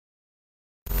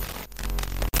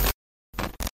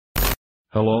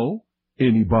Hello?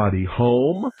 Anybody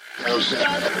home?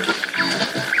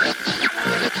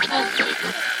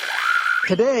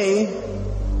 Today,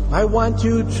 I want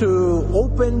you to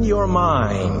open your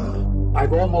mind.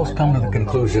 I've almost come to the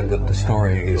conclusion that the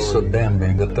story is so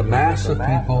damning that the mass of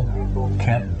people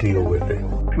can't deal with it.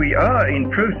 We are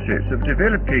in process of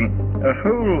developing a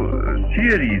whole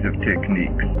series of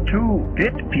techniques to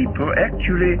get people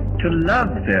actually to love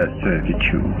their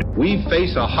servitude. We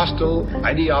face a hostile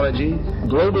ideology,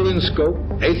 global in scope,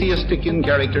 atheistic in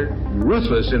character,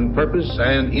 ruthless in purpose,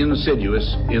 and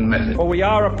insidious in method. For we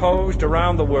are opposed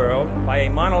around the world by a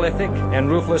monolithic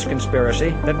and ruthless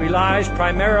conspiracy that relies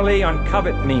primarily on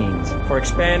covert means for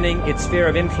expanding its sphere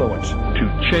of influence.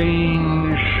 To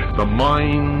change the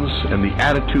minds and the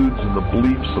attitudes and the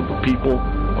beliefs of the people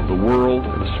of the world,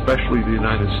 and especially the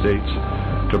United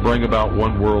States, to bring about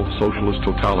one world socialist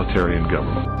totalitarian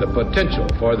government. The potential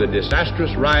for the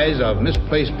disastrous rise of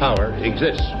misplaced power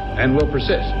exists and will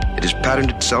persist. It has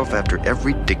patterned itself after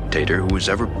every dictator who has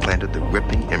ever planted the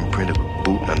ripping imprint of a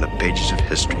boot on the pages of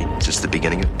history since the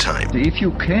beginning of time. If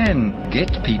you can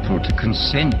get people to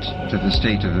consent to the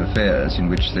state of affairs in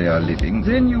which they are living,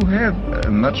 then you have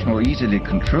a much more easily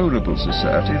controllable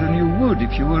society than you would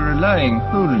if you were relying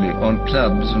wholly on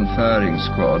clubs and firing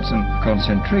squads and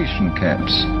concentration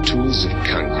camps. Tools of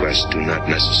conquest do not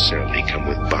necessarily come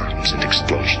with bombs and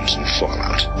explosions and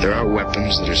fallout. There are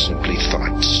weapons that are simply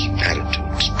thoughts,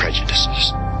 attitudes,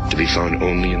 prejudices, to be found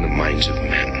only in the minds of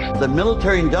men. The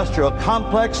military-industrial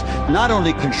complex not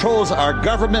only controls our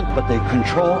government, but they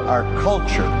control our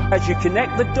culture. As you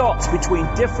connect the dots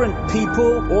between different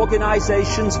people,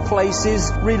 organizations,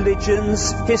 places,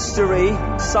 religions, history,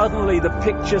 suddenly the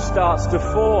picture starts to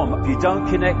form. If you don't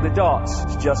connect the dots,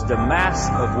 it's just a mass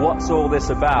of what's all this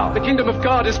about. The kingdom of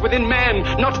God is within man,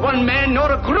 not one man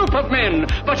nor a group of men,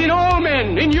 but in all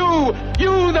men, in you.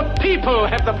 You, the people,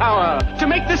 have the power to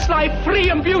make this life free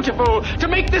and beautiful, to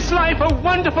make this life a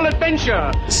wonderful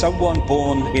adventure. Someone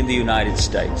born in the United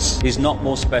States is not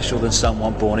more special than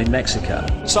someone born in Mexico.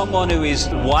 Someone who is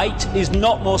white is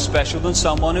not more special than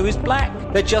someone who is black.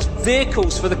 They're just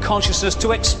vehicles for the consciousness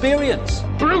to experience.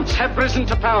 Brutes have risen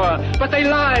to power, but they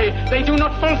lie. They do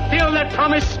not fulfill that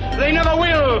promise. They never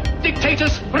will.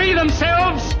 Dictators free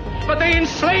themselves, but they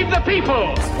enslave the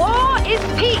people. War is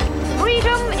peace.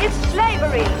 Freedom is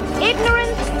slavery.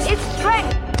 Ignorance is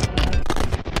strength.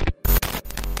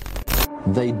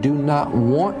 They do not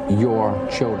want your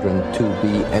children to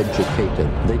be educated.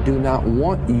 They do not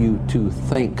want you to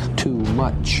think too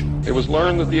much. It was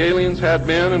learned that the aliens had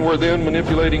been and were then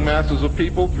manipulating masses of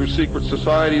people through secret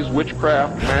societies,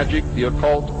 witchcraft, magic, the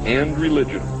occult, and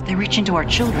religion. They reach into our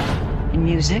children in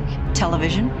music,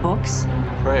 television, books.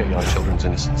 Prey on children's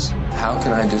innocence. How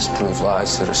can I disprove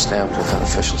lies that are stamped with an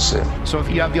official seal? So if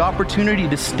you have the opportunity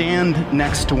to stand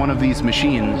next to one of these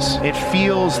machines, it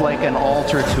feels like an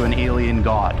altar to an alien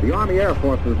god. The Army Air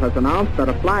Forces has announced that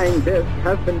a flying disc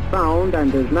has been found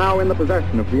and is now in the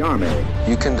possession of the Army.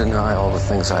 You can deny all the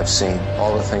things I've seen,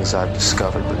 all the things I've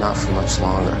discovered, but not for much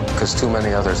longer, because too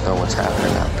many others know what's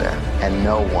happening out there. And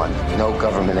no one, no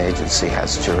government agency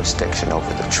has jurisdiction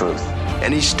over the truth.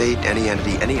 Any state, any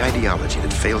entity, any ideology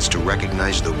that fails to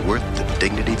recognize the worth, the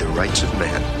dignity, the rights of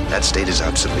man, that state is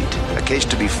obsolete. A case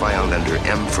to be filed under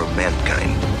M for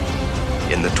Mankind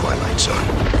in the Twilight Zone.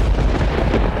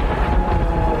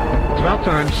 It's about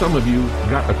time some of you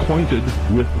got acquainted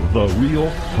with the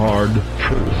real hard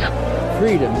truth.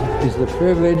 Freedom is the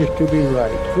privilege to be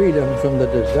right. Freedom from the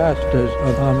disasters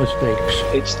of our mistakes.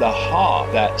 It's the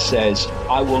heart that says,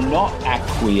 I will not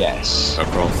acquiesce.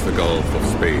 Across the gulf of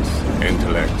space,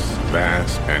 intellects,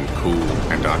 vast and cool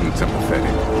and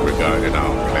unsympathetic, regarded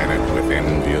our planet with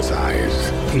envious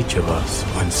eyes. Each of us,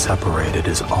 when separated,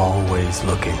 is always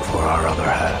looking for our other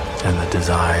half. And the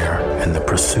desire and the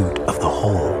pursuit of the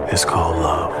whole is called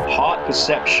love. Heart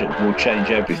perception will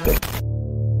change everything.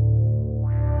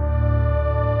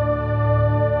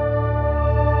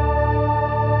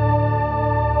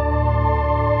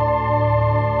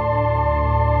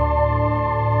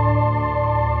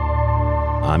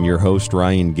 I'm your host,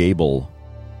 Ryan Gable,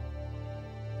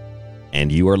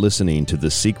 and you are listening to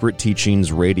the Secret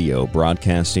Teachings Radio,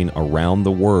 broadcasting around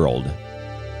the world.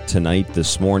 Tonight,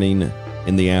 this morning,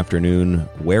 in the afternoon,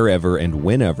 wherever and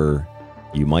whenever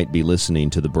you might be listening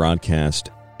to the broadcast,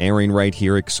 airing right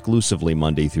here exclusively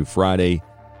Monday through Friday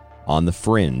on the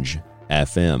Fringe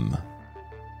FM.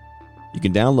 You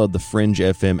can download the Fringe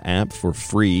FM app for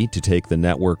free to take the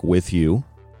network with you.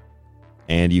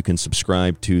 And you can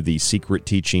subscribe to the Secret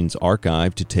Teachings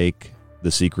archive to take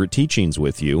the Secret Teachings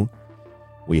with you.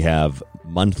 We have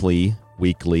monthly,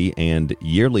 weekly, and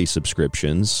yearly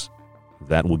subscriptions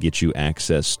That will get you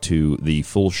access to the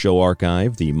full show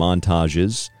archive, the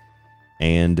montages,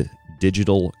 and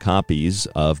digital copies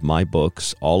of my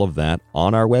books, all of that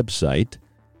on our website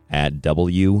at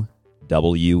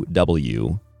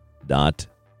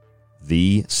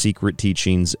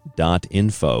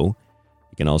www.thesecretteachings.info.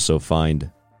 You can also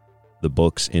find the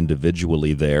books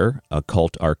individually there,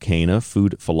 Occult Arcana,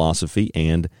 Food Philosophy,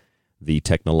 and The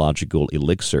Technological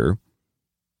Elixir.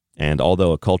 And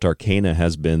although Occult Arcana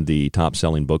has been the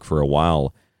top-selling book for a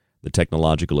while, The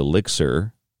Technological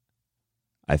Elixir,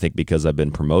 I think because I've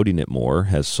been promoting it more,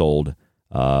 has sold,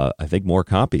 I think, more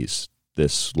copies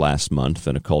this last month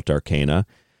than Occult Arcana.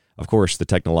 Of course, The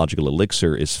Technological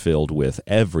Elixir is filled with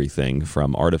everything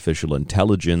from artificial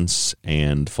intelligence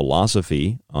and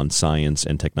philosophy on science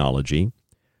and technology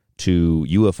to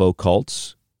UFO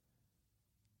cults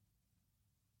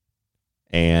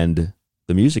and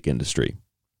the music industry.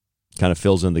 Kind of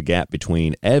fills in the gap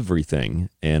between everything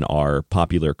in our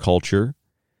popular culture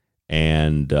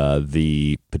and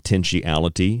the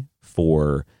potentiality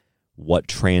for what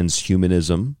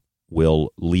transhumanism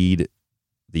will lead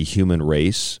the human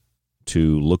race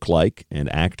to look like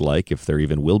and act like, if there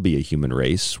even will be a human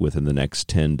race within the next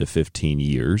 10 to 15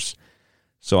 years.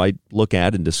 So I look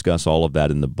at and discuss all of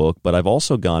that in the book, but I've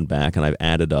also gone back and I've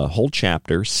added a whole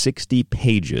chapter, 60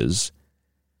 pages,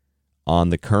 on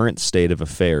the current state of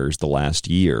affairs the last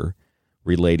year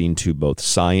relating to both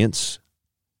science,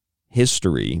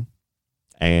 history,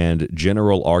 and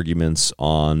general arguments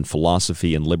on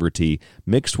philosophy and liberty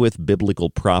mixed with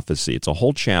biblical prophecy. It's a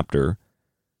whole chapter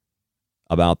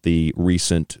about the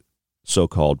recent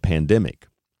so-called pandemic.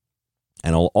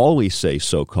 And I'll always say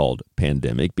so-called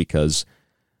pandemic because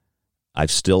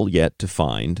I've still yet to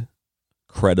find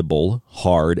credible,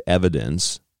 hard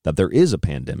evidence that there is a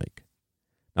pandemic.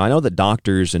 Now, I know that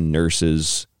doctors and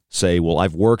nurses say, well,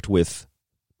 I've worked with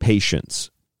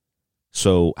patients,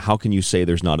 so how can you say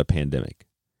there's not a pandemic?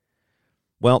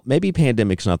 Well, maybe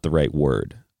pandemic's not the right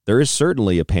word. There is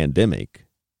certainly a pandemic.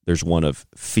 There's one of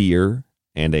fear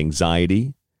and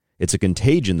anxiety. It's a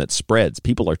contagion that spreads.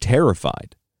 People are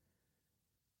terrified.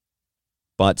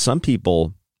 But some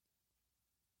people,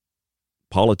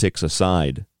 politics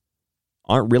aside,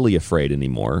 aren't really afraid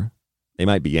anymore. They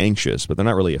might be anxious, but they're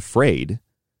not really afraid.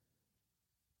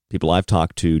 People I've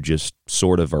talked to just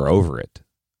sort of are over it,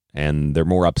 and they're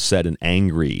more upset and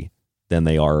angry than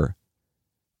they are,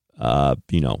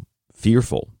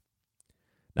 fearful.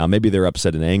 Now, maybe they're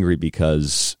upset and angry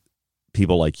because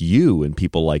people like you and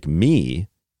people like me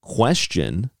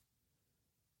question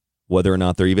whether or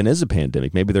not there even is a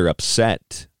pandemic. Maybe they're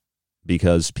upset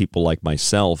because people like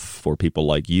myself or people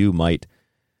like you might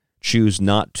choose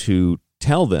not to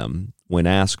tell them when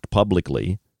asked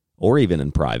publicly or even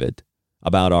in private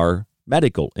about our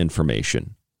medical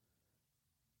information.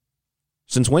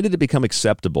 Since when did it become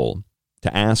acceptable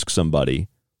to ask somebody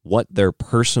what their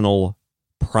personal,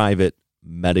 private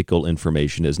medical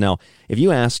information is? Now, if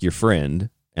you ask your friend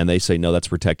and they say, no, that's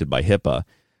protected by HIPAA,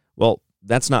 well,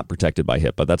 that's not protected by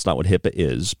HIPAA. That's not what HIPAA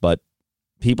is. But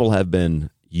people have been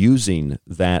using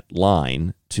that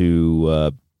line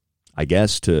to,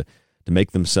 to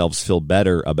make themselves feel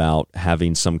better about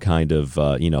having some kind of,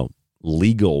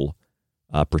 legal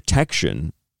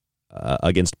protection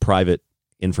against private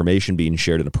information being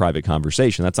shared in a private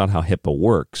conversation. That's not how HIPAA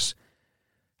works.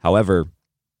 However,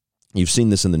 you've seen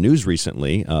this in the news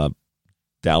recently.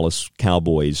 Dallas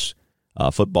Cowboys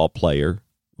football player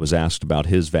was asked about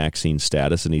his vaccine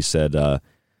status, and he said,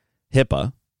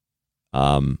 HIPAA.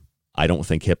 I don't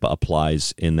think HIPAA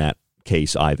applies in that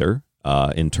case either,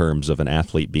 in terms of an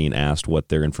athlete being asked what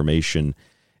their information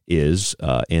is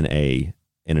in a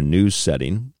news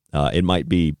setting. It might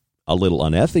be a little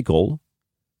unethical.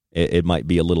 It might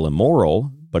be a little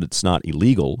immoral, but it's not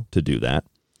illegal to do that.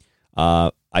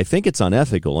 I think it's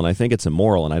unethical, and I think it's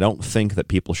immoral, and I don't think that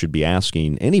people should be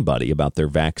asking anybody about their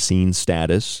vaccine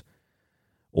status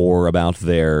or about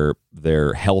their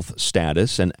health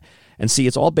status. And see,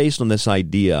 it's all based on this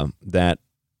idea that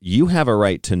you have a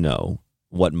right to know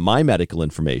what my medical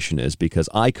information is because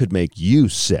I could make you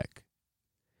sick.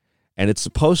 And it's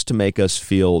supposed to make us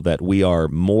feel that we are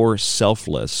more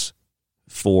selfless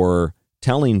for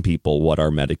telling people what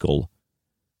our medical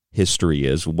history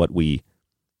is, what we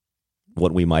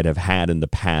might have had in the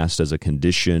past as a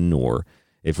condition, or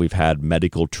if we've had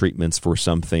medical treatments for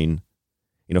something.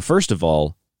 First of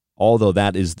all, although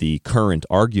that is the current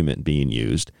argument being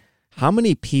used, how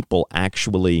many people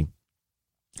actually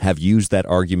have used that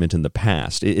argument in the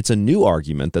past? It's a new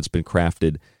argument that's been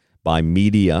crafted by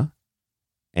media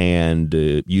and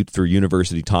through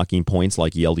university talking points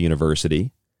like Yale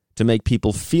University to make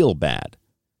people feel bad.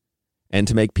 and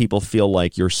to make people feel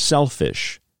like you're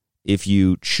selfish if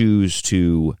you choose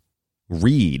to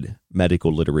read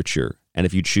medical literature, and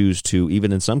if you choose to,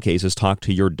 even in some cases, talk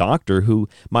to your doctor who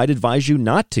might advise you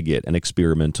not to get an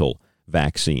experimental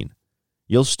vaccine.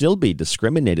 You'll still be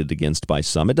discriminated against by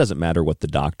some. It doesn't matter what the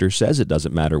doctor says. It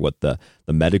doesn't matter what the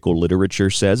medical literature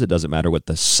says. It doesn't matter what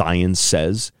the science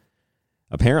says.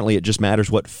 Apparently, it just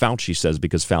matters what Fauci says,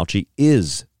 because Fauci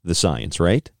is the science,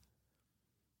 right?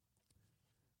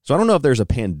 So I don't know if there's a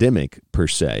pandemic per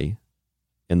se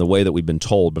in the way that we've been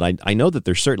told, but I know that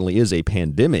there certainly is a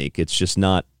pandemic. It's just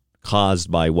not caused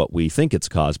by what we think it's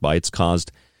caused by. It's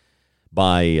caused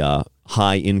by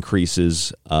high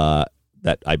increases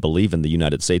that I believe in the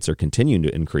United States are continuing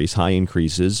to increase, high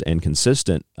increases and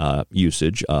consistent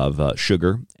usage of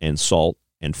sugar and salt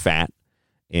and fat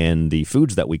in the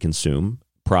foods that we consume,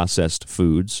 processed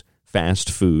foods, fast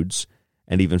foods,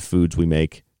 and even foods we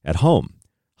make at home.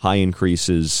 High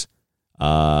increases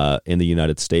in the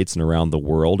United States and around the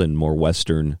world and more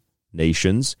Western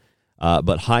nations,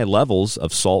 but high levels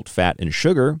of salt, fat, and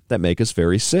sugar that make us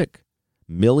very sick.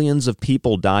 Millions of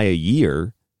people die a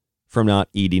year from not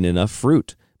eating enough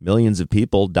fruit. Millions of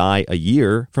people die a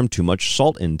year from too much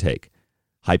salt intake.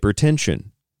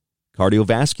 Hypertension,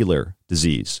 cardiovascular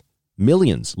disease.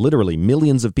 Millions, literally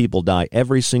millions of people die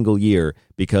every single year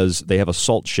because they have a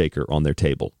salt shaker on their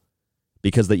table,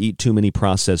 because they eat too many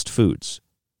processed foods,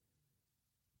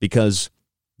 because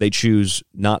they choose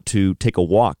not to take a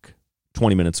walk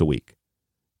 20 minutes a week.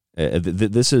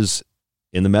 This is,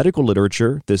 in the medical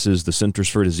literature, this is the Centers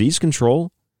for Disease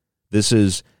Control. This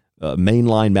is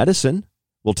mainline medicine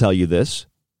will tell you this.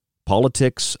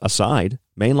 Politics aside,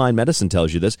 mainline medicine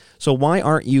tells you this. So why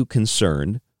aren't you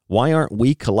concerned? Why aren't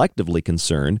we collectively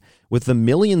concerned with the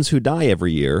millions who die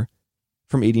every year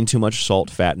from eating too much salt,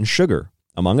 fat, and sugar,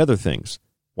 among other things?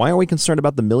 Why are we concerned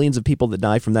about the millions of people that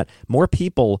die from that? More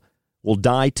people will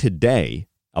die today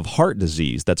of heart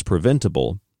disease that's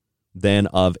preventable than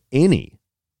of any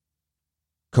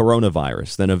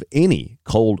coronavirus, than of any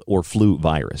cold or flu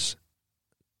virus.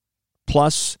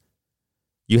 Plus,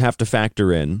 you have to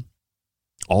factor in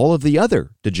all of the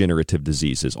other degenerative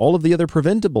diseases, all of the other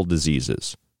preventable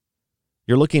diseases.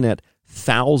 You're looking at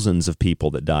thousands of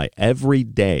people that die every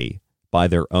day by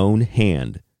their own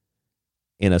hand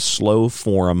in a slow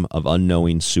form of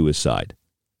unknowing suicide.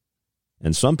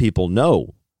 And some people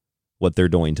know what they're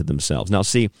doing to themselves. Now,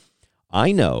 see,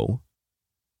 I know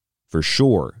for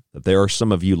sure that there are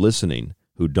some of you listening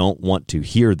who don't want to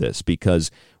hear this, because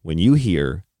when you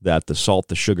hear that the salt,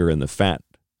 the sugar, and the fat,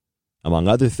 among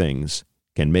other things,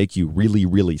 can make you really,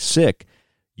 really sick,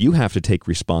 you have to take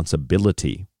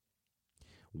responsibility.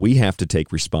 We have to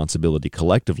take responsibility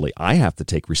collectively. I have to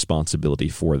take responsibility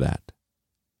for that.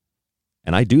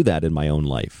 And I do that in my own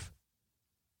life.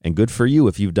 And good for you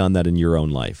if you've done that in your own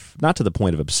life. Not to the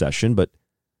point of obsession, but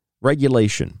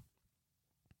regulation.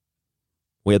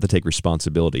 We have to take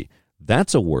responsibility.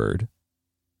 That's a word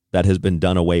that has been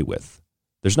done away with.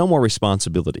 There's no more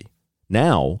responsibility.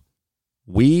 Now,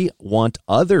 we want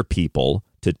other people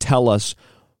to tell us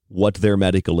what their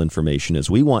medical information is.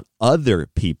 We want other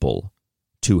people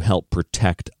to help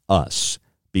protect us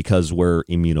because we're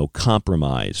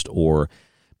immunocompromised, or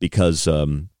because,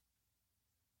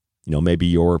 maybe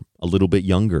you're a little bit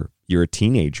younger. You're a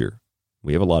teenager.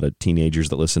 We have a lot of teenagers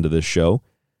that listen to this show.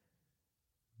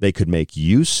 They could make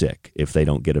you sick if they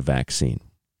don't get a vaccine.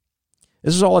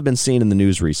 This is all I've been seeing in the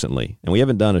news recently, and we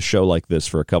haven't done a show like this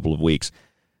for a couple of weeks.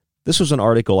 This was an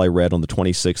article I read on the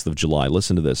 26th of July.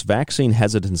 Listen to this. Vaccine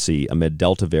hesitancy amid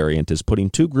Delta variant is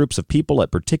putting two groups of people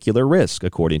at particular risk,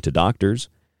 according to doctors.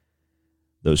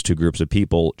 Those two groups of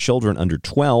people, children under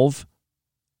 12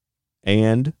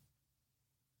 and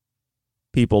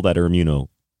people that are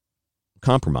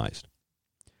immunocompromised.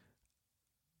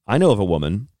 I know of a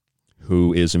woman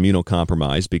who is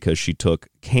immunocompromised because she took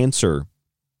cancer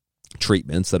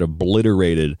treatments that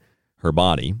obliterated her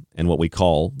body and what we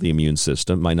call the immune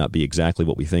system. Might not be exactly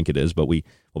what we think it is, but what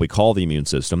we call the immune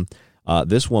system.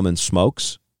 This woman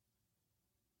smokes.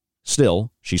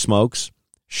 Still, she smokes.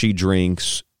 She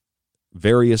drinks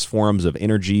various forms of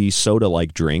energy,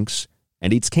 soda-like drinks,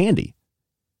 and eats candy.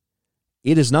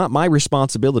 It is not my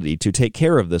responsibility to take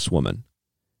care of this woman.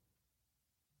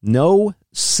 No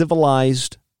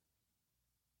civilized,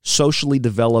 socially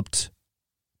developed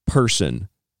person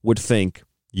would think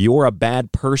you're a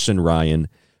bad person, Ryan,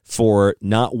 for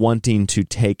not wanting to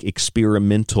take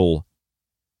experimental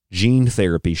gene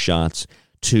therapy shots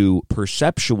to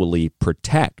perceptually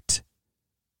protect,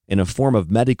 in a form of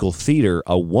medical theater,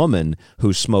 a woman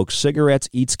who smokes cigarettes,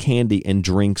 eats candy, and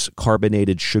drinks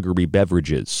carbonated sugary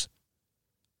beverages.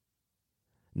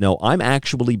 No, I'm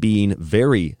actually being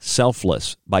very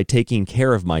selfless by taking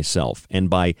care of myself and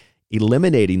by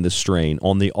eliminating the strain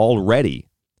on the already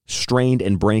strained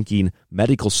and breaking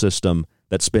medical system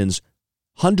that spends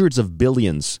hundreds of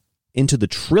billions into the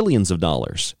trillions of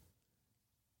dollars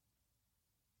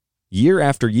year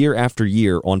after year after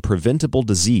year on preventable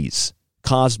disease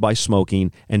caused by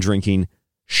smoking and drinking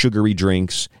sugary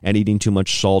drinks and eating too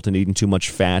much salt and eating too much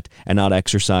fat and not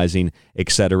exercising,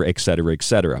 etc., etc.,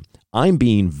 etc. I'm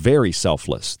being very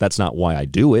selfless. That's not why I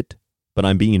do it, but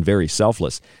I'm being very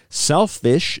selfless.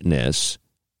 Selfishness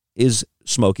is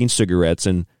smoking cigarettes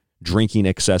and drinking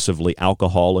excessively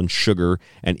alcohol and sugar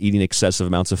and eating excessive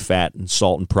amounts of fat and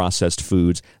salt and processed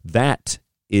foods. That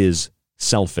is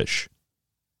selfish.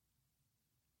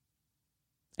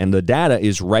 And the data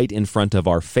is right in front of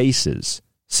our faces.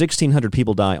 1,600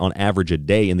 people die on average a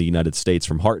day in the United States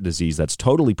from heart disease. That's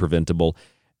totally preventable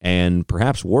and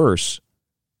perhaps worse,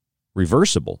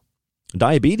 reversible.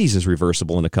 Diabetes is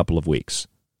reversible in a couple of weeks.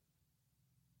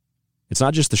 It's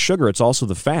not just the sugar, it's also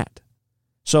the fat.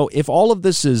 So if all of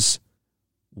this is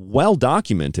well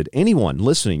documented, anyone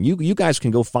listening, you guys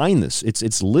can go find this.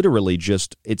 It's literally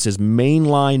just, it's as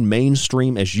mainline,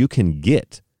 mainstream as you can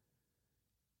get.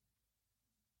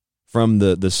 From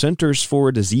the Centers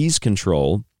for Disease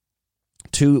Control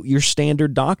to your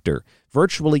standard doctor.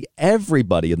 Virtually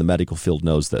everybody in the medical field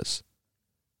knows this.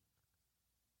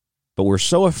 But we're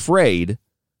so afraid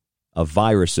of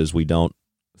viruses, we don't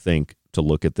think to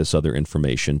look at this other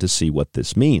information to see what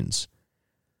this means.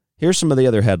 Here's some of the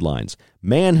other headlines.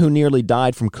 Man who nearly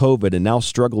died from COVID and now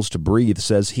struggles to breathe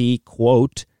says he,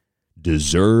 quote,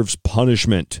 deserves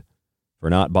punishment for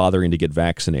not bothering to get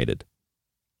vaccinated.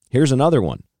 Here's another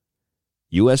one.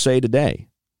 USA Today.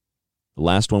 The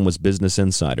last one was Business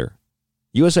Insider.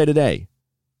 USA Today.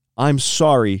 I'm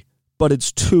sorry, but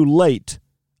it's too late.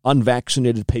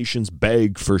 Unvaccinated patients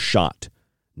beg for shot.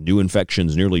 New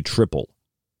infections nearly triple.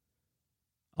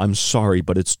 I'm sorry,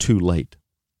 but it's too late.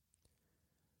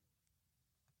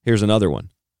 Here's another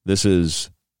one. This is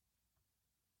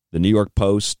the New York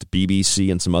Post, BBC,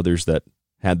 and some others that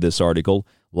had this article.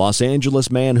 Los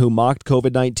Angeles man who mocked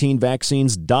COVID-19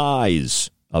 vaccines dies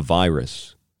of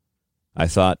virus. I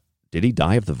thought, did he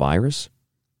die of the virus?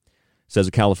 Says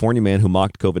a California man who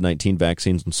mocked COVID-19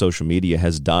 vaccines on social media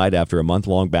has died after a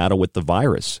month-long battle with the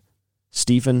virus.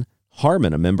 Stephen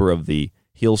Harmon, a member of the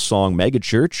Hillsong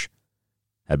megachurch,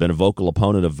 had been a vocal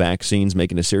opponent of vaccines,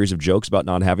 making a series of jokes about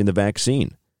not having the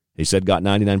vaccine. He said, got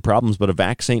 99 problems, but a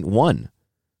vax ain't one.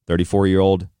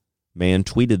 34-year-old man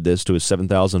tweeted this to his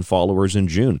 7,000 followers in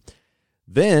June.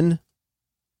 Then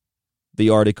the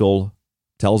article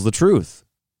tells the truth.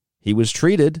 He was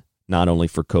treated not only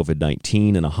for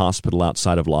COVID-19 in a hospital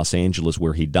outside of Los Angeles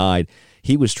where he died,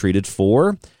 he was treated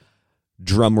for,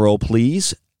 drumroll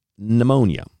please,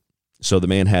 pneumonia. So the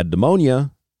man had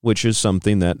pneumonia, which is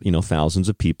something that, thousands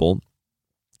of people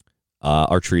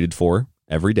are treated for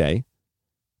every day.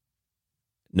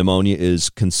 Pneumonia is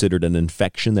considered an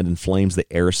infection that inflames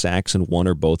the air sacs in one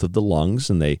or both of the lungs,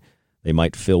 and they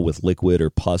might fill with liquid or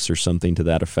pus or something to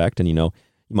that effect. And, you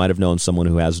might have known someone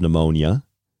who has pneumonia.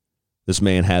 This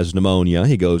man has pneumonia.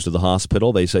 He goes to the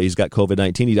hospital. They say he's got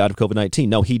COVID-19. He died of COVID-19.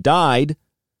 No, he died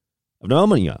of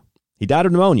pneumonia. He died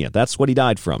of pneumonia. That's what he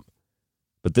died from.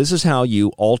 But this is how you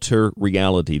alter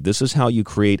reality. This is how you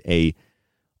create a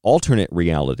alternate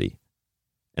reality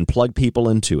and plug people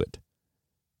into it.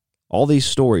 All these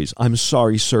stories, I'm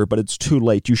sorry, sir, but it's too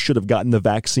late. You should have gotten the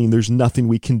vaccine. There's nothing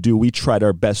we can do. We tried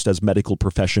our best as medical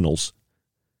professionals.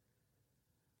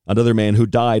 Another man who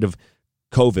died of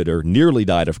COVID or nearly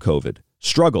died of COVID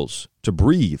struggles to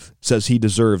breathe, says he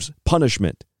deserves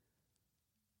punishment.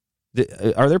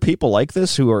 Are there people like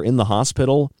this who are in the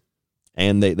hospital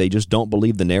and they just don't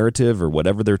believe the narrative or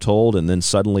whatever they're told, and then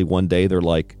suddenly one day they're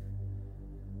like,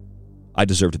 I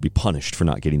deserve to be punished for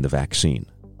not getting the vaccine?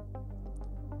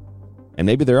 And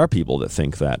maybe there are people that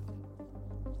think that.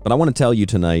 But I want to tell you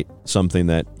tonight something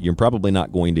that you're probably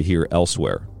not going to hear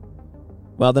elsewhere.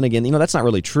 Well, then again, that's not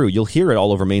really true. You'll hear it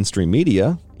all over mainstream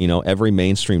media, every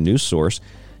mainstream news source.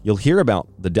 You'll hear about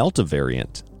the Delta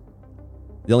variant.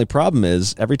 The only problem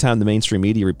is every time the mainstream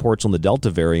media reports on the Delta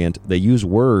variant, they use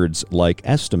words like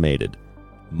estimated,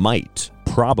 might,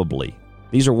 probably.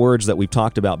 These are words that we've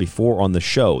talked about before on the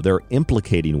show. They're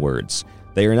implicating words.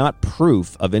 They are not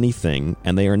proof of anything,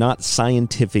 and they are not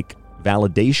scientific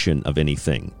validation of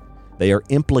anything. They are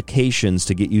implications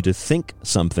to get you to think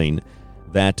something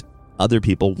that other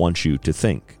people want you to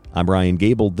think. I'm Ryan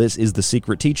Gable. This is The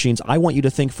Secret Teachings. I want you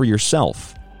to think for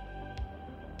yourself.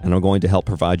 And I'm going to help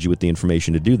provide you with the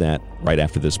information to do that right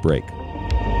after this break.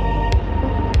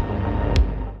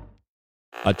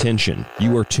 Attention,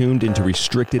 you are tuned into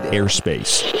restricted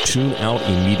airspace. Tune out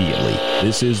immediately.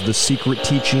 This is The Secret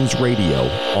Teachings Radio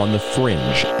on The Fringe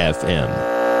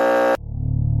FM.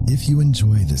 If you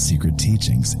enjoy The Secret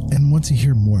Teachings and want to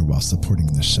hear more while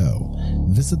supporting the show,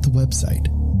 visit the website,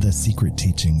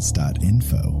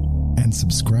 thesecretteachings.info, and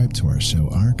subscribe to our show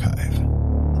archive.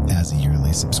 As a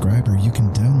yearly subscriber, you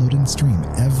can download and stream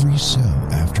every show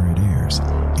after it airs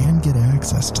and get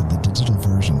access to the digital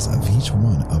versions of each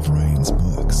one of Ryan's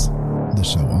books. The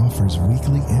show offers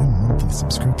weekly and monthly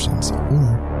subscriptions,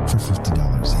 or for $50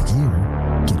 a year,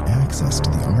 get access to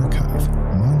the archive,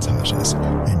 montages,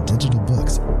 and digital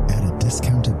books at a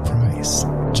discounted price.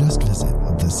 Just visit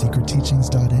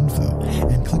thesecretteachings.info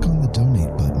and click on the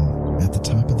donate button at the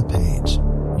top of the page.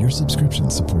 Your subscription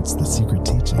supports The Secret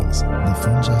Teachings, The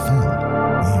Fringe FM,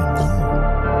 and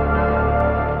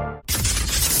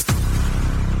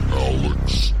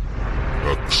Alex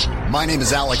Exum. My name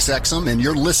is Alex Exum, and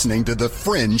you're listening to The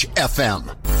Fringe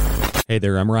FM. Hey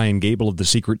there, I'm Ryan Gable of The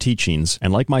Secret Teachings,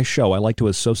 and like my show, I like to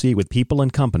associate with people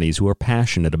and companies who are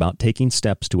passionate about taking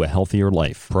steps to a healthier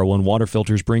life. Pro One Water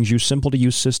Filters brings you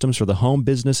simple-to-use systems for the home,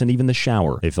 business, and even the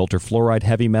shower. They filter fluoride,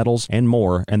 heavy metals, and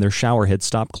more, and their shower heads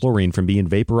stop chlorine from being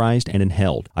vaporized and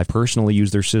inhaled. I've personally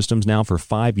used their systems now for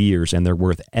 5 years, and they're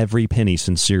worth every penny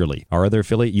sincerely. Our other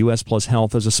affiliate, US Plus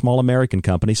Health, is a small American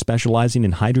company specializing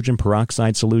in hydrogen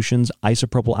peroxide solutions,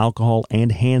 isopropyl alcohol,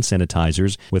 and hand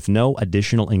sanitizers with no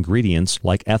additional ingredients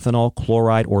like ethanol,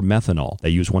 chloride, or methanol.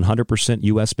 They use 100%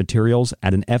 U.S. materials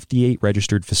at an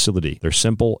FDA-registered facility. Their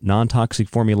simple, non-toxic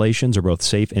formulations are both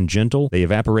safe and gentle. They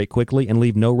evaporate quickly and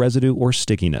leave no residue or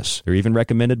stickiness. They're even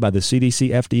recommended by the CDC,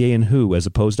 FDA, and WHO as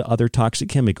opposed to other toxic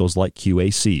chemicals like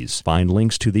QACs. Find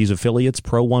links to these affiliates,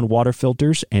 Pro One Water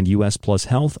Filters, and US Plus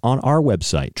Health on our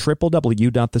website,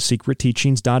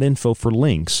 www.thesecretteachings.info for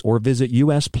links, or visit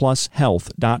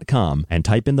usplushealth.com and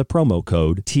type in the promo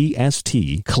code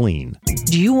TSTCLEAN.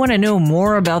 Do you want to know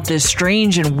more about this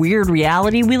strange and weird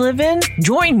reality we live in?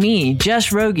 Join me,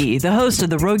 Jess Rogie, the host of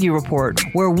The Rogie Report,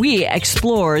 where we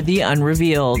explore the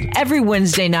unrevealed. Every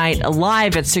Wednesday night,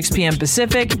 live at 6 p.m.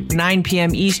 Pacific, 9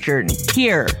 p.m. Eastern,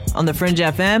 here on The Fringe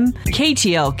FM,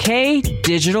 KTLK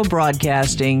Digital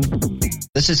Broadcasting.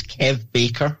 This is Kev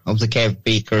Baker of The Kev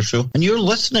Baker Show, and you're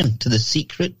listening to The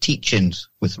Secret Teachings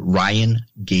with Ryan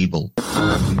Gable.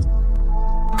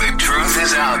 The truth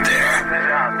is out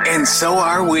there, and so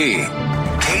are we.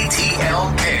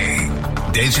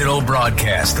 KTLK, Digital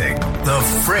Broadcasting, The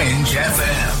Fringe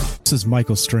FM. This is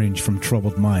Michael Strange from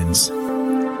Troubled Minds.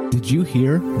 Did you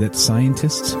hear that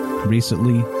scientists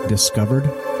recently discovered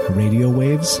radio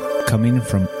waves coming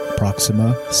from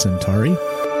Proxima Centauri?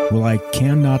 Well, I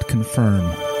cannot confirm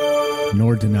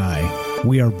nor deny.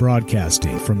 We are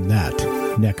broadcasting from that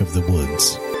neck of the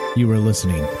woods. You are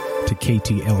listening to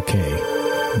KTLK.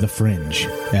 The Fringe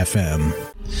FM.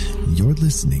 You're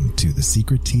listening to The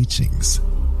Secret Teachings.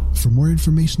 For more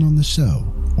information on the show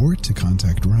or to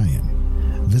contact Ryan,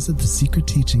 visit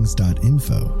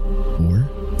thesecretteachings.info or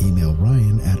email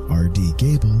Ryan at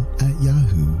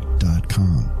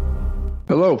rdgable@yahoo.com.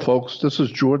 Hello, folks. This is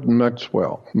Jordan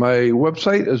Maxwell. My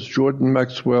website is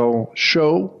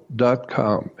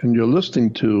jordanmaxwellshow.com, and you're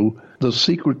listening to The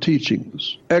Secret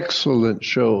Teachings. Excellent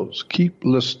shows. Keep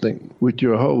listening with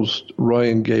your host,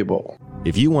 Ryan Gable.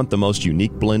 If you want the most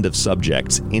unique blend of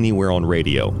subjects anywhere on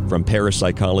radio, from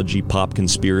parapsychology, pop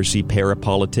conspiracy,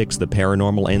 parapolitics, the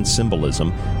paranormal, and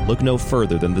symbolism, look no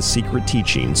further than The Secret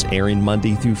Teachings, airing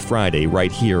Monday through Friday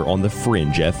right here on The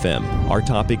Fringe FM. Our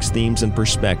topics, themes, and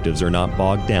perspectives are not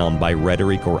bogged down by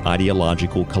rhetoric or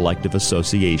ideological collective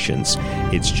associations.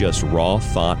 It's just raw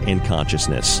thought and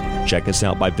consciousness. Check us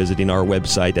out by visiting our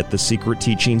website at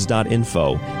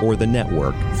thesecretteachings.info or the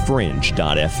network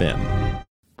fringe.fm.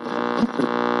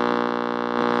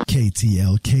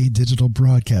 KTLK Digital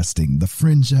Broadcasting, The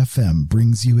Fringe FM,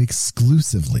 brings you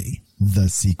exclusively The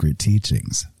Secret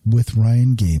Teachings with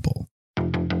Ryan Gable.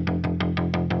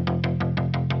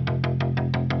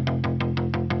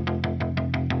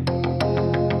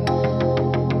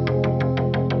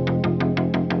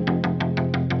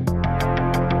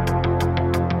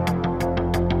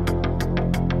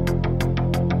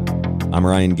 I'm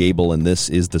Ryan Gable, and this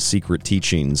is The Secret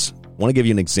Teachings. I want to give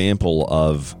you an example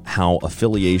of how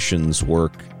affiliations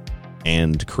work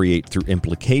and create, through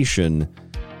implication,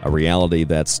 a reality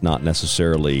that's not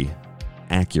necessarily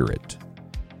accurate.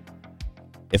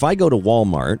 If I go to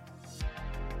Walmart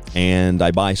and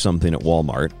I buy something at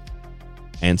Walmart,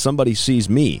 and somebody sees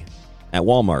me at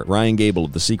Walmart, Ryan Gable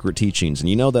of The Secret Teachings, and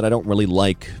you know that I don't really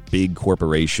like big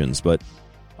corporations, but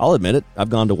I'll admit it,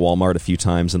 I've gone to Walmart a few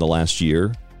times in the last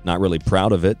year. Not really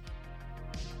proud of it,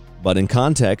 but in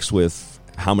context with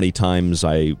how many times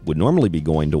I would normally be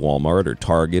going to Walmart or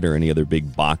Target or any other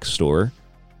big box store.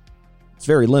 It's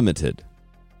very limited.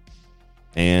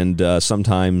 And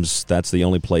sometimes that's the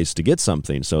only place to get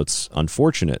something, so it's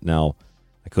unfortunate. Now,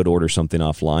 I could order something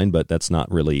offline, but that's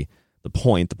not really the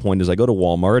point. The point is I go to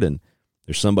Walmart and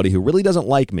there's somebody who really doesn't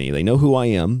like me. They know who I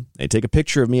am. They take a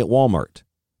picture of me at Walmart.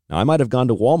 Now, I might have gone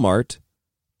to Walmart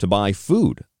to buy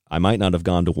food. I might not have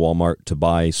gone to Walmart to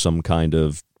buy some kind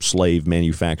of slave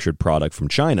manufactured product from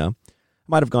China. I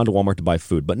might have gone to Walmart to buy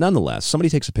food. But nonetheless, somebody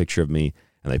takes a picture of me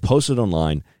and they post it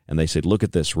online and they say, look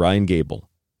at this, Ryan Gable,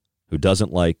 who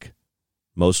doesn't like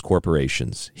most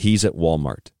corporations. He's at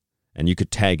Walmart. And you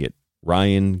could tag it,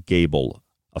 Ryan Gable,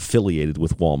 affiliated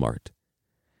with Walmart.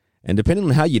 And depending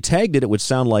on how you tagged it, it would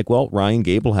sound like, well, Ryan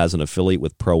Gable has an affiliate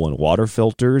with Pro One water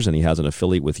filters, and he has an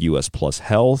affiliate with US Plus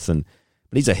Health, but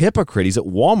he's a hypocrite. He's at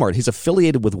Walmart. He's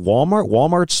affiliated with Walmart.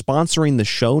 Walmart's sponsoring the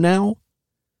show now.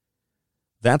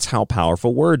 That's how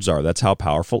powerful words are. That's how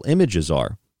powerful images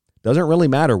are. Doesn't really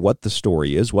matter what the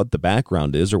story is, what the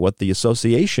background is, or what the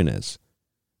association is.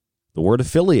 The word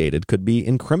affiliated could be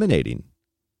incriminating.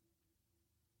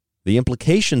 The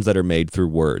implications that are made through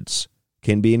words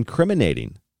can be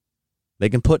incriminating. They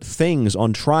can put things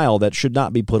on trial that should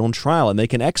not be put on trial, and they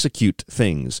can execute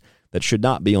things that should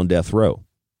not be on death row.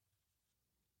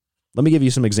 Let me give you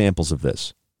some examples of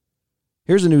this.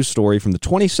 Here's a news story from the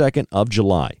 22nd of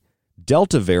July.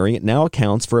 Delta variant now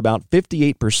accounts for about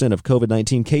 58% of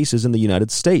COVID-19 cases in the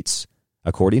United States,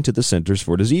 according to the Centers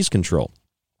for Disease Control.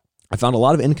 I found a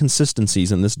lot of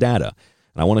inconsistencies in this data,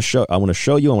 and I want to show you, I want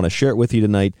to share it with you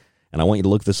tonight, and I want you to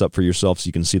look this up for yourself so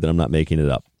you can see that I'm not making it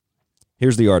up.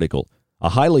 Here's the article. A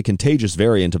highly contagious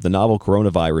variant of the novel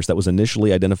coronavirus that was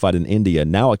initially identified in India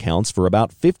now accounts for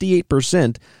about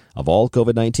 58% of all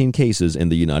COVID-19 cases in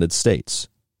the United States.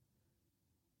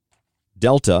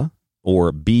 Delta,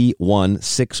 or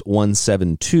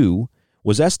B16172,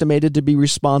 was estimated to be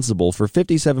responsible for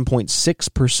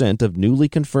 57.6% of newly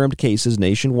confirmed cases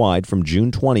nationwide from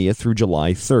June 20th through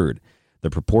July 3rd.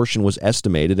 The proportion was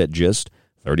estimated at just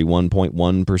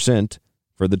 31.1%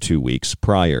 for the 2 weeks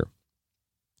prior.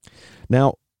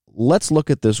 Now, let's look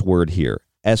at this word here,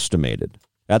 estimated.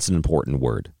 That's an important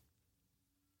word.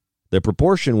 The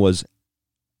proportion was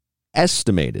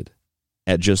estimated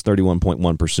at just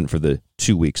 31.1% for the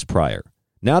 2 weeks prior.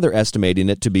 Now they're estimating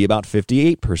it to be about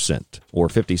 58%, or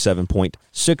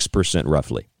 57.6%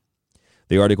 roughly.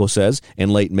 The article says, in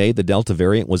late May, the Delta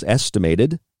variant was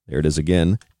estimated, there it is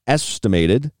again,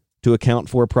 estimated to account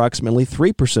for approximately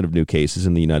 3% of new cases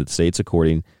in the United States,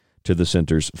 according to the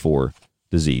Centers for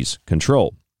Disease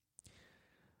Control.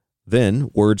 Then,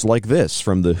 words like this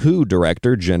from the WHO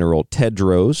Director General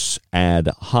Tedros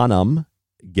Adhanom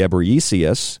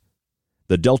Ghebreyesus.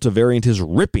 The Delta variant is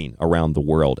ripping around the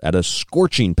world at a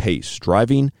scorching pace,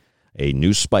 driving a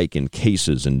new spike in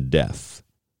cases and death.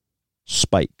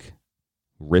 Spike,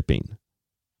 ripping,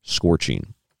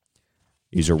 scorching.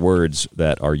 These are words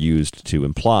that are used to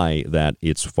imply that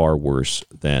it's far worse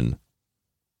than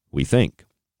we think.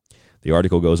 The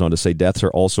article goes on to say deaths are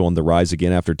also on the rise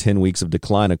again after 10 weeks of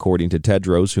decline, according to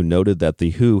Tedros, who noted that the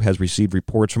WHO has received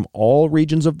reports from all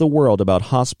regions of the world about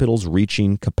hospitals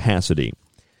reaching capacity.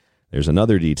 There's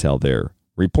another detail there.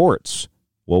 Reports.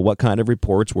 Well, what kind of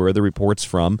reports? Where are the reports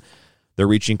from? They're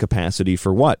reaching capacity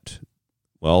for what?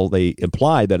 Well, they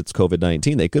imply that it's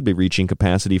COVID-19. They could be reaching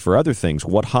capacity for other things.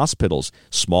 What hospitals?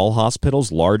 Small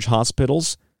hospitals? Large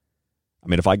hospitals? I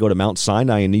mean, if I go to Mount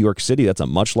Sinai in New York City, that's a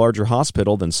much larger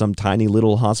hospital than some tiny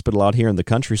little hospital out here in the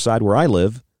countryside where I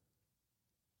live.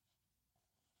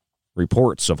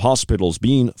 Reports of hospitals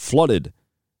being flooded.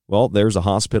 Well, there's a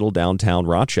hospital downtown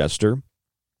Rochester.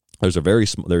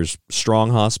 There's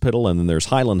Strong Hospital, and then there's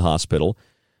Highland Hospital,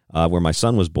 where my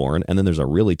son was born, and then there's a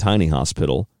really tiny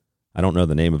hospital. I don't know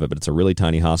the name of it, but it's a really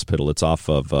tiny hospital. It's off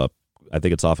of, I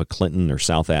think it's off of Clinton or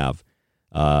South Ave,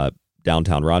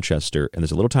 downtown Rochester, and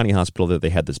there's a little tiny hospital that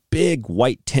they had this big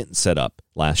white tent set up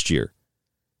last year.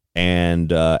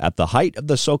 And at the height of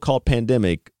the so-called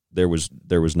pandemic, there was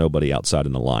nobody outside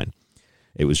in the line.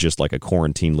 It was just like a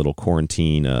little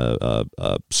quarantine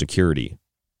security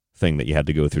thing that you had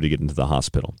to go through to get into the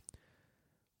hospital.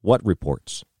 What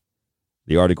reports?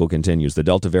 The article continues, the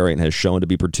Delta variant has shown to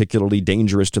be particularly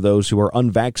dangerous to those who are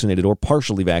unvaccinated or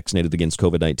partially vaccinated against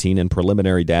COVID-19, and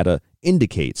preliminary data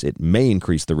indicates it may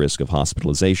increase the risk of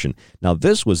hospitalization. Now,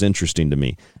 this was interesting to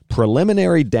me.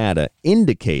 Preliminary data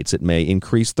indicates it may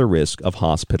increase the risk of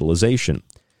hospitalization.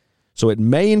 So it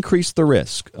may increase the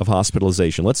risk of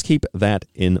hospitalization. Let's keep that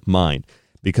in mind,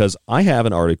 because I have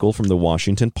an article from the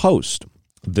Washington Post.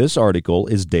 This article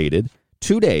is dated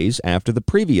 2 days after the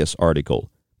previous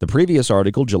article The previous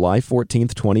article, July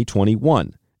 14th,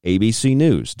 2021, ABC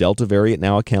News, Delta variant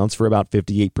now accounts for about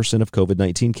 58% of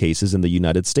COVID-19 cases in the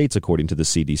United States, according to the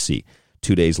CDC.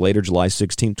 2 days later, July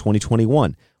 16th,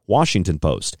 2021, Washington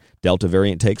Post, Delta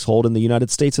variant takes hold in the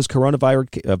United States as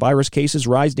coronavirus cases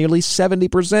rise nearly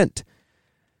 70%.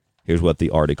 Here's what the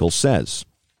article says.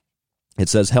 It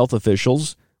says health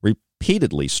officials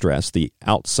repeatedly stress the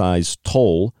outsized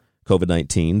toll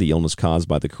COVID-19, the illness caused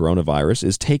by the coronavirus,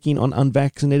 is taking on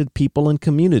unvaccinated people and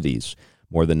communities.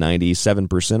 More than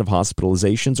 97% of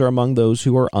hospitalizations are among those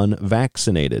who are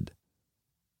unvaccinated.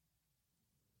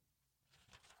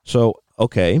 So,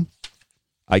 okay,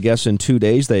 I guess in 2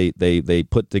 days they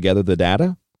put together the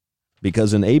data,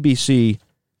 because an ABC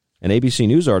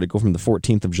News article from the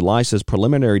 14th of July says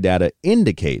preliminary data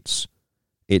indicates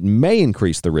it may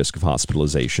increase the risk of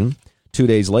hospitalization. 2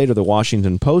 days later, the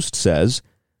Washington Post says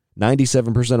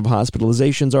 97% of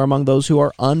hospitalizations are among those who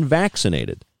are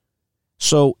unvaccinated.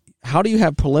 So how do you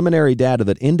have preliminary data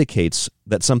that indicates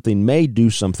that something may do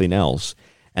something else,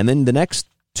 and then the next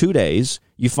 2 days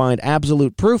you find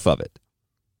absolute proof of it?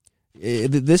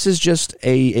 This is just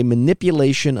a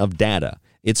manipulation of data.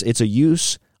 It's a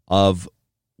use of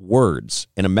words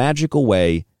in a magical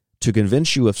way to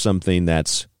convince you of something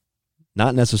that's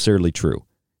not necessarily true.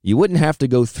 You wouldn't have to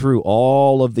go through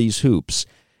all of these hoops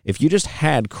if you just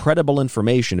had credible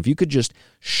information. If you could just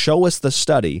show us the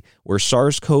study where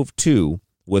SARS-CoV-2,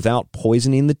 without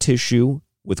poisoning the tissue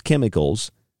with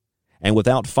chemicals and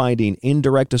without finding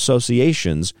indirect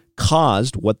associations,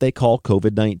 caused what they call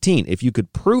COVID-19. If you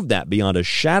could prove that beyond a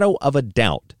shadow of a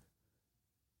doubt,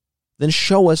 then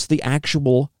show us the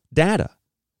actual data.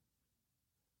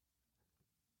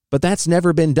 But that's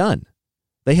never been done.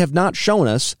 They have not shown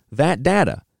us that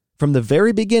data from the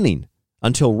very beginning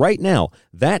until right now.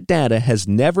 That data has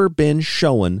never been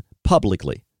shown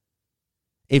publicly.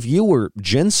 If you were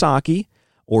Jen Psaki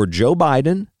or Joe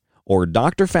Biden or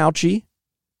Dr. Fauci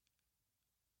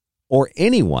or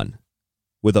anyone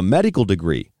with a medical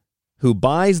degree who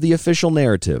buys the official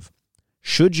narrative,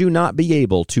 should you not be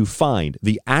able to find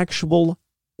the actual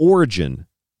origin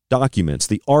documents,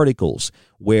 the articles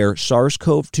where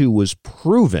SARS-CoV-2 was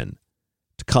proven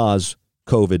to cause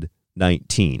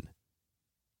COVID-19?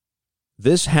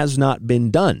 This has not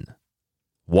been done.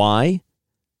 Why?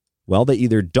 Well, they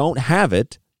either don't have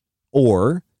it,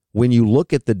 or when you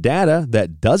look at the data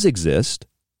that does exist,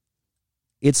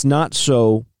 it's not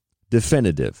so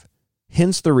definitive.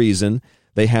 Hence the reason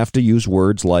they have to use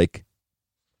words like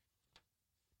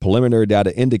preliminary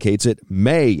data indicates it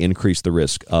may increase the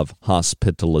risk of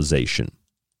hospitalization.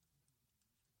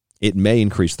 It may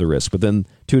increase the risk. But then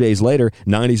 2 days later,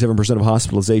 97% of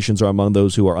hospitalizations are among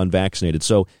those who are unvaccinated.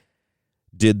 So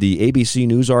did the ABC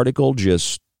News article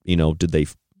just, did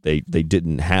they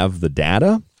didn't have the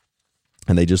data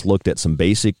and they just looked at some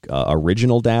basic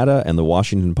original data and the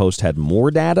Washington Post had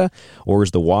more data? Or is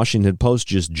the Washington Post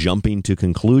just jumping to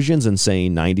conclusions and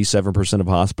saying 97% of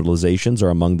hospitalizations are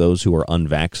among those who are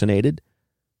unvaccinated?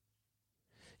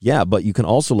 Yeah, but you can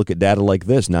also look at data like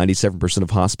this. 97% of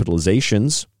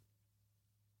hospitalizations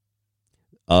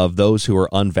of those who are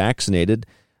unvaccinated,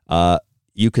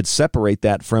 you could separate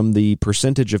that from the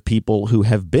percentage of people who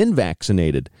have been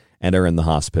vaccinated and are in the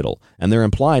hospital. And they're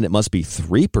implying it must be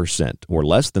 3% or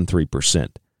less than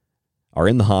 3% are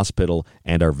in the hospital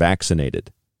and are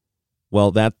vaccinated.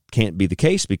 Well, that can't be the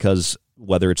case, because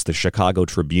whether it's the Chicago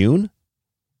Tribune,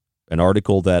 an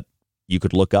article that you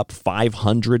could look up,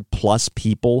 500 plus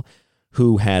people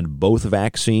who had both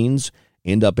vaccines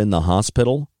end up in the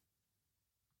hospital.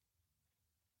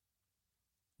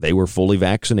 They were fully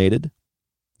vaccinated.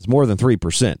 It's more than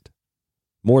 3%.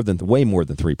 Way more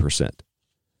than 3%.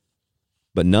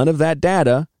 But none of that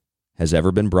data has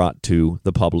ever been brought to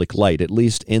the public light, at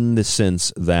least in the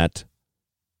sense that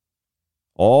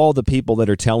all the people that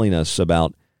are telling us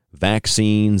about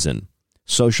vaccines and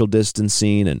social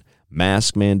distancing and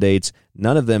mask mandates,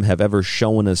 none of them have ever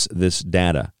shown us this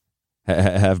data,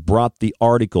 have brought the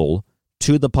article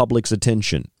to the public's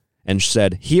attention and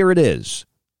said, here it is.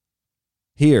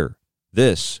 Here,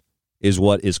 this is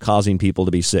what is causing people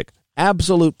to be sick.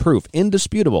 Absolute proof,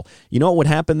 indisputable. You know what would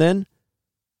happen then?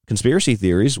 Conspiracy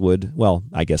theories would, well,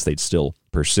 I guess they'd still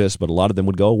persist, but a lot of them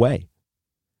would go away.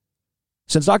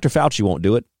 Since Dr. Fauci won't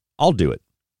do it, I'll do it.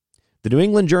 The New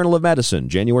England Journal of Medicine,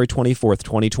 January 24th,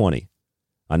 2020.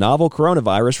 A novel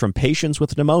coronavirus from patients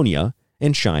with pneumonia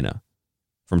in China,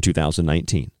 from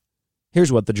 2019.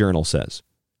 Here's what the journal says.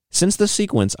 Since the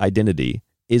sequence identity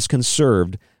is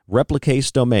conserved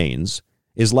replicase domains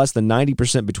is less than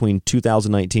 90% between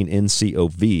 2019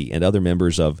 nCoV and other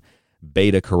members of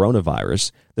beta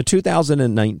coronavirus, the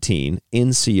 2019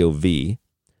 nCoV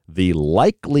the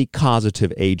likely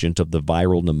causative agent of the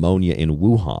viral pneumonia in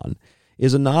Wuhan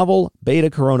is a novel beta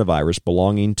coronavirus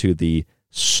belonging to the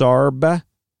Sarbecovirus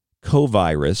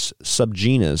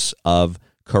subgenus of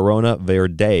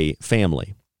Coronavirdae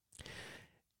family.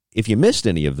 If you missed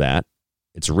any of that,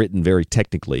 it's written very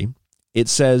technically. It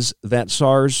says that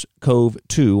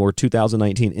SARS-CoV-2, or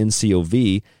 2019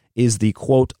 NCOV, is the,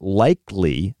 quote,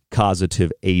 likely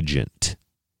causative agent.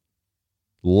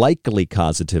 Likely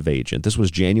causative agent. This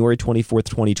was January 24th,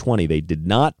 2020. They did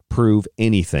not prove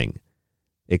anything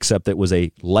except that it was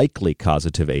a likely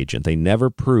causative agent. They never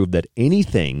proved that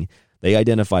anything they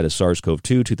identified as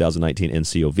SARS-CoV-2, 2019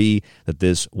 NCOV, that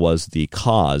this was the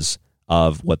cause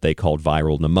of what they called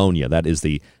viral pneumonia. That is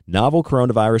the novel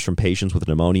coronavirus from patients with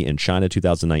pneumonia in China,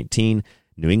 2019,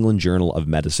 New England Journal of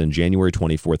Medicine, January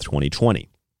 24th, 2020.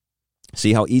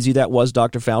 See how easy that was,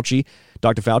 Dr. Fauci?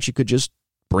 Dr. Fauci could just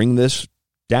bring this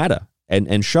data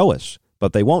and show us,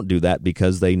 but they won't do that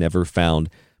because they never found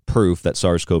proof that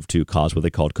SARS-CoV-2 caused what they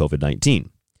called COVID-19.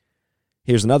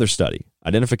 Here's another study.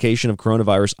 Identification of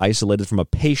coronavirus isolated from a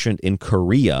patient in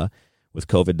Korea with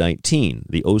COVID-19.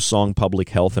 The Osong Public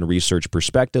Health and Research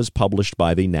Perspectives, published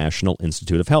by the National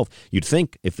Institute of Health. You'd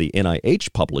think if the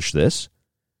NIH published this,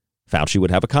 Fauci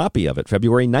would have a copy of it.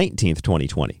 February 19th,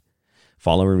 2020.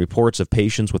 Following reports of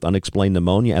patients with unexplained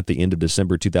pneumonia at the end of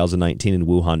December 2019 in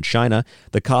Wuhan, China,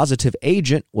 the causative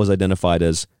agent was identified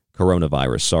as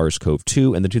coronavirus,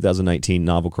 SARS-CoV-2, and the 2019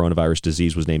 novel coronavirus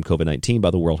disease was named COVID-19 by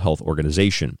the World Health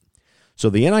Organization. So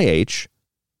the NIH,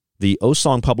 the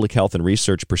Osong Public Health and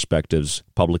Research Perspectives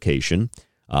publication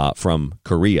from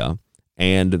Korea,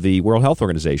 and the World Health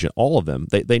Organization, all of them,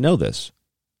 they know this.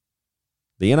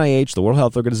 The NIH, the World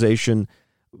Health Organization,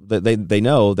 they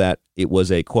know that it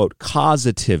was a, quote,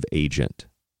 causative agent.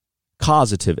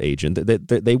 Causative agent.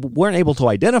 They weren't able to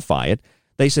identify it.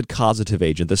 They said causative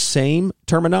agent, the same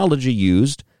terminology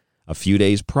used a few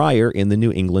days prior in the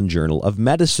New England Journal of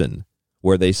Medicine,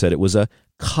 where they said it was a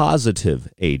causative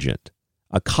agent.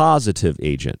 A causative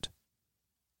agent.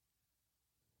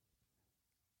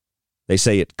 They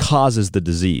say it causes the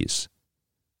disease,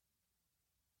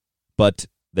 but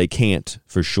they can't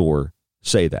for sure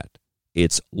say that.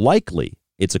 It's likely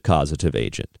it's a causative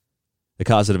agent. The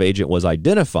causative agent was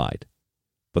identified,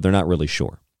 but they're not really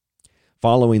sure.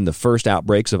 Following the first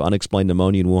outbreaks of unexplained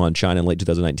pneumonia in Wuhan, China in late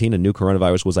 2019, a new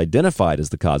coronavirus was identified as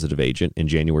the causative agent in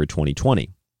January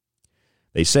 2020.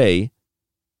 They say,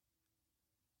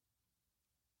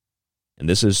 and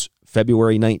this is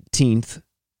February 19th,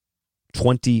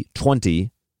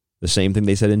 2020, the same thing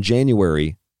they said in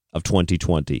January of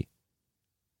 2020,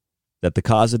 that the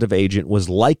causative agent was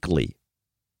likely.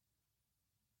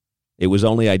 It was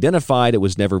only identified, it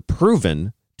was never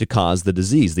proven to cause the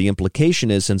disease. The implication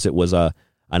is, since it was an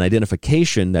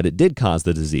identification, that it did cause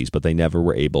the disease, but they never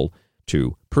were able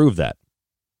to prove that.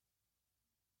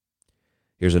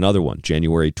 Here's another one,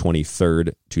 January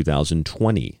 23rd,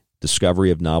 2020. Discovery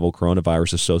of novel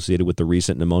coronavirus associated with the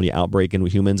recent pneumonia outbreak in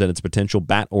humans and its potential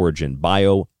bat origin,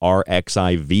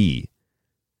 BioRxiv.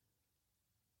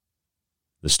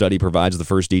 The study provides the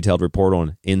first detailed report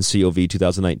on NCOV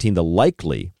 2019, the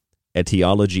likely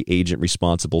etiology agent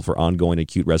responsible for ongoing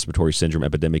acute respiratory syndrome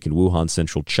epidemic in Wuhan,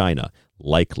 central China.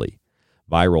 Likely.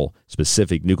 Viral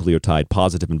specific nucleotide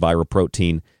positive and viral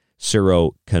protein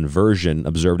seroconversion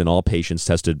observed in all patients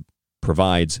tested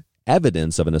provides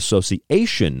evidence of an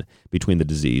association between the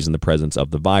disease and the presence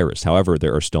of the virus. However,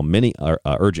 there are still many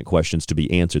urgent questions to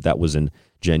be answered. That was in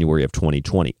January of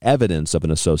 2020. Evidence of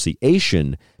an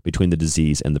association between the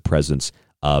disease and the presence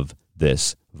of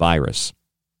this virus.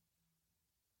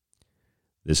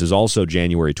 This is also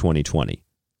January 2020.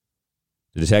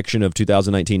 The detection of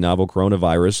 2019 novel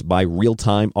coronavirus by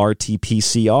real-time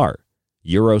RT-PCR,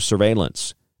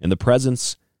 Eurosurveillance. In the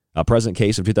present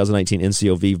case of 2019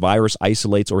 NCOV, virus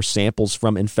isolates or samples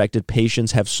from infected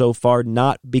patients have so far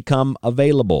not become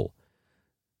available.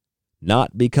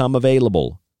 Not become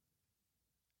available.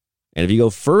 And if you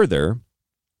go further,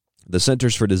 the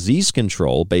Centers for Disease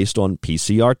Control, based on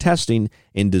PCR testing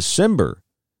in December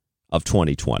of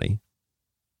 2020,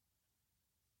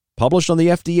 published on the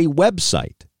FDA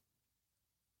website,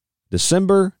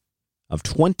 December of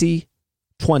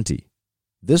 2020.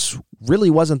 This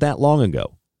really wasn't that long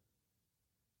ago.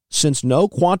 Since no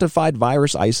quantified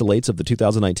virus isolates of the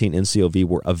 2019 NCOV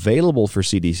were available for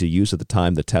CDC use at the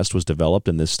time the test was developed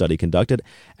and this study conducted,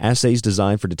 assays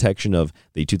designed for detection of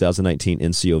the 2019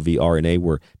 NCOV RNA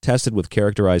were tested with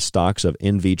characterized stocks of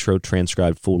in vitro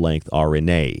transcribed full-length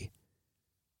RNA.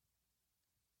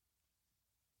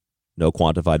 No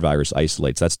quantified virus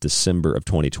isolates. That's December of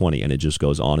 2020, and it just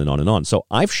goes on and on and on. So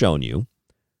I've shown you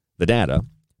the data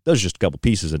those are just a couple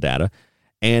pieces of data.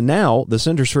 And now the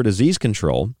Centers for Disease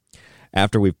Control,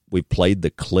 after we've played the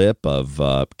clip of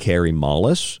Kary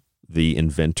Mullis, the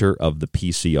inventor of the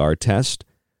PCR test,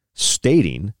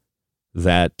 stating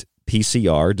that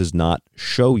PCR does not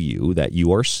show you that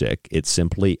you are sick. It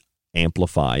simply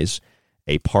amplifies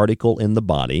a particle in the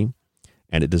body,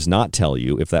 and it does not tell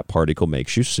you if that particle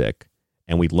makes you sick.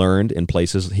 And we learned in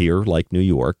places here like New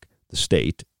York, the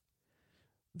state,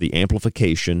 the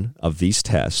amplification of these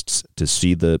tests to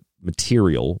see the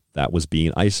material that was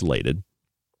being isolated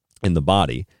in the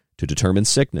body to determine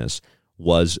sickness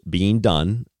was being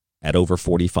done at over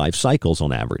 45 cycles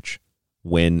on average,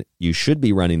 when you should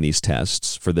be running these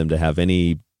tests for them to have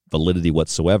any validity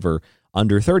whatsoever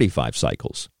under 35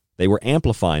 cycles. They were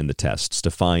amplifying the tests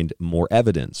to find more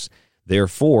evidence.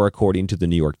 Therefore, according to the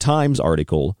New York Times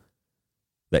article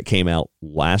that came out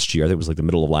last year, I think it was like the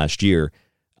middle of last year,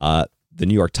 the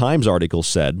New York Times article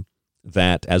said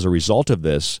that as a result of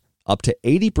this, up to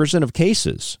 80% of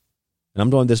cases, and I'm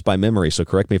doing this by memory, so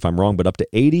correct me if I'm wrong, but up to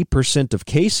 80% of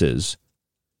cases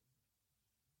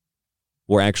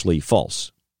were actually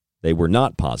false. They were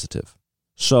not positive.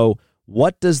 So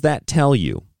what does that tell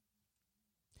you?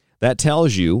 That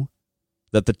tells you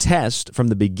that the test from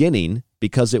the beginning,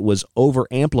 because it was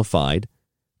over-amplified,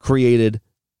 created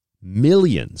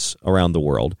millions around the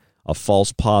world of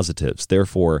false positives.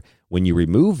 Therefore, when you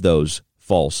remove those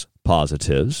false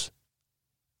positives,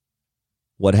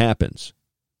 what happens?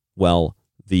 Well,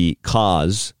 the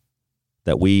cause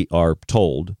that we are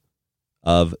told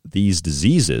of these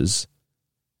diseases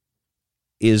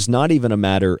is not even a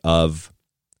matter of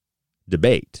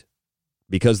debate,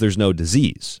 because there's no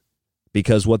disease.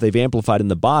 Because what they've amplified in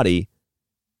the body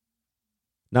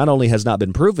not only has not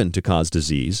been proven to cause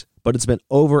disease, but it's been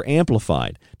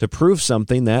over-amplified to prove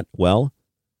something that, well,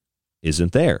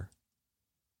 isn't there.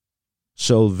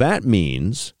 So that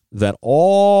means that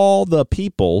all the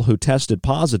people who tested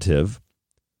positive,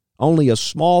 only a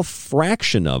small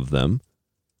fraction of them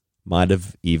might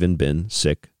have even been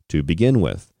sick to begin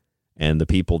with. And the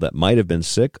people that might have been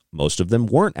sick, most of them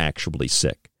weren't actually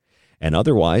sick. And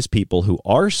otherwise, people who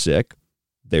are sick,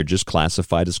 they're just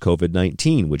classified as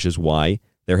COVID-19, which is why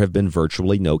there have been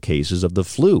virtually no cases of the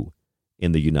flu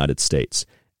in the United States.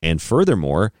 And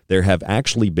furthermore, there have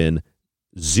actually been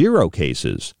 0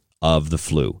 cases of the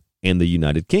flu in the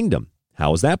United Kingdom.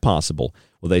 How is that possible?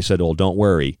 Well, they said, oh, don't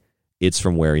worry, it's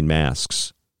from wearing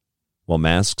masks. Well,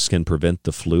 masks can prevent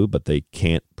the flu, but they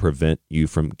can't prevent you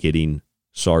from getting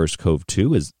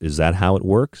SARS-CoV-2? Is that how it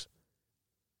works?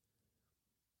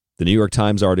 The New York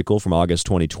Times article from August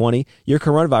 2020, your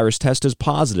coronavirus test is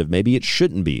positive. Maybe it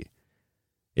shouldn't be.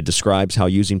 It describes how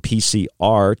using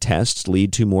PCR tests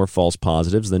lead to more false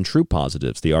positives than true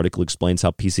positives. The article explains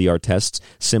how PCR tests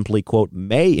simply, quote,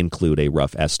 may include a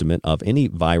rough estimate of any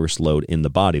virus load in the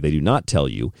body. They do not tell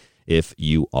you if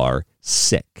you are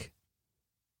sick.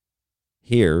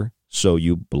 Here, so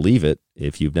you believe it,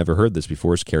 if you've never heard this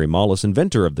before, is Kary Mullis,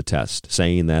 inventor of the test,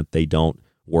 saying that they don't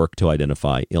work to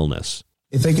identify illness.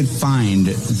 If they could find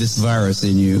this virus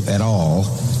in you at all,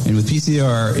 and with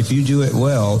PCR, if you do it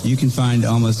well, you can find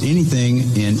almost anything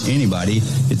in anybody.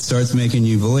 It starts making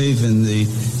you believe in the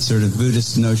sort of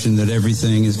Buddhist notion that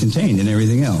everything is contained in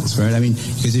everything else, right? I mean,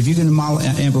 because if you can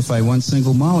amplify one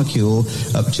single molecule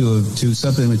up to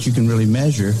something that you can really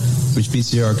measure, which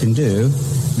PCR can do,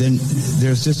 then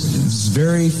there's just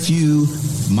very few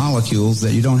molecules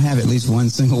that you don't have at least one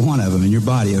single one of them in your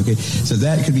body, okay? So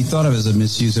that could be thought of as a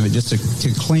misuse of it, just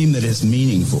to claim that it's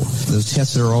meaningful. Those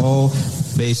tests are all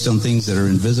based on things that are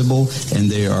invisible, and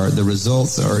the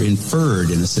results are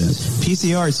inferred in a sense.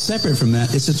 PCR is separate from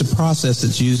that. It's just a process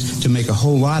that's used to make a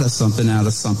whole lot of something out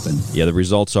of something. Yeah, the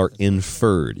results are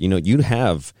inferred. You know, you'd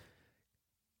have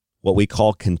what we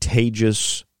call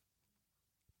contagious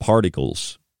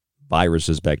particles,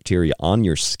 viruses, bacteria on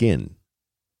your skin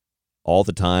all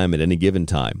the time at any given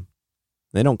time.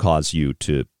 They don't cause you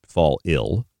to fall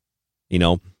ill. You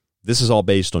know, this is all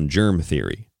based on germ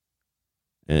theory.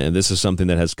 And this is something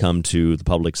that has come to the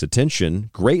public's attention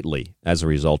greatly as a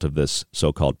result of this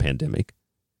so-called pandemic.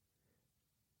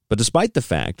 But despite the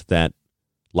fact that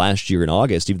last year in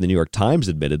August, even the New York Times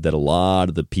admitted that a lot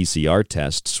of the PCR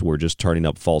tests were just turning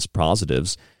up false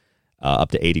positives,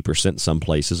 up to 80% in some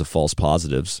places of false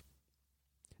positives.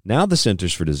 Now the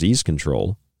Centers for Disease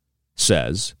Control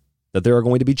says that there are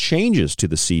going to be changes to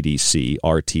the CDC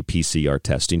RT-PCR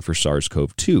testing for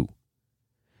SARS-CoV-2.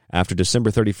 After December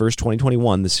 31st,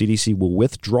 2021, the CDC will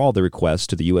withdraw the request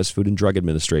to the U.S. Food and Drug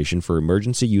Administration for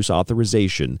emergency use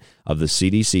authorization of the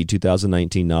CDC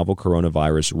 2019 novel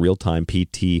coronavirus real-time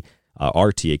PCR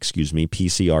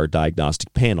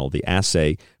diagnostic panel. The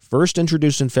assay first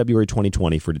introduced in February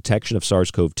 2020 for detection of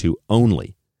SARS-CoV-2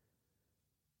 only,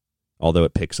 although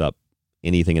it picks up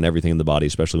anything and everything in the body,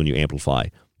 especially when you amplify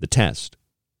the test.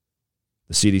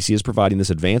 The CDC is providing this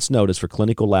advance notice for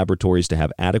clinical laboratories to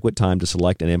have adequate time to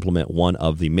select and implement one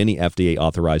of the many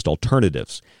FDA-authorized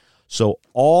alternatives. So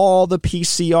all the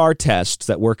PCR tests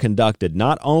that were conducted,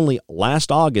 not only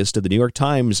last August, did the New York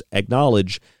Times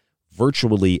acknowledge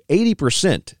virtually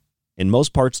 80% in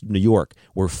most parts of New York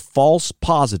were false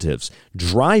positives,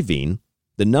 driving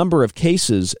the number of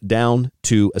cases down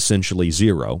to essentially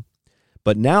zero.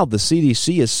 But now the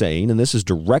CDC is saying, and this is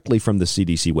directly from the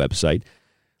CDC website,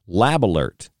 lab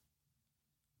alert,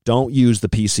 don't use the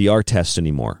PCR test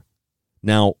anymore.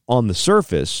 Now, on the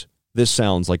surface, this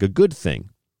sounds like a good thing.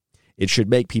 It should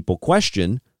make people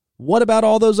question, what about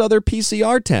all those other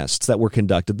PCR tests that were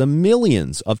conducted, the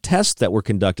millions of tests that were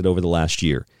conducted over the last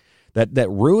year that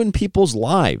ruin people's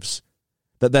lives,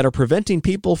 that are preventing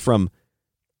people from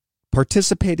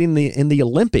participating in the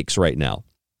Olympics right now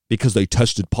because they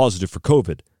tested positive for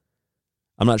COVID.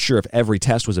 I'm not sure if every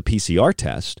test was a PCR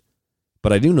test,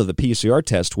 but I do know the PCR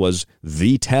test was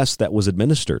the test that was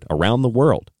administered around the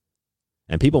world.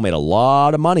 And people made a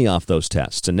lot of money off those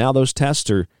tests. And now those tests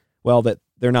are, well, that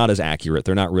they're not as accurate.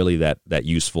 They're not really that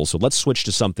useful. So let's switch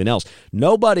to something else.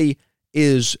 Nobody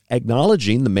is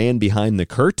acknowledging the man behind the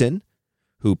curtain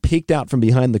who peeked out from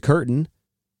behind the curtain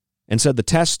and said the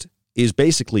test is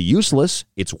basically useless.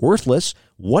 It's worthless.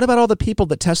 What about all the people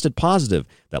that tested positive,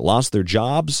 that lost their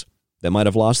jobs, that might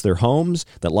have lost their homes,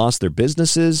 that lost their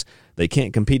businesses, they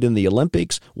can't compete in the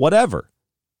Olympics, whatever?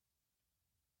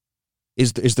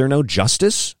 Is there no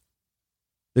justice?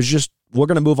 We're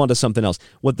going to move on to something else.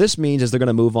 What this means is they're going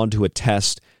to move on to a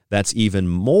test that's even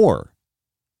more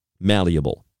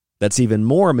malleable, that's even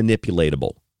more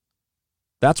manipulatable.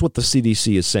 That's what the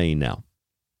CDC is saying now.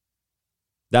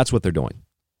 That's what they're doing.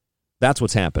 That's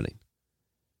what's happening.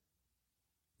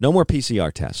 No more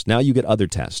PCR tests. Now you get other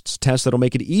tests that'll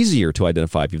make it easier to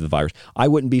identify if you have the virus. I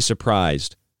wouldn't be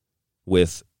surprised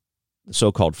with the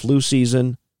so-called flu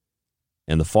season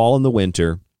and the fall and the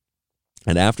winter,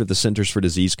 and after the Centers for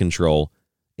Disease Control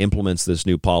implements this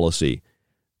new policy,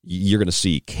 you're going to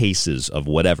see cases of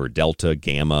whatever, Delta,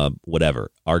 Gamma, whatever,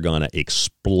 are going to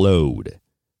explode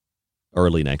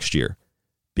early next year.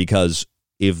 Because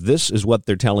if this is what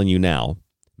they're telling you now,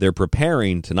 they're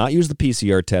preparing to not use the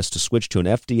PCR test to switch to an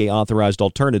FDA-authorized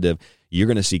alternative, you're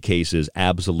going to see cases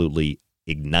absolutely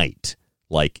ignite,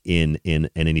 like in an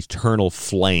eternal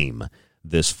flame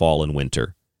this fall and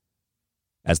winter,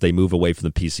 as they move away from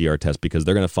the PCR test, because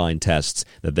they're going to find tests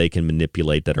that they can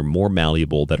manipulate that are more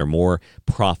malleable, that are more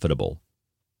profitable.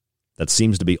 That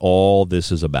seems to be all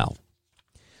this is about.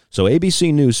 So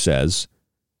ABC News says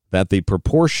that the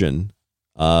proportion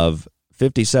of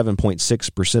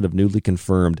 57.6% of newly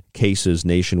confirmed cases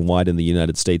nationwide in the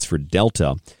United States for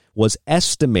Delta was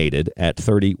estimated at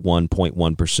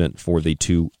 31.1% for the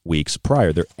 2 weeks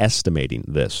prior. They're estimating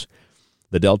this.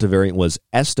 The Delta variant was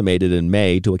estimated in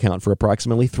May to account for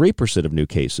approximately 3% of new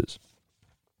cases.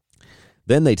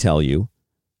 Then they tell you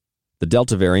the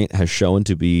Delta variant has shown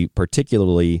to be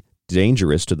particularly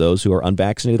dangerous to those who are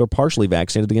unvaccinated or partially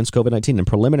vaccinated against COVID-19, and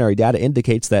preliminary data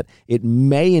indicates that it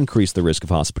may increase the risk of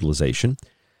hospitalization.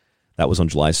 That was on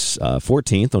July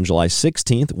 14th. On July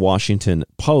 16th, Washington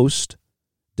Post,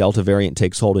 Delta variant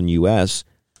takes hold in U.S.,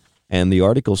 and the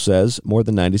article says more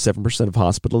than 97% of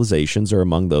hospitalizations are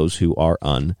among those who are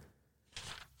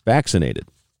unvaccinated.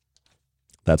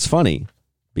 That's funny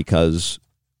because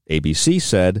ABC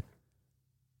said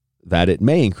that it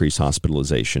may increase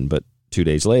hospitalization, but 2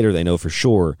 days later, they know for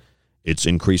sure it's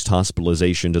increased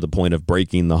hospitalization to the point of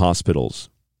breaking the hospitals.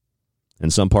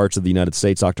 In some parts of the United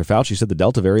States, Dr. Fauci said the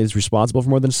Delta variant is responsible for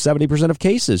more than 70% of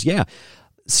cases. Yeah.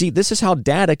 See, this is how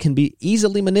data can be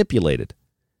easily manipulated.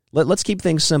 Let's keep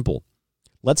things simple.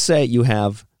 Let's say you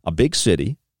have a big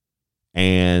city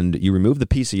and you remove the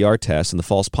PCR test and the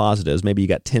false positives. Maybe you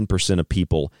got 10% of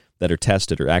people that are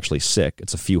tested are actually sick.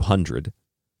 It's a few hundred.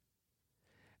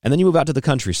 And then you move out to the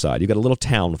countryside. You've got a little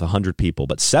town with 100 people,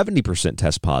 but 70%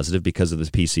 test positive because of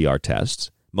the PCR tests.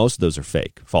 Most of those are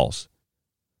fake, false.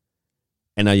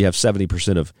 And now you have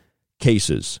 70% of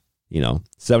cases,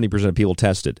 70% of people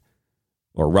tested,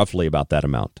 or roughly about that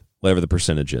amount, whatever the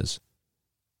percentage is.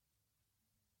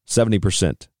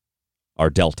 70% are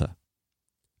Delta.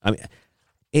 I mean,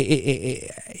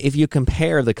 if you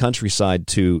compare the countryside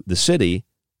to the city,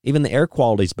 even the air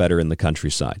quality is better in the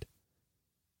countryside.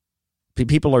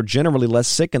 People are generally less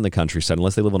sick in the countryside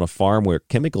unless they live on a farm where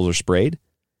chemicals are sprayed.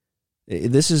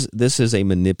 This is a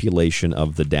manipulation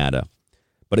of the data.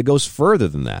 But it goes further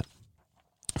than that,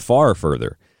 far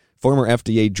further. Former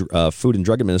FDA Food and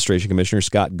Drug Administration Commissioner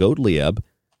Scott Gottlieb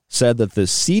said that the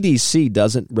CDC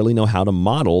doesn't really know how to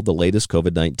model the latest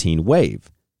COVID-19 wave.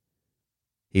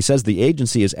 He says the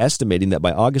agency is estimating that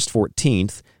by August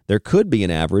 14th, there could be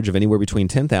an average of anywhere between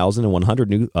 10,000 and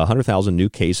 100,000 new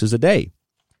cases a day.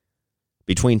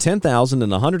 Between 10,000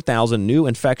 and 100,000 new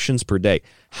infections per day.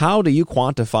 How do you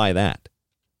quantify that?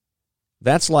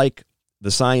 That's like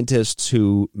the scientists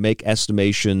who make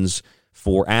estimations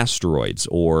for asteroids,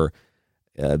 or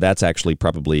that's actually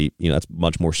probably, that's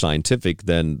much more scientific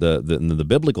than the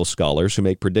biblical scholars who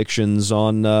make predictions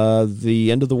on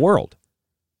the end of the world.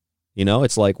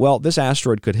 It's like, well, this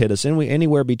asteroid could hit us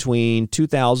anywhere between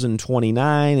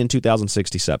 2029 and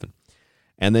 2067.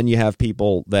 And then you have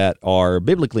people that are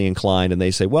biblically inclined, and they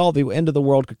say, well, the end of the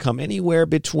world could come anywhere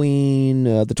between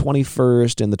the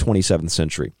 21st and the 27th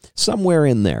century. Somewhere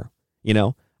in there,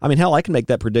 hell, I can make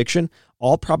that prediction.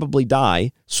 I'll probably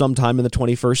die sometime in the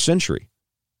 21st century.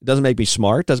 It doesn't make me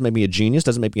smart, doesn't make me a genius,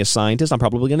 doesn't make me a scientist. I'm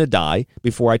probably going to die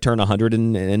before I turn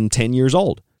 110 years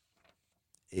old.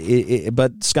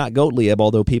 But Scott Gottlieb,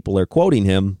 although people are quoting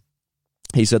him,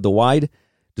 he said the wide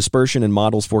dispersion in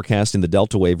models forecasting the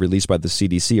Delta wave released by the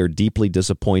CDC are deeply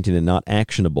disappointing and not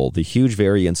actionable. The huge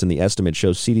variance in the estimate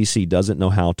shows CDC doesn't know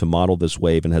how to model this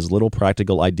wave and has little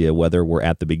practical idea whether we're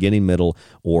at the beginning, middle,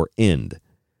 or end.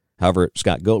 However,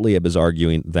 Scott Gottlieb is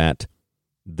arguing that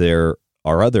there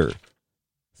are other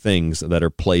things that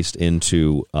are placed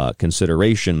into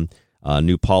consideration,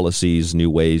 new policies,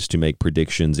 new ways to make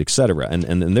predictions, etc.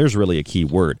 And there's really a key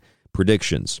word,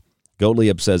 predictions.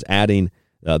 Gottlieb says adding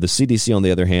the CDC, on the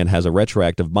other hand, has a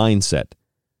retroactive mindset.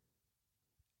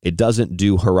 It doesn't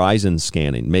do horizon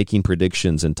scanning, making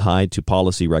predictions and tied to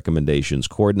policy recommendations,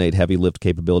 coordinate heavy lift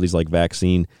capabilities like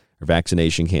vaccine or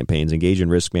vaccination campaigns, engage in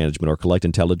risk management, or collect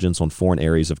intelligence on foreign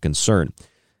areas of concern.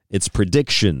 It's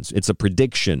predictions. It's a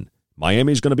prediction.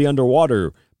 Miami's going to be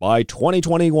underwater by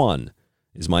 2021.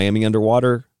 Is Miami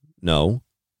underwater? No.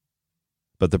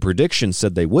 But the prediction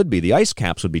said they would be. The ice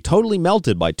caps would be totally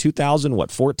melted by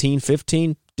 2014,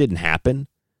 15? Didn't happen.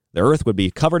 The Earth would be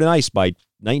covered in ice by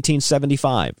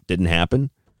 1975. Didn't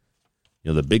happen.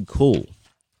 The big cool.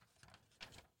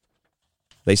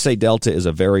 They say Delta is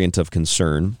a variant of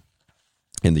concern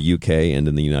in the UK and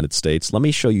in the United States. Let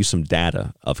me show you some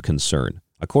data of concern.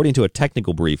 According to a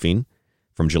technical briefing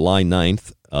from July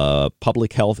 9th,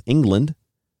 Public Health England,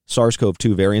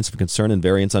 SARS-CoV-2 variants of concern and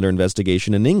variants under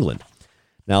investigation in England.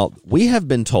 Now, we have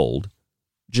been told,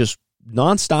 just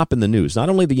nonstop in the news, not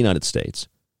only the United States,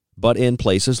 but in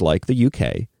places like the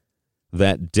UK,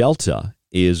 that Delta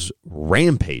is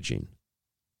rampaging,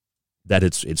 that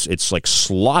it's like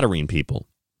slaughtering people,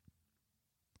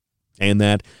 and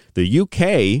that the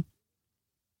UK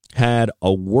had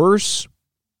a worse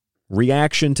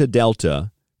reaction to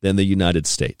Delta than the United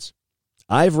States.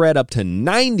 I've read up to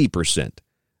 90%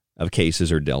 of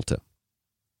cases are Delta.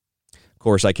 Of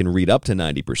course, I can read up to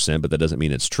 90%, but that doesn't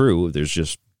mean it's true. There's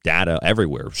just data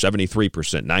everywhere, 73%,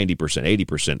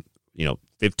 90%, 80%,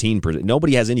 15%.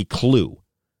 Nobody has any clue.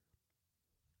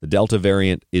 The Delta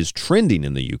variant is trending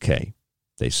in the UK,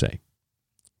 they say.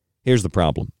 Here's the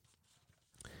problem.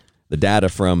 The data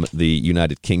from the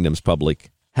United Kingdom's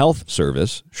Public Health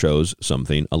Service shows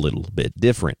something a little bit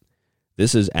different.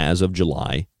 This is as of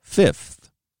July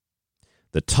 5th.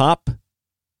 The top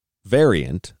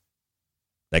variant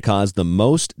that caused the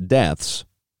most deaths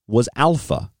was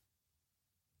Alpha.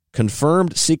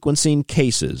 Confirmed sequencing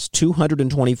cases,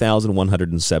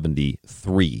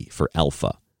 220,173 for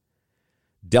Alpha.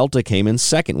 Delta came in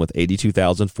second with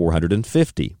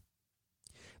 82,450.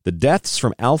 The deaths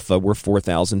from Alpha were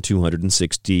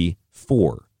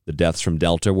 4,264. The deaths from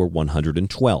Delta were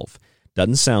 112.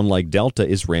 Doesn't sound like Delta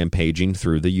is rampaging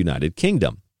through the United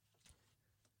Kingdom.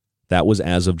 That was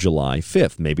as of July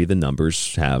 5th. Maybe the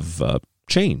numbers have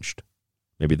changed.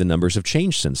 Maybe the numbers have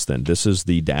changed since then. This is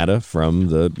the data from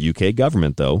the UK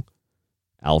government, though.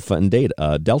 Alpha and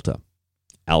Delta.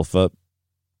 Alpha,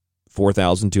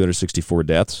 4,264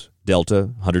 deaths.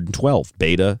 Delta, 112.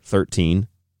 Beta, 13.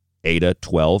 Eta,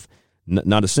 12.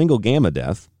 Not a single gamma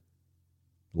death.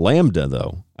 Lambda,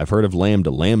 though. I've heard of Lambda.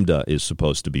 Lambda is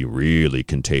supposed to be really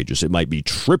contagious. It might be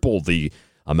triple the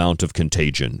amount of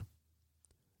contagion.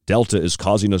 Delta is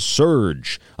causing a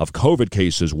surge of COVID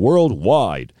cases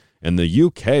worldwide, and the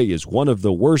UK is one of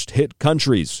the worst hit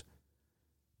countries.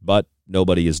 But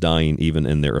nobody is dying even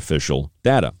in their official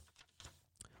data.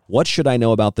 What should I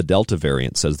know about the Delta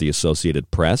variant, says the Associated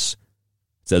Press.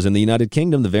 It says in the United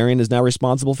Kingdom, the variant is now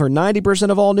responsible for 90%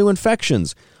 of all new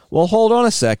infections. Well, hold on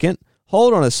a second.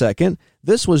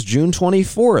 This was June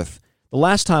 24th. The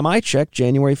last time I checked,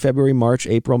 January, February, March,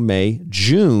 April, May,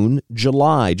 June,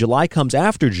 July. July comes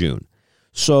after June.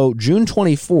 So June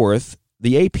 24th,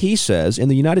 the AP says, in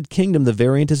the United Kingdom, the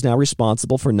variant is now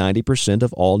responsible for 90%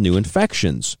 of all new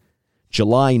infections.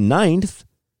 July 9th,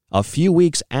 a few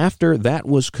weeks after that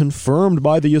was confirmed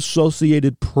by the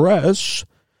Associated Press,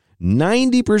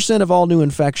 90% of all new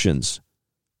infections,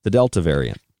 the Delta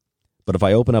variant. But if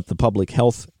I open up the Public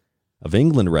Health of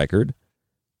England record,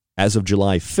 as of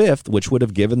July 5th, which would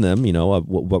have given them,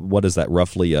 what is that,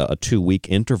 roughly a 2-week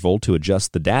interval to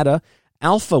adjust the data,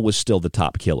 Alpha was still the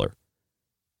top killer.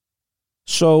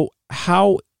 So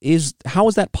how is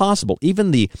that possible?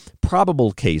 Even the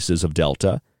probable cases of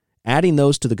Delta, adding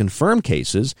those to the confirmed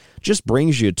cases, just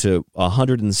brings you to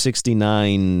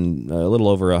 169, a little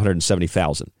over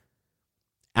 170,000.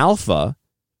 Alpha,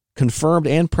 confirmed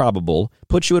and probable,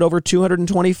 puts you at over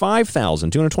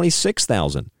 225,000,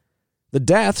 226,000. The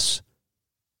deaths,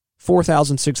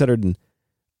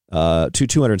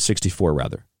 264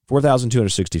 rather.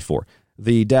 4,264.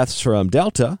 The deaths from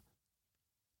Delta,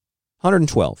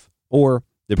 112. Or,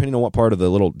 depending on what part of the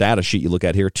little data sheet you look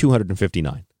at here,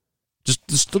 259.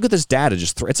 Just look at this data.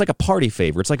 It's like a party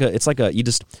favor. It's like a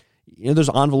those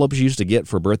envelopes you used to get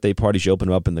for birthday parties. You open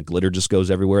them up and the glitter just goes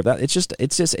everywhere. It's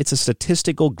a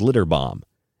statistical glitter bomb.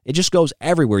 It just goes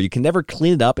everywhere. You can never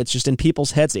clean it up. It's just in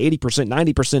people's heads. 80%,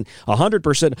 90%,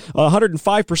 100%,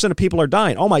 105% of people are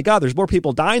dying. Oh my God, there's more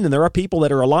people dying than there are people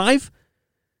that are alive.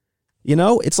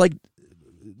 It's like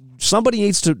somebody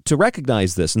needs to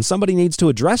recognize this and somebody needs to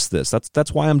address this.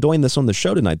 That's why I'm doing this on the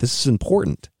show tonight. This is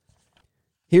important.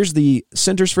 Here's the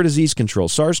Centers for Disease Control,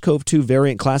 SARS-CoV-2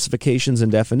 variant classifications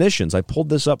and definitions. I pulled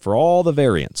this up for all the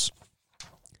variants.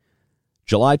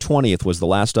 July 20th was the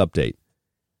last update.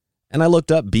 And I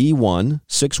looked up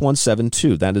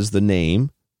B16172. That is the name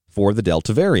for the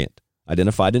Delta variant,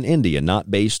 identified in India,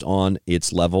 not based on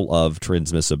its level of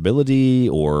transmissibility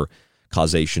or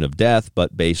causation of death,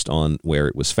 but based on where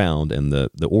it was found and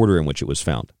the order in which it was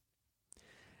found.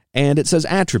 And it says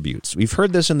attributes. We've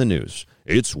heard this in the news.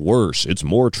 It's worse. It's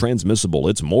more transmissible.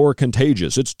 It's more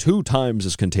contagious. It's 2 times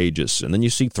as contagious. And then you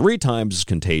see 3 times as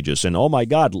contagious. And oh my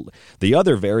God, the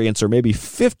other variants are maybe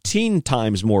 15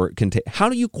 times more contagious. How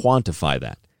do you quantify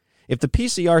that? If the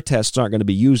PCR tests aren't going to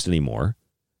be used anymore,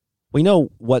 we know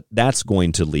what that's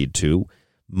going to lead to.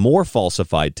 More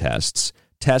falsified tests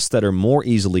that are more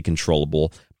easily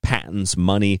controllable, patents,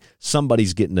 money,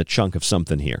 somebody's getting a chunk of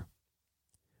something here.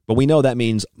 But we know that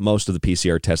means most of the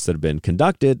PCR tests that have been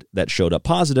conducted that showed up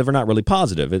positive are not really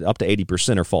positive. Up to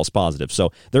 80% are false positive.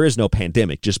 So there is no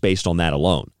pandemic just based on that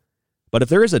alone. But if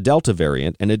there is a Delta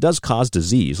variant and it does cause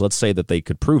disease, let's say that they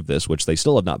could prove this, which they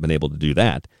still have not been able to do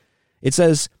that. It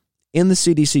says in the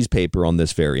CDC's paper on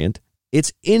this variant,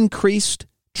 it's increased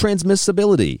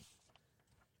transmissibility.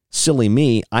 Silly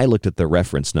me, I looked at the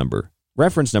reference number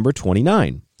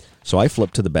 29. So I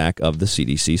flipped to the back of the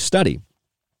CDC study.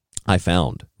 I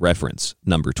found reference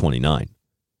number 29.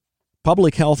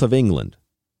 Public Health of England,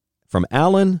 from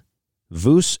Alan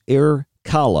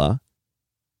Vus-Ir-Kala,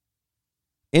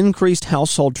 increased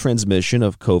household transmission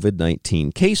of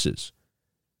COVID-19 cases.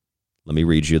 Let me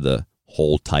read you the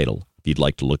whole title if you'd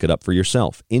like to look it up for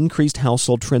yourself. Increased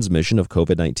household transmission of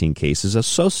COVID-19 cases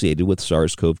associated with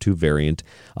SARS-CoV-2 variant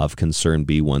of concern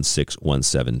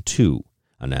B16172,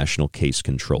 a national case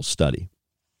control study.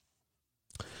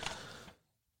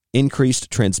 Increased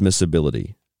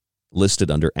transmissibility, listed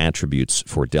under attributes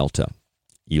for Delta.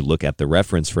 You look at the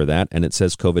reference for that, and it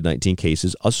says COVID-19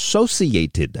 cases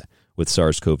associated with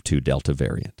SARS-CoV-2 Delta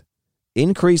variant.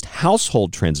 Increased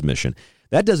household transmission.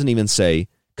 That doesn't even say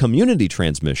community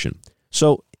transmission.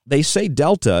 So they say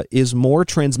Delta is more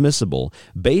transmissible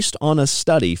based on a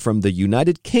study from the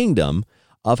United Kingdom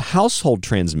of household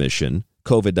transmission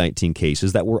COVID-19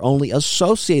 cases that were only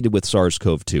associated with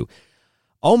SARS-CoV-2.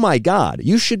 Oh my God,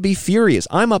 you should be furious.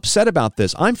 I'm upset about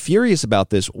this. I'm furious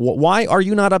about this. Why are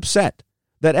you not upset?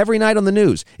 That every night on the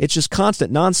news, it's just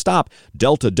constant, nonstop.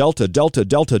 Delta, Delta, Delta,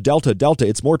 Delta, Delta, Delta.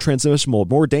 It's more transmissible,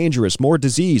 more dangerous, more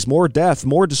disease, more death,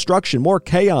 more destruction, more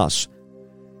chaos.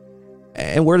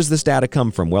 And where does this data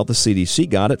come from? Well, the CDC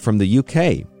got it from the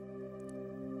UK.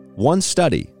 One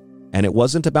study, and it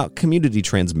wasn't about community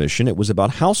transmission. It was about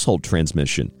household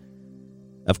transmission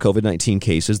of COVID-19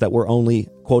 cases that were only,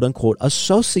 quote-unquote,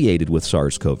 associated with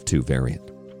SARS-CoV-2 variant.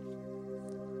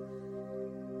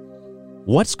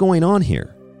 What's going on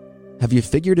here? Have you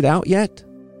figured it out yet?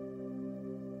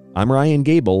 I'm Ryan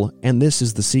Gable, and this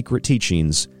is The Secret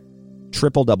Teachings.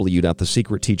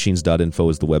 www.thesecretteachings.info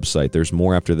is the website. There's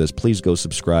more after this. Please go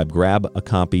subscribe. Grab a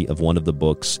copy of one of the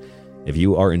books. If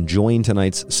you are enjoying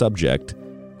tonight's subject,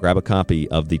 Grab a copy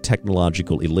of the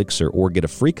Technological Elixir or get a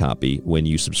free copy when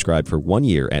you subscribe for 1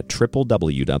 year at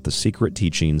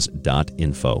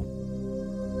www.thesecretteachings.info.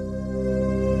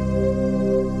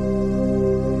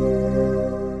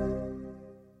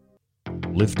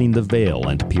 Lifting the veil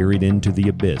and peering into the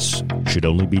abyss should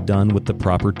only be done with the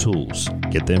proper tools.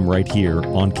 Get them right here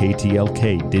on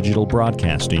KTLK Digital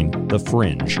Broadcasting, The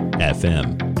Fringe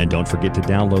FM. And don't forget to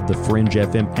download the Fringe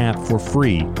FM app for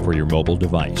free for your mobile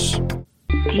device.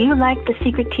 Do you like The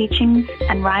Secret Teachings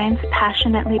and Ryan's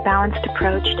passionately balanced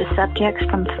approach to subjects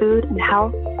from food and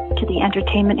health to the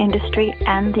entertainment industry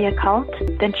and the occult?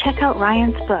 Then check out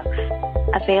Ryan's books,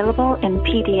 available in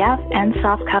PDF and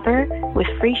softcover with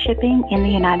free shipping in the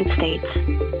United States.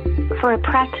 For a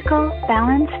practical,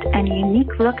 balanced, and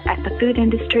unique look at the food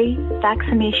industry,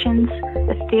 vaccinations,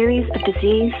 the theories of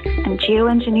disease, and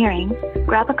geoengineering,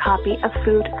 grab a copy of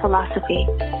Food Philosophy.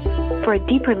 For a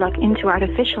deeper look into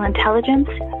artificial intelligence,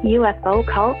 UFO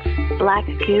cults, black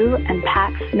goo, and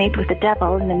pacts made with the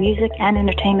devil in the music and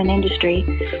entertainment industry,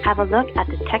 have a look at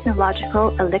the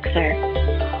Technological Elixir.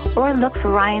 Or look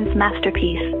for Ryan's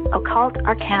masterpiece, Occult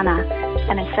Arcana,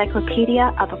 an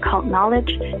encyclopedia of occult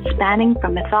knowledge spanning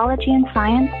from mythology and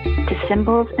science to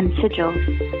symbols and sigils,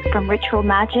 from ritual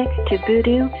magic to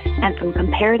voodoo, and from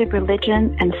comparative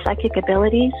religion and psychic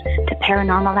abilities to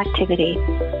paranormal activity.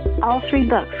 All 3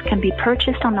 books can be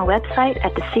purchased on the website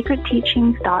at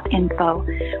thesecretteachings.info,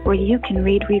 where you can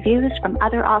read reviews from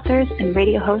other authors and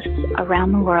radio hosts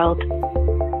around the world.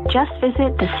 Just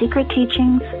visit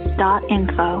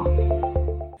thesecretteachings.info.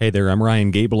 Hey there, I'm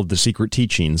Ryan Gable of The Secret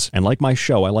Teachings, and like my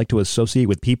show, I like to associate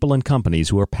with people and companies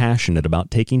who are passionate about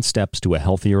taking steps to a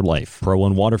healthier life. Pro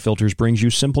One Water Filters brings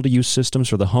you simple-to-use systems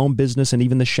for the home, business, and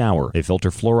even the shower. They filter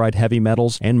fluoride, heavy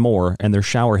metals, and more, and their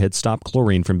shower heads stop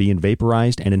chlorine from being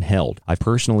vaporized and inhaled. I've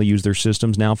personally used their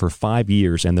systems now for 5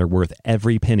 years, and they're worth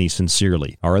every penny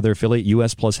sincerely. Our other affiliate,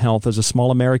 US Plus Health, is a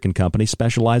small American company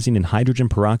specializing in hydrogen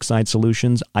peroxide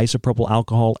solutions, isopropyl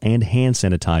alcohol, and hand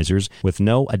sanitizers with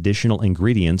no additional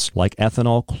ingredients like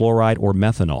ethanol, chloride, or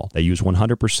methanol. They use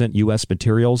 100% U.S.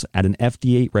 materials at an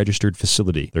FDA-registered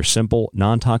facility. Their simple,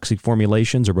 non-toxic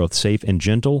formulations are both safe and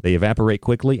gentle. They evaporate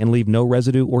quickly and leave no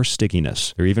residue or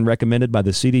stickiness. They're even recommended by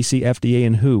the CDC, FDA,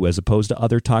 and WHO as opposed to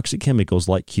other toxic chemicals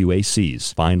like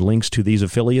QACs. Find links to these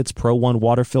affiliates, Pro One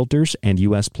Water Filters and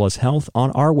US Plus Health,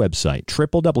 on our website,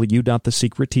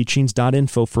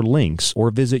 www.thesecretteachings.info for links,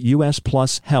 or visit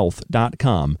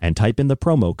usplushealth.com and type in the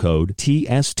promo code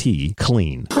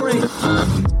TSTCLEAN. The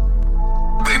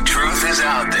truth is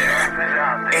out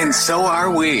there, and so are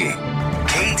we.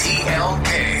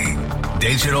 KTLK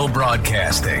Digital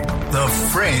Broadcasting, The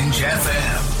Fringe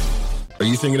FM. Are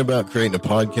you thinking about creating a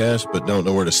podcast but don't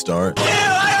know where to start?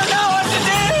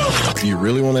 Do you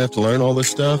really want to have to learn all this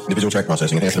stuff? Individual track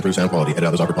processing, enhance and improve sound quality, edit out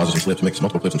those awkward pauses and slips, mix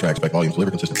multiple clips and tracks, back volumes, deliver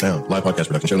consistent sound, live podcast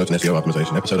production, show notes and SEO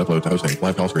optimization, episode upload to hosting,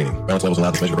 live call screening, balance levels and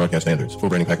loudness measure broadcast standards, full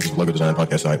branding packages, logo design,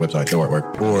 podcast site, website, show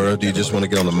artwork. Or do you just want to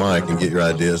get on the mic and get your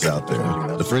ideas out there?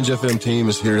 The Fringe FM team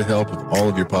is here to help with all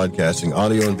of your podcasting,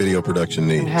 audio and video production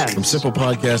needs. From simple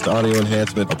podcast to audio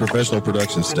enhancement, our professional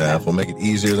production staff will make it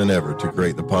easier than ever to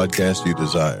create the podcast you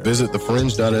desire. Visit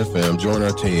thefringe.fm, join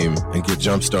our team, and get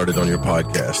jump started on your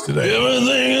podcast today.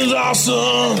 Everything is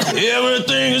awesome.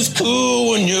 Everything is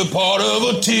cool when you're part of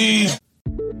a team.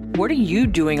 What are you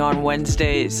doing on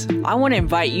Wednesdays? I want to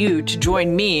invite you to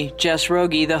join me, Jess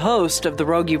Rogie, the host of The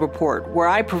Rogie Report, where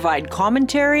I provide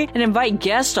commentary and invite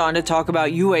guests on to talk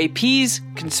about UAPs,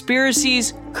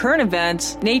 conspiracies, current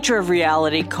events, nature of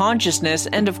reality, consciousness,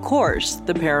 and of course,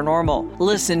 the paranormal.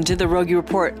 Listen to The Rogie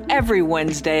Report every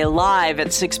Wednesday live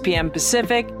at 6 p.m.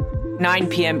 Pacific, 9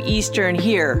 p.m. Eastern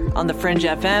here on The Fringe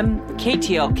FM,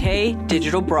 KTLK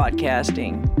Digital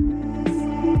Broadcasting.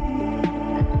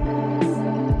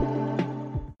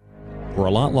 For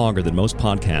a lot longer than most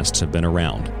podcasts have been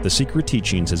around, The Secret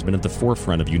Teachings has been at the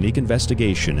forefront of unique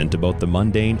investigation into both the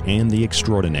mundane and the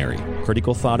extraordinary.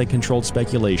 Critical thought and controlled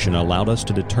speculation allowed us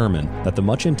to determine that the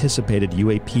much-anticipated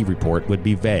UAP report would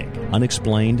be vague,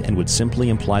 unexplained, and would simply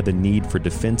imply the need for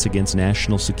defense against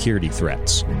national security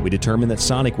threats. We determined that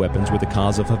sonic weapons were the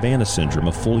cause of Havana Syndrome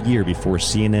a full year before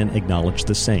CNN acknowledged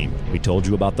the same. We told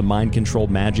you about the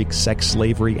mind-controlled magic, sex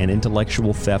slavery, and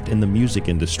intellectual theft in the music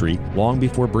industry long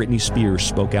before Britney Spears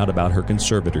spoke out about her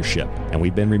conservatorship, and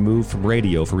we've been removed from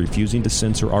radio for refusing to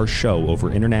censor our show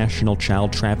over international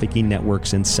child trafficking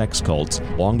networks and sex cults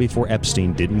long before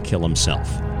Epstein didn't kill himself.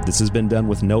 This has been done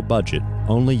with no budget,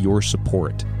 only your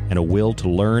support, and a will to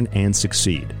learn and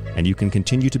succeed. And you can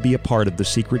continue to be a part of the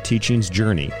Secret Teachings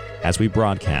journey as we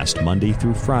broadcast Monday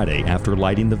through Friday after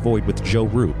Lighting the Void with Joe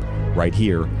Roop, right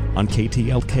here on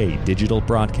KTLK Digital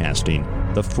Broadcasting,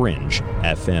 The Fringe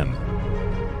FM.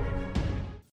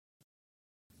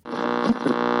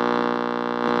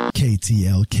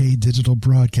 KTLK Digital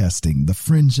Broadcasting, The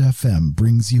Fringe FM,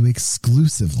 brings you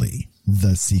exclusively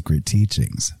The Secret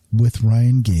Teachings with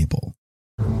Ryan Gable.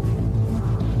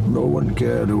 No one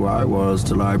cared who I was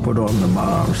till I put on the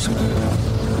mask.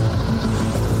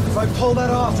 If I pull that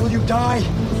off, will you die?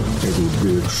 It would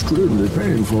be extremely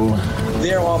painful.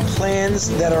 There are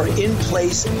plans that are in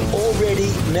place, already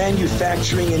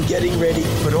manufacturing and getting ready.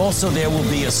 But also there will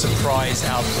be a surprise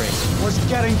outbreak. Was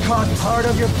getting caught part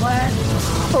of your plan?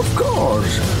 Of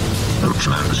course. The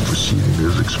plan is proceeding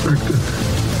as expected.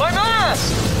 My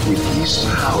mask! With these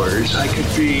powers, I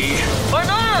could be... My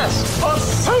mask! A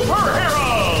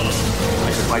superhero!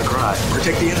 I could fight crime,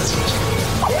 protect the innocent.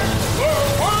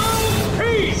 World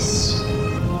peace!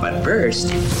 But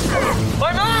first...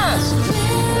 My mask!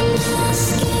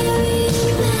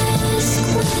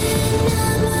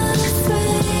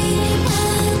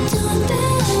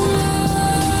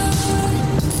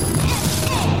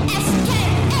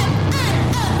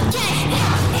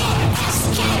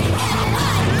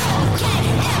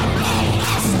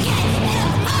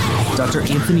 Dr.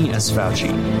 Anthony S. Fauci.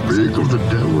 Speak of the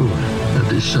devil,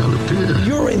 and he shall appear.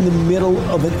 You're in the middle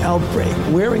of an outbreak.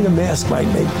 Wearing a mask might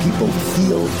make people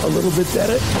feel a little bit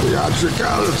better.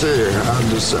 Theatricality and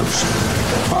deception.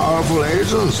 Powerful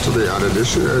agents to the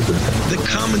uninitiated. The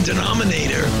common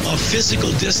denominator of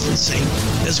physical distancing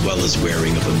as well as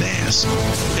wearing of a mask.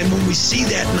 And when we see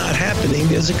that not happening,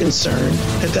 there's a concern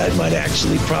that might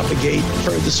actually propagate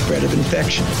further spread of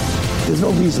infection. There's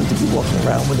no reason to be walking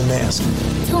around with a mask.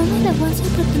 Told me that once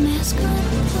I put the mask on,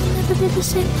 I'll never be the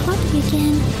same puppy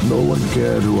again. No one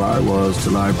cared who I was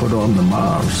till I put on the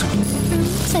mask. For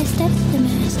weeks I stepped in the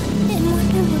mask and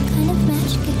wondered what kind of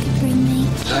magic it could bring me.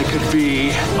 I could be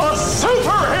a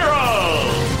superhero!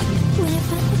 When I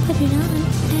finally put it on,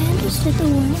 I understood the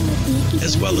warning would be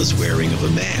as well as wearing of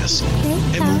a mask.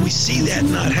 And when we see that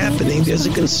not happening, there's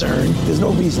a concern. There's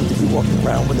no reason to be walking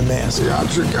around with a mask.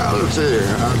 Theatricality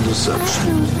and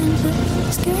deception.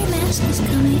 The scary mask is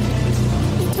coming.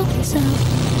 He told me so.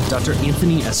 Dr.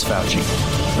 Anthony S. Fauci.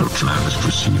 The plan is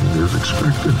proceeding as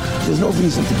expected. There's no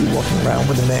reason to be walking around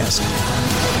with a mask.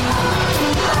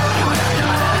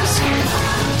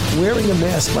 Wearing a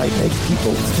mask might make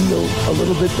people feel a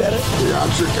little bit better.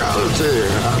 Theatricality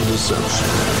and deception.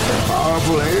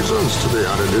 Powerful agents to the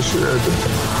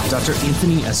uninitiated. Dr.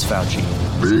 Anthony S. Fauci.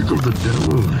 Speak of the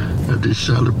devil, and he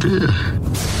shall appear.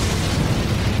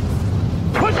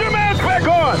 Put your mask back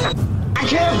on! I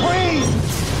can't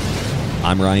breathe!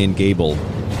 I'm Ryan Gable,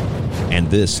 and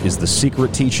this is the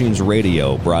Secret Teachings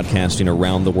Radio, broadcasting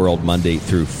around the world Monday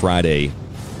through Friday.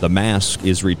 The mask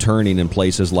is returning in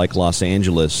places like Los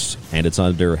Angeles, and it's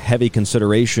under heavy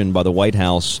consideration by the White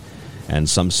House and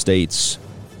some states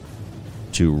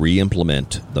to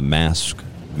re-implement the mask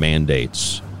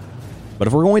mandates. But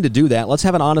if we're going to do that, let's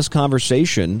have an honest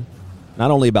conversation, not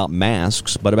only about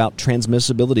masks, but about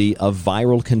transmissibility of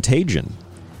viral contagion.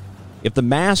 If the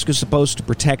mask is supposed to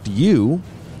protect you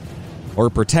or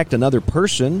protect another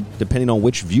person, depending on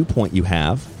which viewpoint you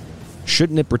have,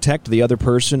 shouldn't it protect the other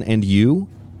person and you?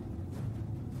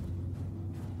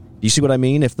 Do you see what I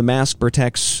mean? If the mask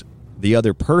protects the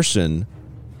other person,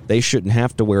 they shouldn't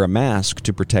have to wear a mask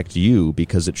to protect you,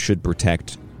 because it should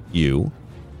protect you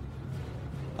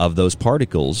of those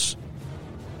particles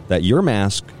that your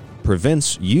mask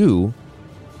prevents you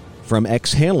from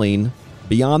exhaling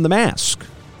beyond the mask.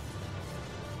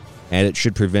 And it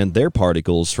should prevent their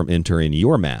particles from entering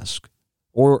your mask.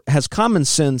 Or has common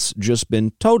sense just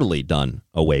been totally done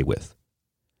away with?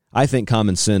 I think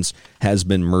common sense has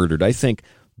been murdered. I think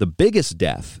the biggest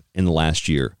death in the last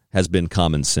year has been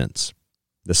common sense.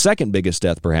 The second biggest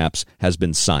death, perhaps, has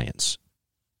been science.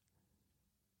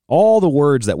 All the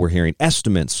words that we're hearing,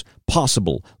 estimates,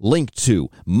 possible, linked to,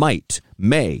 might,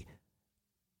 may,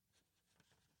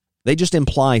 they just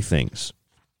imply things.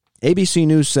 ABC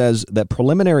News says that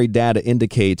preliminary data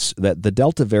indicates that the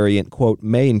Delta variant, quote,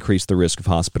 may increase the risk of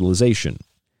hospitalization.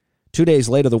 2 days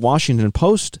later, the Washington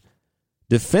Post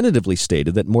definitively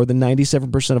stated that more than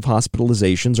 97% of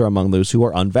hospitalizations are among those who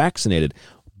are unvaccinated.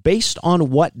 Based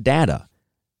on what data?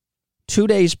 2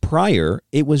 days prior,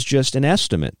 it was just an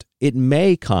estimate. It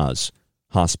may cause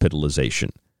hospitalization.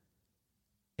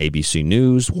 ABC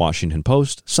News, Washington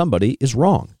Post, somebody is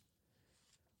wrong.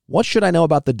 What should I know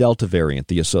about the Delta variant?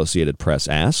 The Associated Press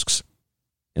asks.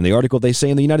 In the article, they say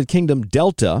in the United Kingdom,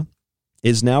 Delta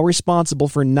is now responsible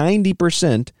for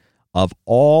 90% of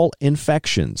all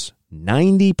infections.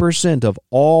 90% of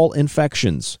all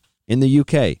infections in the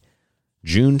UK,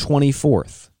 June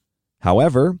 24th.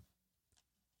 However,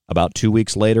 About 2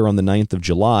 weeks later, on the 9th of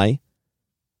July,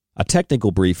 a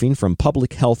technical briefing from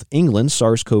Public Health England,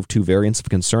 SARS-CoV-2 variants of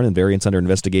concern and variants under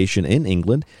investigation in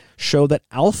England, show that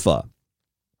Alpha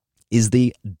is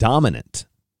the dominant,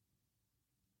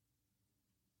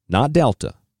 not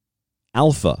Delta.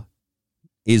 Alpha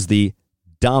is the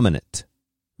dominant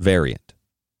variant.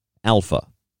 Alpha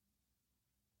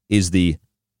is the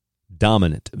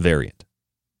dominant variant.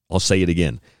 I'll say it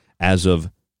again. As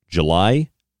of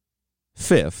July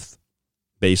 5th,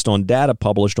 based on data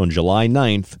published on July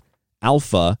 9th,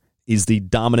 Alpha is the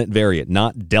dominant variant,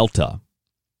 not Delta,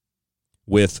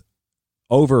 with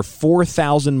over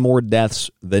 4,000 more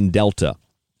deaths than Delta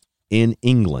in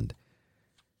England.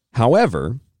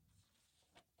 However,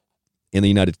 in the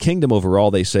United Kingdom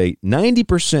overall, they say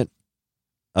 90%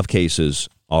 of cases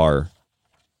are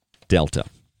Delta.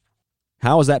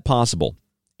 How is that possible?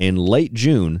 In late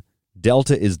June,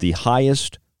 Delta is the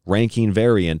highest ranking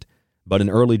variant, but in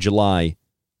early July,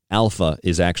 Alpha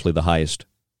is actually the highest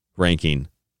ranking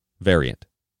variant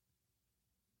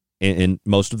in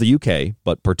most of the UK,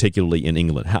 but particularly in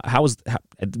England. How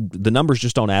the numbers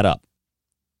just don't add up?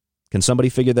 Can somebody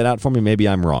figure that out for me? Maybe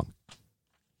I'm wrong.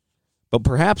 But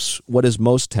perhaps what is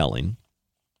most telling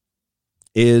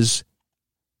is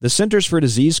the Centers for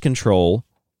Disease Control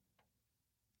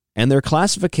and their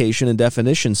classification and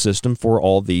definition system for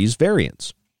all these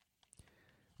variants.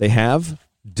 They have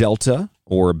Delta,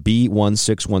 or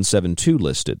B16172,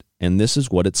 listed, and this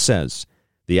is what it says.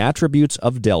 The attributes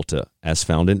of Delta, as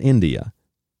found in India,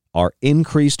 are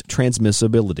increased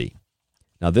transmissibility.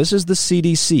 Now, this is the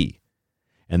CDC,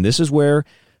 and this is where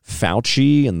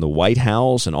Fauci and the White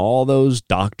House and all those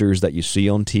doctors that you see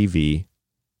on TV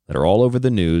that are all over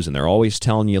the news, and they're always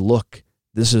telling you, look,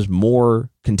 this is more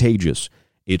contagious.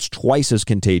 It's twice as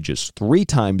contagious, 3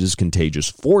 times as contagious,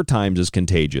 4 times as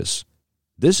contagious.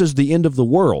 This is the end of the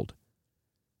world.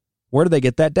 Where do they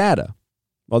get that data?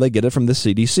 Well, they get it from the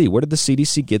CDC. Where did the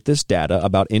CDC get this data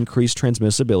about increased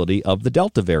transmissibility of the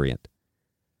Delta variant?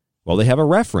 Well, they have a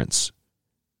reference.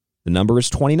 The number is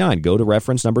 29. Go to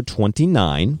reference number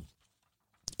 29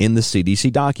 in the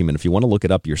CDC document. If you want to look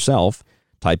it up yourself,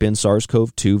 type in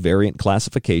SARS-CoV-2 variant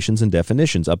classifications and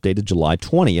definitions, updated July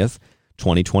 20th,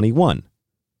 2021.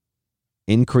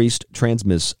 Increased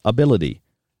transmissibility.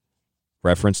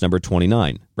 Reference number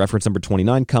 29. Reference number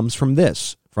 29 comes from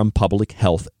this, from Public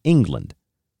Health England.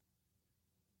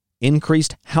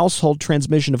 Increased household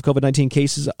transmission of COVID-19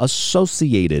 cases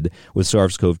associated with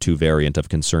SARS-CoV-2 variant of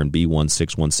concern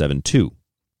B16172,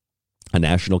 a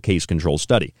national case control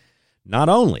study. Not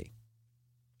only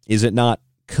is it not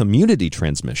community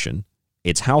transmission,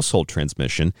 it's household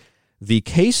transmission. The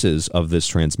cases of this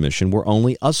transmission were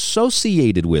only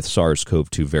associated with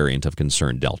SARS-CoV-2 variant of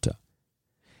concern Delta.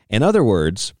 In other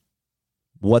words,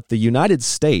 what the United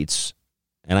States,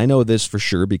 and I know this for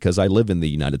sure because I live in the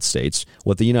United States,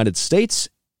 what the United States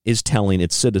is telling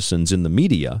its citizens in the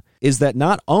media is that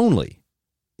not only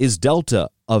is Delta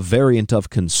a variant of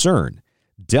concern,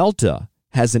 Delta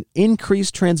has an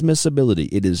increased transmissibility.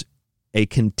 It is a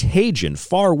contagion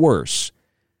far worse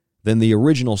than the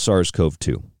original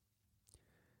SARS-CoV-2.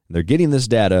 They're getting this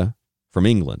data from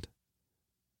England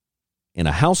in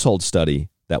a household study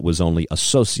that was only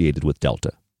associated with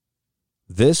Delta.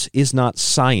 This is not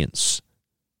science.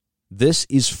 This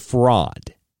is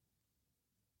fraud.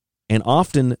 And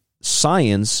often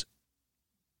science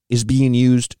is being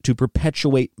used to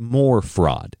perpetuate more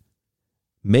fraud.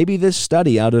 Maybe this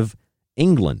study out of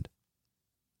England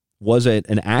was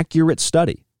an accurate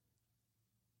study.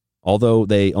 Although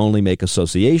they only make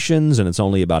associations and it's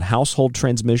only about household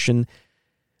transmission,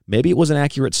 maybe it was an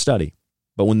accurate study.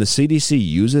 But when the CDC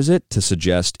uses it to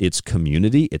suggest it's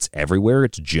community, it's everywhere,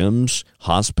 it's gyms,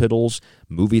 hospitals,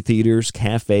 movie theaters,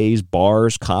 cafes,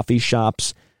 bars, coffee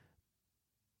shops,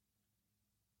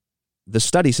 the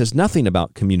study says nothing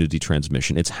about community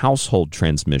transmission. It's household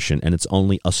transmission, and it's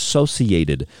only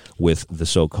associated with the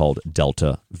so-called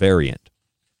Delta variant.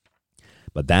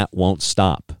 But that won't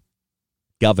stop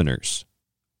governors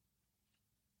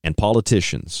and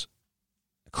politicians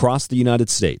across the United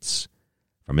States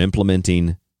from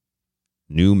implementing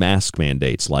new mask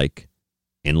mandates like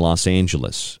in Los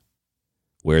Angeles,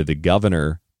 where the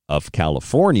governor of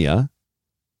California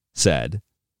said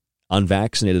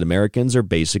unvaccinated Americans are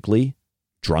basically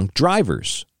drunk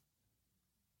drivers.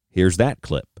 Here's that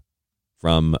clip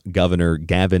from Governor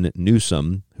Gavin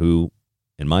Newsom, who,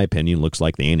 in my opinion, looks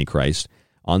like the Antichrist,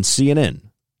 on CNN.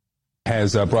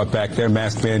 has brought back their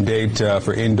mask mandate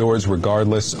for indoors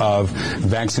regardless of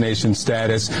vaccination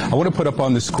status. I want to put up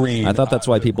on the screen. I thought that's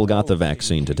why people got the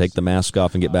vaccine, to take the mask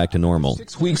off and get back to normal.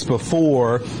 6 weeks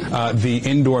before the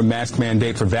indoor mask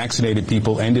mandate for vaccinated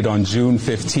people ended on June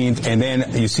 15th, and then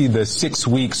you see the 6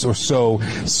 weeks or so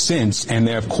since, and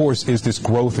there, of course, is this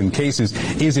growth in cases.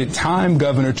 Is it time,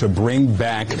 Governor, to bring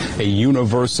back a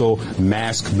universal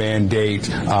mask mandate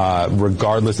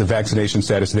regardless of vaccination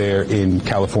status there in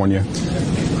California?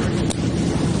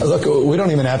 Look, we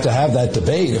don't even have to have that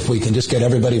debate if we can just get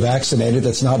everybody vaccinated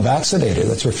that's not vaccinated,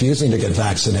 that's refusing to get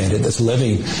vaccinated, that's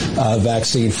living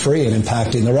vaccine-free and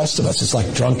impacting the rest of us. It's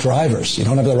like drunk drivers. You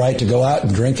don't have the right to go out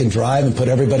and drink and drive and put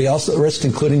everybody else at risk,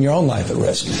 including your own life at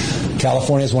risk.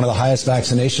 California is one of the highest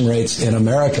vaccination rates in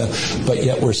America, but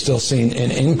yet we're still seeing an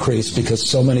increase because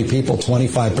so many people,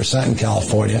 25% in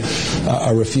California,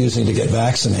 are refusing to get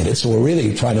vaccinated. So we're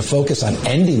really trying to focus on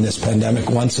ending this pandemic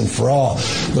once and for all.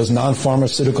 Those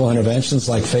non-pharmaceutical interventions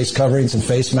like face coverings and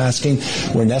face masking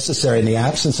were necessary in the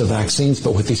absence of vaccines,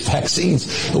 but with these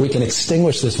vaccines, we can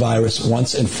extinguish this virus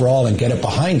once and for all and get it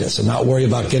behind us and not worry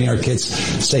about getting our kids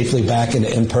safely back into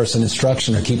in-person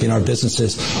instruction or keeping our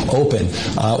businesses open.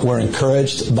 We're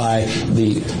encouraged by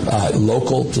the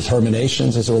local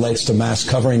determinations as it relates to mask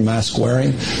covering, mask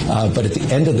wearing, but at the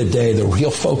end of the day, the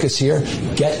real focus here,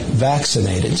 get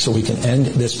vaccinated so we can end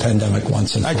this pandemic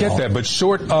once and for all. I get that, but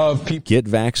short of people... Get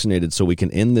vaccinated so we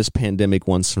can end this pandemic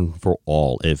once and for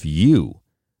all. If you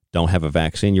don't have a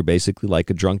vaccine, you're basically like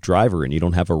a drunk driver and you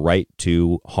don't have a right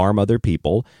to harm other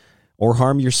people or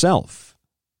harm yourself.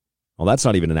 Well, that's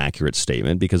not even an accurate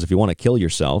statement, because if you want to kill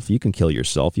yourself, you can kill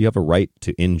yourself. You have a right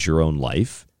to end your own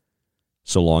life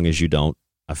so long as you don't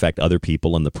affect other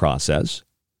people in the process.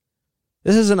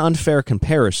 This is an unfair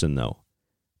comparison, though,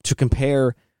 to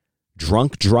compare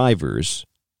drunk drivers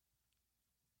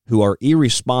who are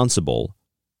irresponsible,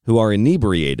 who are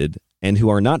inebriated, and who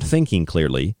are not thinking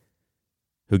clearly,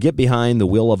 who get behind the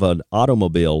wheel of an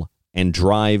automobile and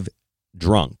drive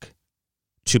drunk,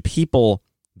 to people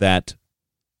that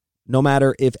no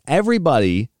matter if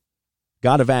everybody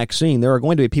got a vaccine, there are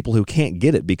going to be people who can't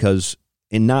get it because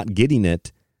in not getting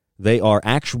it, they are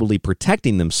actually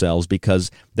protecting themselves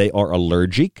because they are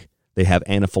allergic, they have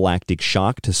anaphylactic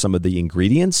shock to some of the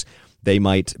ingredients, they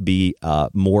might be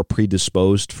more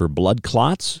predisposed for blood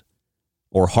clots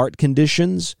or heart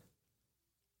conditions.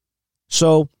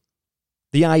 So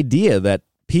the idea that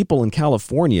people in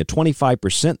California,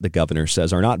 25%, the governor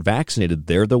says, are not vaccinated,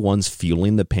 they're the ones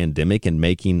fueling the pandemic and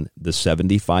making the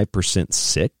 75%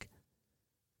 sick,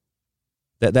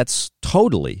 that's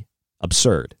totally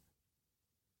absurd.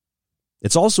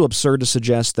 It's also absurd to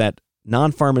suggest that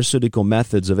non-pharmaceutical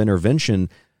methods of intervention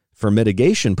for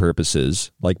mitigation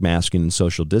purposes, like masking and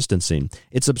social distancing,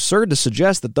 it's absurd to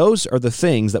suggest that those are the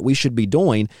things that we should be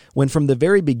doing when from the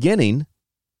very beginning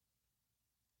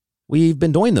we've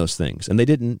been doing those things and they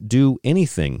didn't do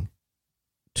anything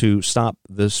to stop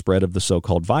the spread of the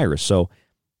so-called virus. So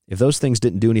if those things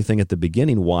didn't do anything at the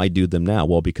beginning, why do them now?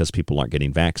 Well, because people aren't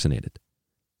getting vaccinated.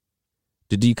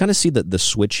 Do you kind of see the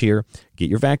switch here? Get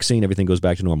your vaccine, everything goes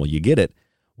back to normal. You get it.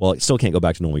 Well, it still can't go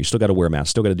back to normal. You still got to wear a mask,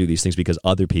 still got to do these things because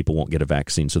other people won't get a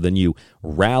vaccine. So then you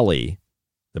rally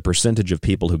the percentage of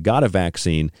people who got a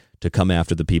vaccine to come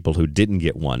after the people who didn't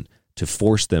get one, to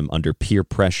force them under peer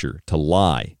pressure to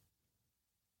lie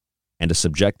and to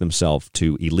subject themselves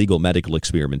to illegal medical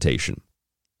experimentation.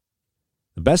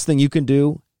 The best thing you can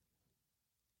do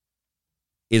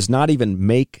is not even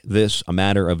make this a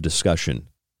matter of discussion.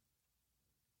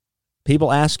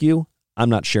 People ask you, I'm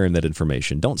not sharing that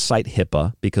information. Don't cite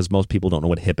HIPAA because most people don't know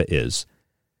what HIPAA is.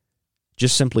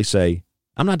 Just simply say,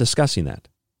 I'm not discussing that.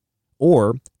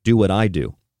 Or do what I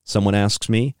do. Someone asks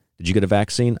me, did you get a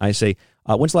vaccine? I say,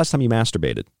 when's the last time you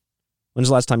masturbated? When's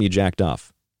the last time you jacked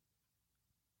off?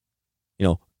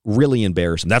 Really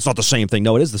embarrassing. That's not the same thing.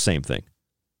 No, it is the same thing.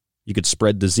 You could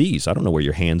spread disease. I don't know where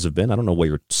your hands have been. I don't know where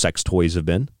your sex toys have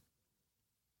been.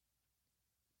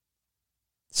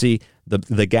 See,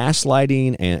 the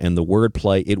gaslighting and the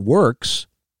wordplay, it works.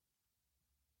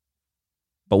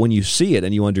 But when you see it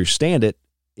and you understand it,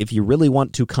 if you really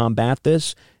want to combat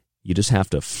this, you just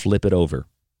have to flip it over.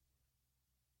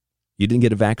 You didn't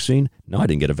get a vaccine? No, I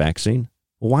didn't get a vaccine.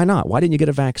 Well, why not? Why didn't you get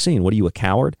a vaccine? What are you, a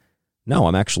coward? No,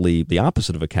 I'm actually the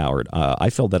opposite of a coward.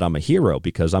 I feel that I'm a hero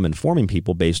because I'm informing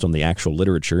people based on the actual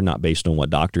literature, not based on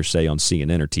what doctors say on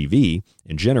CNN or TV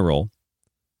in general,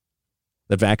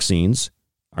 that vaccines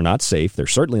are not safe. They're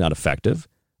certainly not effective,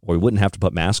 or we wouldn't have to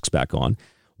put masks back on.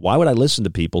 Why would I listen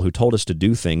to people who told us to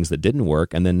do things that didn't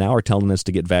work and then now are telling us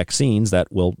to get vaccines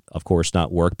that will, of course,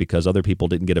 not work because other people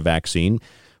didn't get a vaccine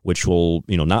which will,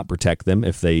 not protect them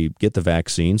if they get the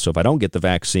vaccine. So if I don't get the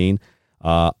vaccine,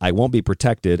 I won't be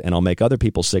protected and I'll make other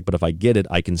people sick. But if I get it,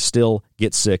 I can still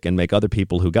get sick and make other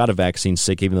people who got a vaccine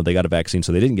sick, even though they got a vaccine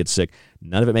so they didn't get sick.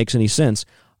 None of it makes any sense.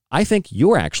 I think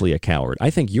you're actually a coward. I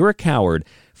think you're a coward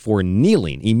for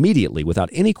kneeling immediately without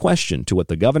any question to what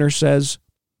the governor says,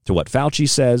 to what Fauci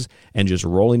says, and just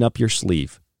rolling up your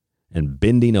sleeve and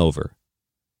bending over.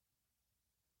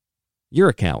 You're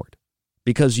a coward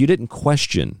because you didn't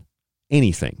question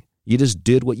anything. You just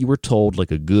did what you were told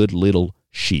like a good little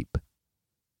sheep.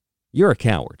 You're a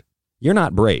coward. You're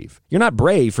not brave. You're not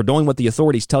brave for doing what the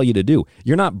authorities tell you to do.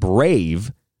 You're not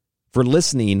brave for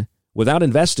listening without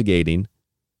investigating,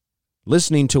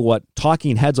 listening to what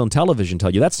talking heads on television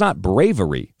tell you. That's not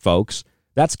bravery, folks.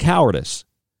 That's cowardice.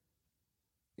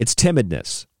 It's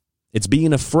timidness. It's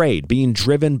being afraid, being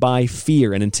driven by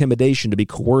fear and intimidation to be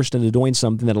coerced into doing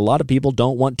something that a lot of people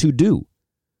don't want to do.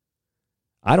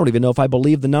 I don't even know if I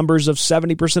believe the numbers of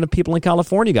 70% of people in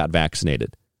California got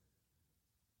vaccinated.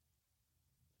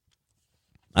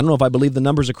 I don't know if I believe the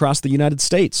numbers across the United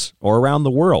States or around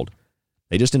the world.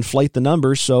 They just inflate the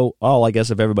numbers, so, I guess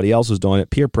if everybody else is doing it,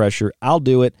 peer pressure, I'll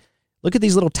do it. Look at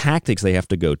these little tactics they have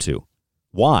to go to.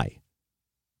 Why?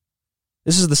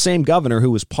 This is the same governor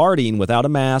who was partying without a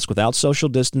mask, without social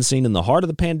distancing in the heart of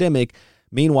the pandemic,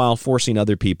 meanwhile forcing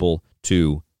other people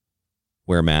to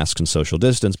wear masks and social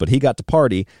distance, but he got to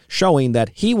party, showing that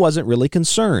he wasn't really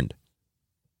concerned.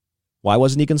 Why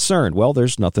wasn't he concerned? Well,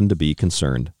 there's nothing to be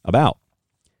concerned about.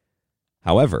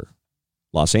 However,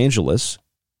 Los Angeles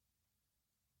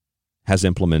has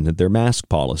implemented their mask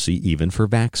policy even for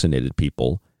vaccinated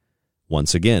people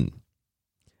once again.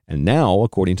 And now,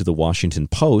 according to the Washington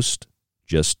Post,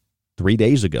 just 3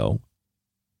 days ago,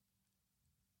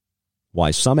 why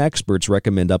some experts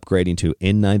recommend upgrading to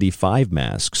N95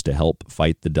 masks to help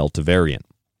fight the Delta variant.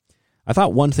 I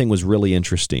thought one thing was really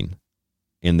interesting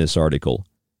in this article.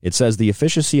 It says the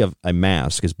efficacy of a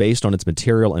mask is based on its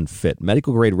material and fit.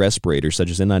 Medical-grade respirators,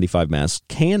 such as N95 masks,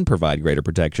 can provide greater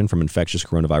protection from infectious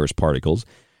coronavirus particles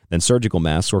than surgical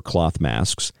masks or cloth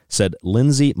masks, said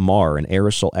Lindsay Marr, an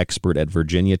aerosol expert at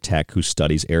Virginia Tech who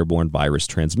studies airborne virus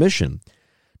transmission.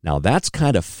 Now, that's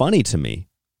kind of funny to me.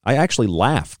 I actually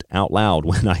laughed out loud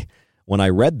when I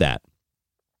read that.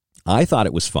 I thought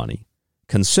it was funny,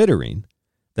 considering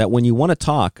that when you want to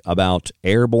talk about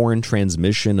airborne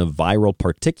transmission of viral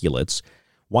particulates,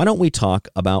 why don't we talk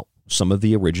about some of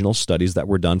the original studies that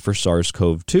were done for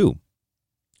SARS-CoV-2?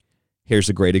 Here's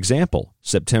a great example.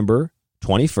 September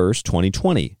 21st,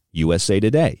 2020, USA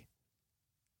Today.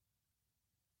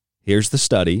 Here's the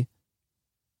study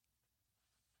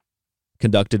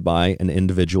conducted by an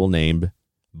individual named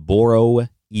Boro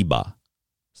Iba.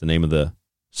 It's the name of the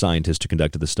scientist who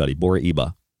conducted the study, Boro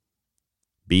Iba.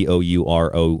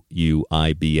 Bourouiba,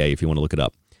 if you want to look it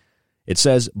up. It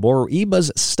says, Boro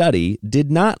Iba's study did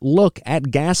not look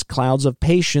at gas clouds of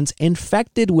patients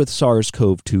infected with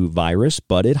SARS-CoV-2 virus,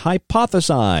 but it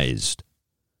hypothesized.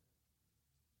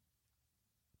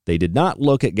 They did not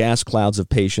look at gas clouds of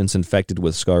patients infected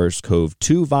with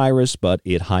SARS-CoV-2 virus, but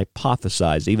it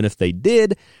hypothesized. Even if they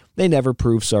did, they never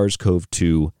proved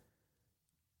SARS-CoV-2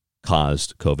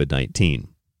 caused COVID-19.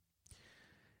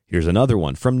 Here's another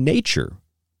one from Nature.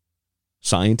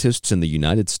 Scientists in the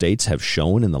United States have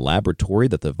shown in the laboratory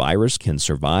that the virus can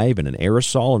survive in an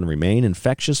aerosol and remain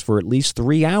infectious for at least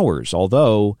 3 hours,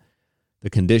 although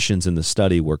the conditions in the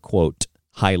study were, quote,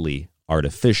 highly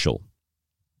artificial.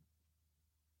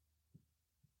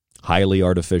 Highly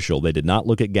artificial. They did not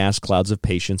look at gas clouds of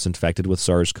patients infected with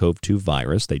SARS-CoV-2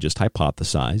 virus. They just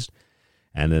hypothesized.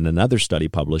 And in another study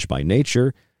published by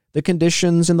Nature, the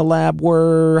conditions in the lab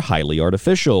were highly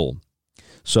artificial.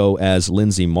 So as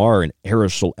Lindsay Marr, an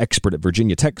aerosol expert at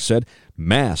Virginia Tech, said,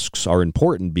 masks are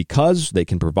important because they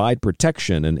can provide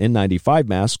protection, and N95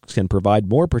 masks can provide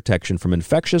more protection from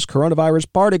infectious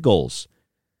coronavirus particles.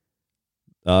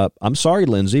 I'm sorry,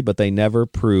 Lindsay, but they never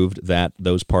proved that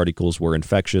those particles were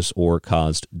infectious or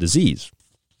caused disease.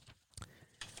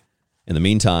 In the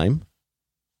meantime,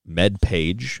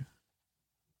 MedPage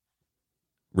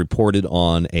reported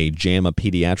on a JAMA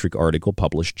Pediatric article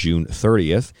published June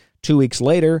 30th. 2 weeks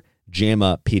later,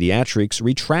 JAMA Pediatrics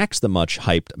retracts the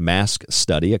much-hyped mask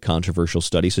study, a controversial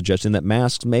study suggesting that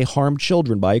masks may harm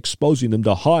children by exposing them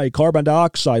to high carbon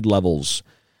dioxide levels.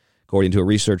 According to a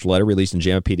research letter released in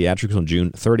JAMA Pediatrics on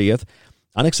June 30th,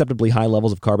 unacceptably high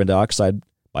levels of carbon dioxide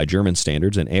by German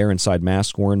standards in air inside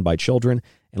masks worn by children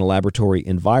in a laboratory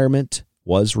environment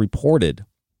was reported.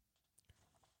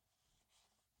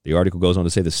 The article goes on to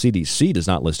say the CDC does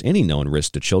not list any known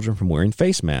risk to children from wearing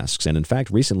face masks, and in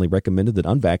fact recently recommended that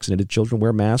unvaccinated children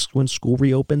wear masks when school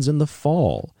reopens in the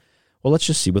fall. Well, let's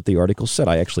just see what the article said.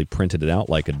 I actually printed it out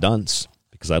like a dunce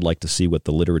because I'd like to see what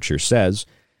the literature says.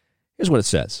 Here's what it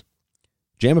says.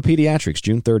 JAMA Pediatrics,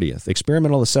 June 30th.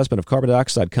 Experimental assessment of carbon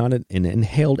dioxide content in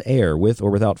inhaled air with or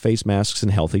without face masks in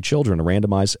healthy children, a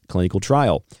randomized clinical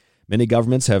trial. Many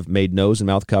governments have made nose and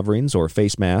mouth coverings or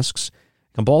face masks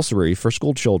compulsory for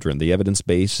school children. The evidence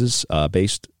base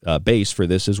for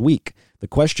this is weak. The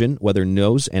question whether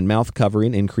nose and mouth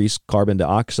covering increase carbon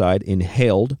dioxide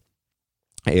inhaled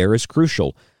air is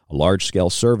crucial. A large-scale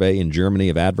survey in Germany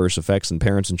of adverse effects in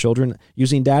parents and children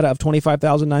using data of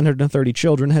 25,930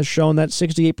 children has shown that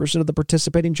 68% of the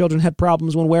participating children had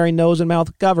problems when wearing nose and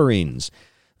mouth coverings.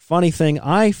 Funny thing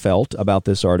I felt about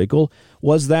this article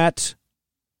was that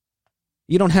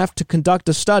you don't have to conduct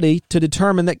a study to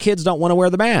determine that kids don't want to wear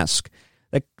the mask,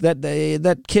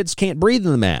 that kids can't breathe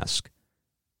in the mask.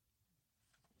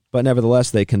 But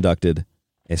nevertheless, they conducted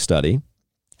a study,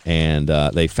 and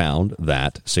they found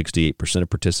that 68% of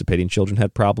participating children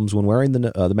had problems when wearing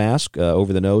the mask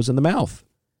over the nose and the mouth,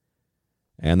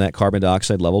 and that carbon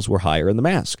dioxide levels were higher in the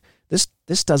mask. This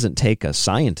doesn't take a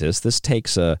scientist. This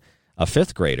takes a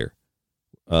fifth grader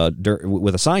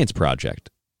with a science project.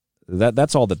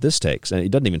 That's all that this takes. And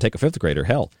it doesn't even take a fifth grader.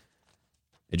 Hell,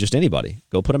 it's just anybody.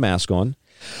 Go put a mask on,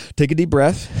 take a deep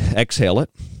breath, exhale it,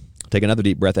 take another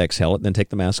deep breath, exhale it, then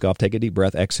take the mask off, take a deep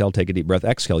breath, exhale, take a deep breath,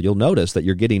 exhale. You'll notice that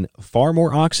you're getting far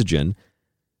more oxygen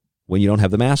when you don't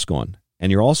have the mask on.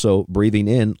 And you're also breathing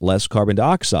in less carbon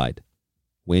dioxide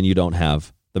when you don't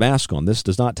have the mask on. This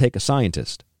does not take a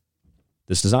scientist.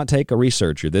 This does not take a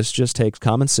researcher. This just takes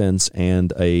common sense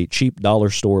and a cheap dollar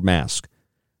store mask.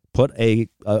 Put a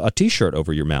T-shirt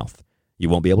over your mouth. You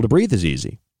won't be able to breathe as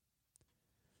easy.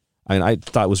 I mean, I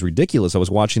thought it was ridiculous. I was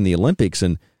watching the Olympics,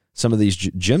 and some of these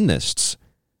gymnasts,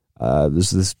 I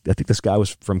think this guy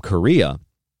was from Korea.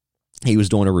 He was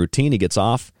doing a routine. He gets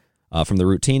off from the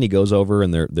routine. He goes over,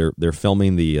 and they're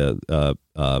filming the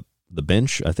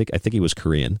bench. I think he was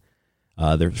Korean.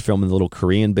 They're filming the little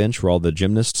Korean bench where all the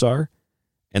gymnasts are.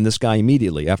 And this guy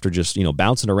immediately, after just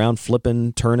bouncing around,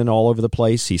 flipping, turning all over the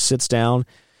place, he sits down,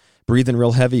 breathing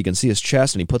real heavy. You can see his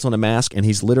chest, and he puts on a mask, and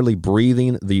he's literally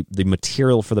breathing. The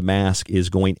material for the mask is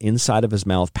going inside of his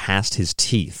mouth past his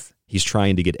teeth. He's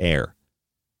trying to get air.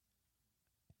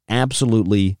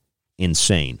 Absolutely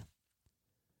insane.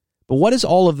 But what is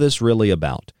all of this really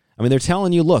about? I mean, they're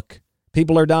telling you, look,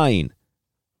 people are dying.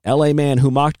 LA man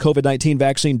who mocked COVID-19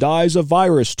 vaccine dies of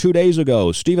virus 2 days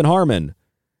ago. Stephen Harmon.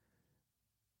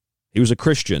 He was a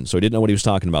Christian, so he didn't know what he was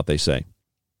talking about, they say.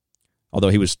 Although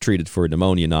he was treated for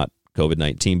pneumonia, not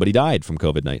COVID-19, but he died from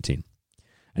COVID-19.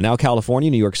 And now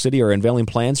California, New York City are unveiling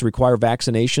plans to require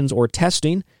vaccinations or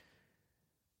testing.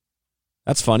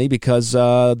 That's funny because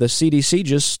the CDC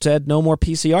just said no more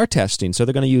PCR testing, so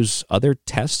they're going to use other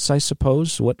tests, I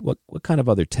suppose. What kind of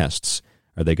other tests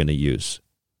are they going to use?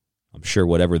 I'm sure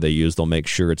whatever they use, they'll make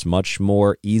sure it's much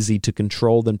more easy to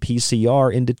control than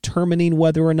PCR in determining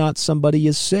whether or not somebody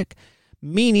is sick,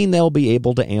 meaning they'll be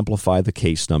able to amplify the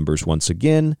case numbers once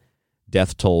again.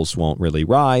 Death tolls won't really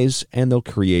rise, and they'll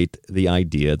create the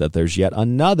idea that there's yet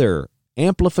another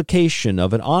amplification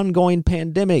of an ongoing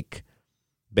pandemic.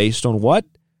 Based on what?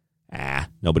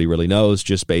 Nobody really knows,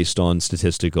 just based on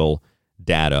statistical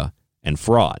data and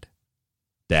fraud.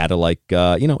 Data like,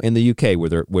 in the UK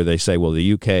where they say, well,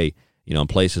 the UK, in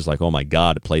places like, oh my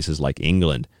God, places like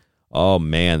England, oh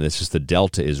man, the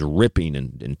Delta is ripping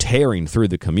and tearing through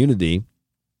the community.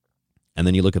 And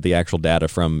then you look at the actual data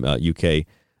from UK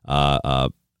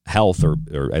health, or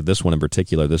this one in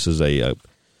particular. This is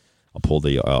I'll pull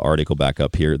the article back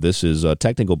up here. This is a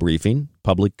technical briefing,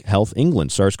 Public Health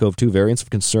England, SARS-CoV-2 variants of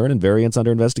concern and variants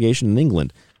under investigation in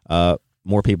England.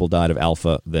 More people died of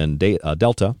Alpha than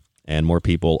Delta. And more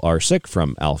people are sick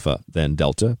from Alpha than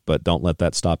Delta, but don't let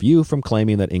that stop you from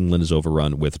claiming that England is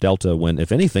overrun with Delta when,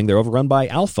 if anything, they're overrun by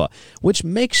Alpha, which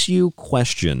makes you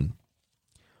question,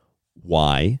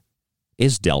 why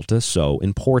is Delta so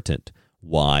important?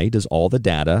 Why does all the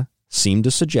data seem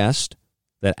to suggest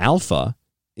that Alpha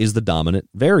is the dominant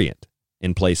variant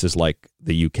in places like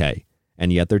the UK,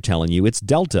 and yet they're telling you it's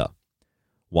Delta?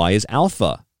 Why is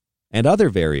Alpha and other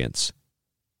variants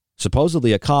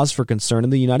supposedly a cause for concern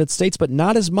in the United States, but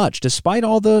not as much, despite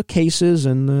all the cases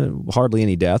and hardly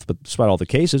any death, but despite all the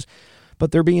cases?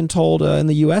 But they're being told in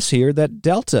the U.S. here that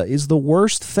Delta is the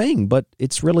worst thing, but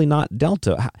it's really not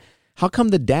Delta. How come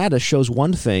the data shows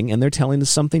one thing and they're telling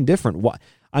us something different? Why?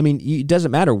 I mean, it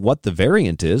doesn't matter what the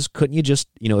variant is. Couldn't you just,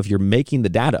 if you're making the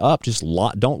data up, just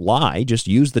don't lie. Just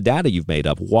use the data you've made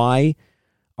up. Why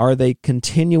are they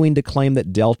continuing to claim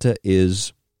that Delta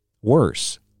is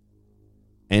worse?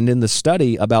 And in the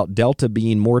study about Delta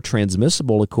being more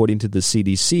transmissible, according to the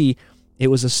CDC, it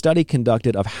was a study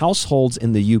conducted of households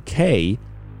in the UK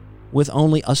with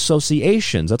only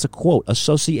associations, that's a quote,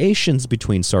 associations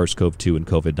between SARS-CoV-2 and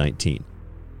COVID-19.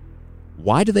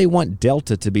 Why do they want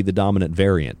Delta to be the dominant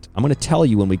variant? I'm going to tell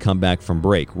you when we come back from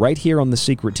break, right here on The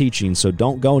Secret Teachings, so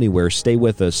don't go anywhere, stay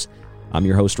with us. I'm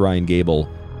your host, Ryan Gable,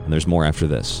 and there's more after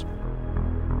this.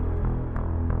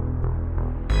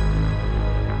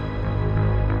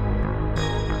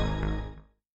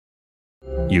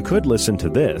 You could listen to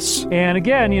this. And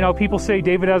again, people say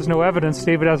David has no evidence,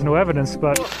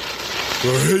 but...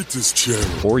 I hate this channel.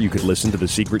 Or you could listen to The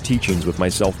Secret Teachings with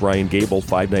myself, Ryan Gable,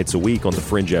 5 nights a week on The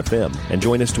Fringe FM, and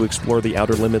join us to explore the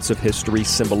outer limits of history,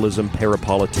 symbolism,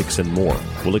 parapolitics, and more.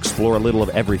 We'll explore a little of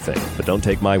everything, but don't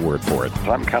take my word for it.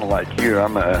 I'm kind of like you.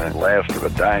 I'm a last of a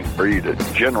dying breed, a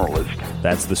generalist.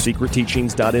 That's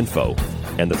thesecretteachings.info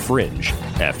and The Fringe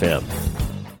FM.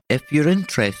 If you're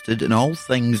interested in all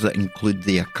things that include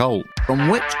the occult, from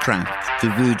witchcraft to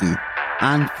voodoo,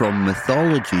 and from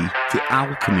mythology to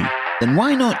alchemy, then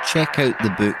why not check out the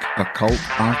book Occult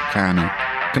Arcana,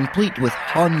 complete with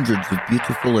hundreds of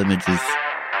beautiful images.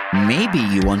 Maybe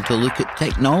you want to look at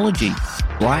technology,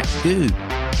 black goo,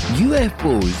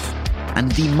 UFOs,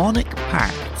 and demonic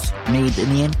pacts made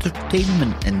in the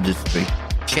entertainment industry.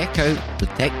 Check out The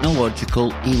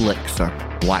Technological Elixir,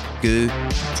 Black Goo,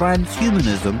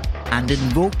 Transhumanism, and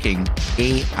Invoking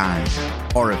AI.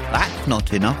 Or if that's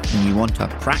not enough and you want a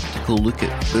practical look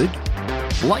at food,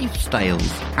 lifestyles,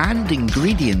 and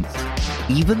ingredients,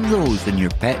 even those in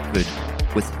your pet food,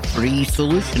 with free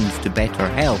solutions to better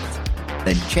health,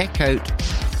 then check out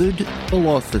Food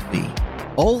Philosophy.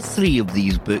 All 3 of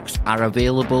these books are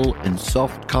available in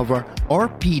softcover or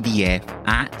PDF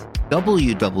at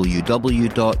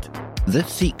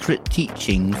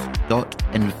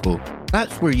www.thesecretteachings.info.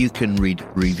 That's where you can read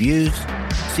reviews,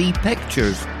 see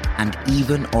pictures, and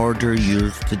even order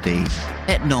yours today.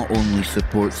 It not only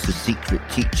supports The Secret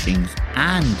Teachings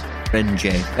and Fringe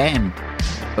FM,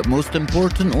 but most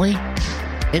importantly,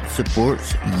 it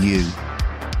supports you.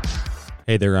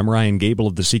 Hey there, I'm Ryan Gable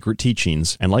of The Secret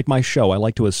Teachings, and like my show, I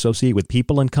like to associate with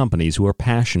people and companies who are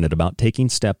passionate about taking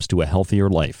steps to a healthier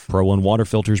life. Pro One Water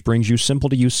Filters brings you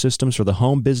simple-to-use systems for the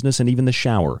home, business, and even the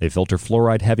shower. They filter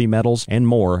fluoride, heavy metals, and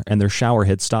more, and their shower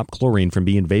heads stop chlorine from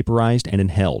being vaporized and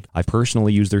inhaled. I've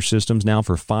personally used their systems now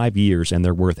for 5 years, and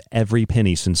they're worth every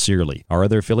penny sincerely. Our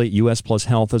other affiliate, US Plus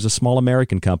Health, is a small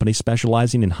American company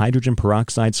specializing in hydrogen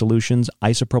peroxide solutions,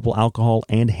 isopropyl alcohol,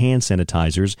 and hand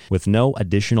sanitizers with no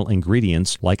additional ingredients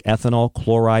like ethanol,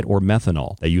 chloride, or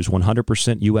methanol. They use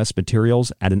 100% U.S.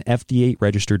 materials at an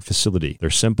FDA-registered facility. Their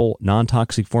simple,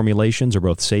 non-toxic formulations are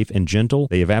both safe and gentle.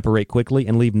 They evaporate quickly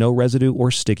and leave no residue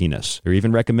or stickiness. They're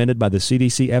even recommended by the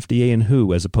CDC, FDA, and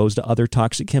WHO as opposed to other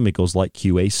toxic chemicals like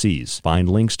QACs. Find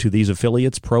links to these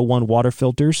affiliates, Pro One Water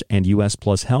Filters, and US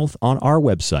Plus Health on our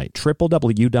website,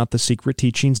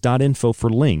 www.thesecretteachings.info for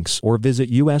links, or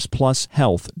visit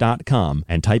usplushealth.com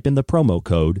and type in the promo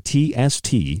code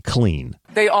TSTCLEAN.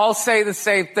 They all say the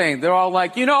same thing. They're all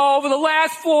like, over the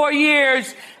last 4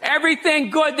 years, everything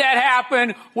good that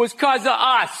happened was because of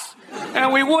us.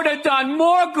 And we would have done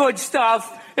more good stuff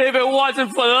if it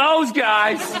wasn't for those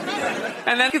guys.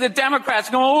 And then the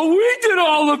Democrats go, we did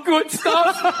all the good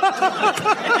stuff.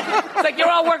 It's like you're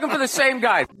all working for the same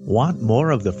guy. Want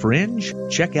more of The Fringe?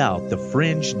 Check out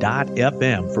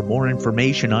thefringe.fm for more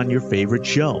information on your favorite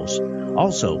shows.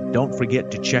 Also, don't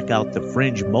forget to check out the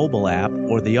Fringe mobile app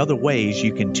or the other ways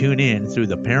you can tune in through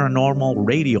the Paranormal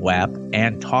Radio app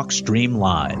and TalkStream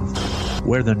Live.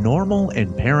 Where the normal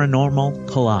and paranormal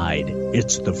collide,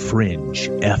 it's the Fringe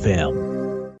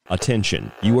FM.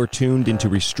 Attention, you are tuned into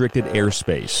restricted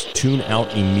airspace. Tune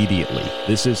out immediately.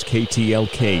 This is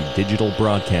KTLK Digital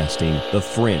Broadcasting, the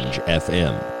Fringe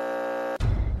FM.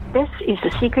 This is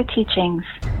The Secret Teachings.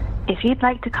 If you'd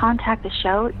like to contact the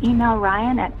show, email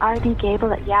Ryan at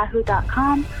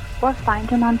rdgable@yahoo.com or find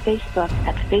him on Facebook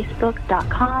at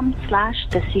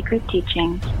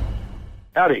facebook.com/thesecretteachings.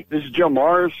 Howdy, this is Joe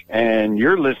Mars, and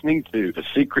you're listening to The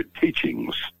Secret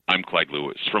Teachings. I'm Clyde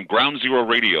Lewis from Ground Zero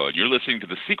Radio, and you're listening to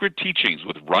The Secret Teachings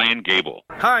with Ryan Gable.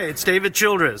 Hi, it's David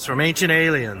Childress from Ancient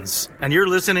Aliens, and you're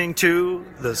listening to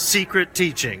The Secret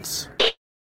Teachings.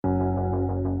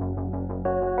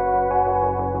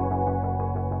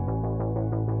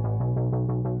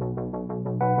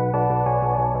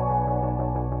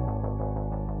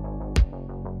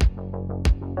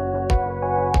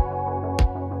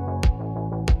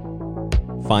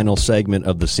 Final segment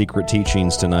of The Secret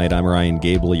Teachings tonight. I'm Ryan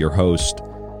Gable, your host.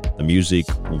 The music,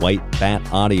 White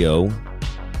Bat Audio,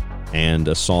 and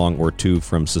a song or two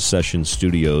from Secession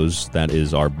Studios. That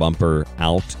is our bumper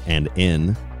out and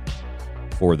in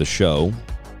for the show.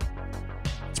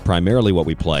 It's primarily what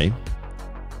we play.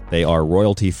 They are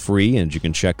royalty-free, and you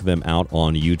can check them out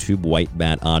on YouTube, White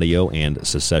Bat Audio and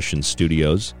Secession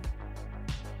Studios.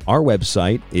 Our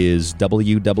website is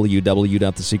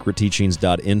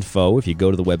www.thesecretteachings.info. If you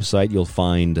go to the website, you'll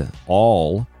find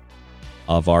all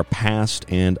of our past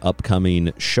and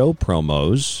upcoming show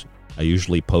promos. I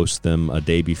usually post them a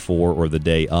day before or the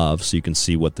day of, so you can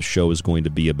see what the show is going to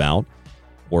be about,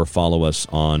 or follow us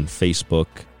on Facebook,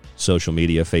 social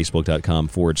media,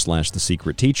 facebook.com/The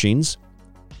Secret Teachings.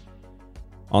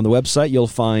 On the website, you'll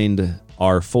find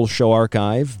our full show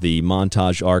archive, the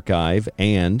montage archive,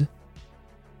 and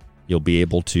you'll be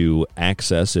able to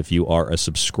access, if you are a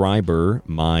subscriber,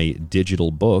 my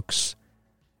digital books.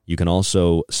 You can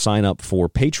also sign up for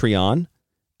Patreon.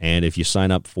 And if you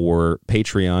sign up for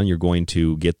Patreon, you're going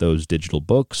to get those digital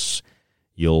books.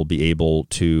 You'll be able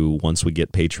to, once we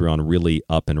get Patreon really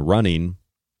up and running,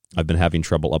 I've been having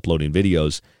trouble uploading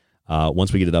videos.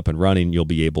 Once we get it up and running, you'll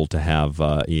be able to have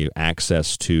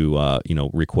access to,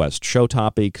 request show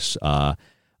topics,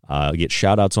 get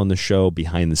shout-outs on the show,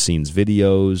 behind-the-scenes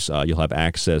videos. You'll have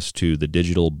access to the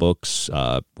digital books,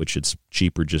 which it's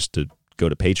cheaper just to go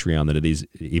to Patreon than it is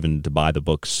even to buy the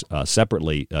books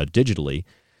separately, digitally.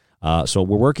 So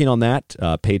we're working on that.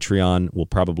 Patreon will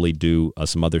probably do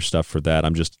some other stuff for that.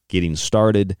 I'm just getting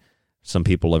started. Some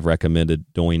people have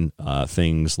recommended doing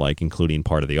things like including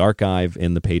part of the archive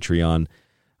in the Patreon.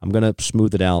 I'm going to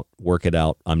smooth it out, work it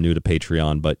out. I'm new to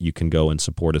Patreon, but you can go and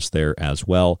support us there as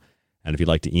well. And if you'd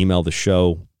like to email the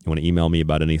show, you want to email me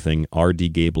about anything,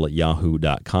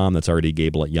 rdgable@yahoo.com. That's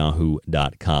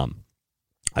rdgable@yahoo.com.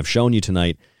 I've shown you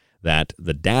tonight that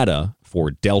the data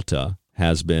for Delta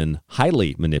has been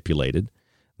highly manipulated.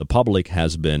 The public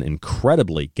has been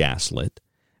incredibly gaslit,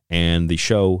 and the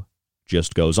show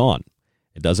just goes on.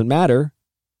 It doesn't matter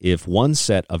if one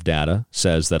set of data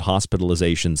says that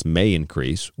hospitalizations may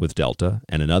increase with Delta,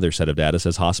 and another set of data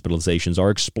says hospitalizations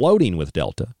are exploding with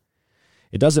Delta.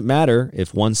 It doesn't matter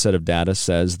if one set of data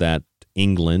says that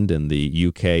England and the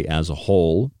UK as a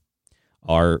whole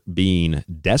are being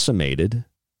decimated,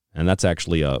 and that's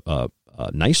actually a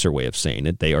nicer way of saying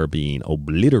it. They are being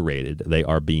obliterated. They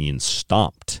are being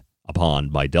stomped upon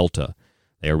by Delta.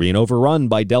 They are being overrun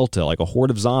by Delta like a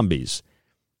horde of zombies.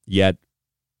 Yet,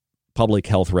 public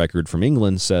health record from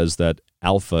England says that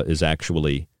Alpha is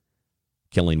actually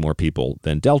killing more people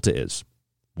than Delta is.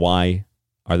 Why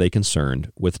are they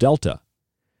concerned with Delta?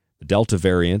 The Delta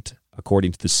variant,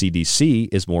 according to the CDC,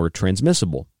 is more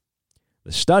transmissible.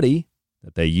 The study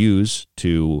that they use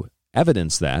to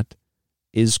evidence that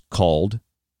is called,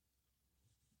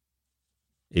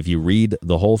 if you read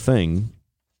the whole thing,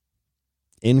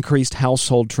 Increased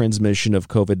Household Transmission of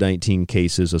COVID-19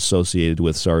 Cases Associated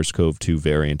with SARS-CoV-2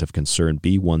 Variant of Concern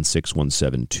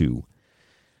B16172.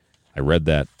 I read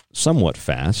that somewhat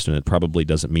fast, and it probably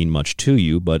doesn't mean much to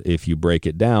you, but if you break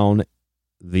it down,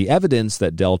 the evidence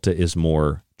that Delta is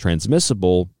more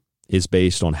transmissible is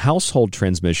based on household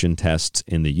transmission tests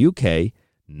in the UK,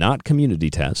 not community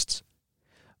tests,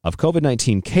 of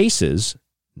COVID-19 cases,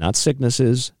 not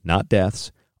sicknesses, not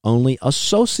deaths, only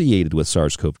associated with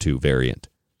SARS-CoV-2 variant,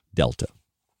 Delta.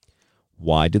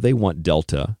 Why do they want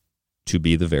Delta to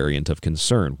be the variant of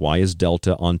concern? Why is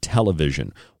Delta on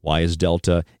television? Why is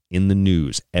Delta in the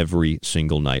news every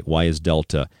single night? Why is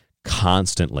Delta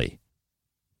constantly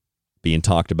being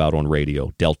talked about on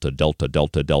radio? Delta, Delta,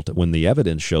 Delta, Delta, when the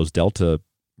evidence shows Delta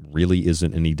really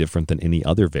isn't any different than any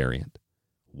other variant.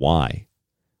 Why?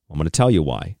 I'm going to tell you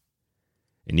why.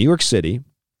 In New York City,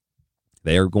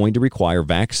 they are going to require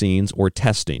vaccines or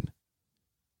testing.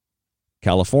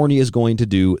 California is going to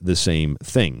do the same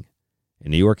thing.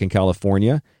 In New York and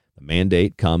California, the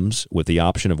mandate comes with the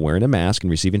option of wearing a mask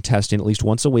and receiving testing at least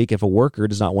once a week if a worker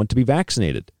does not want to be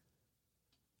vaccinated.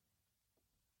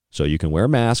 So you can wear a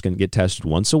mask and get tested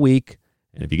once a week,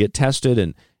 and if you get tested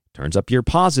and it turns up you're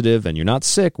positive and you're not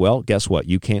sick, well, guess what?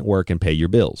 You can't work and pay your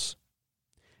bills.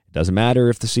 It doesn't matter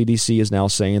if the CDC is now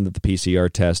saying that the PCR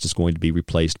test is going to be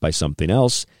replaced by something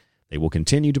else. They will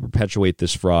continue to perpetuate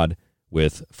this fraud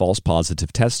with false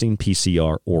positive testing,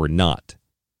 PCR or not.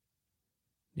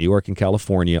 New York and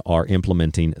California are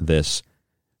implementing this.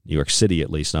 New York City,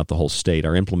 at least, not the whole state,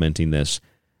 are implementing this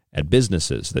at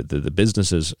businesses. The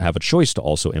businesses have a choice to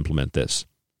also implement this.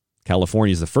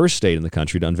 California is the first state in the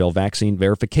country to unveil vaccine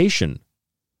verification.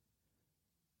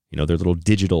 You know, their little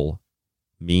digital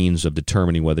means of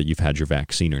determining whether you've had your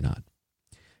vaccine or not.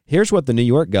 Here's what the New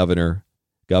York Governor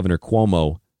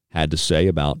Cuomo, had to say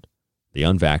about the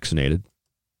unvaccinated.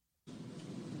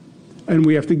 And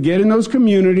we have to get in those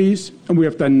communities, and we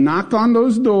have to knock on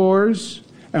those doors,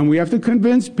 and we have to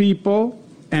convince people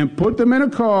and put them in a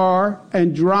car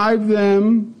and drive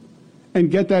them and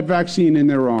get that vaccine in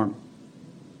their arm.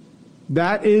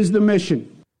 That is the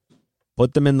mission.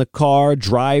 Put them in the car,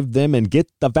 drive them, and get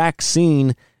the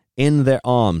vaccine in their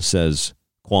arm, says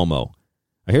Cuomo.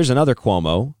 Now, here's another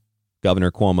Cuomo.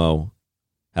 Governor Cuomo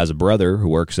has a brother who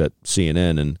works at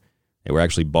CNN, and they were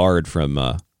actually barred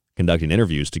from conducting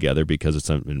interviews together because it's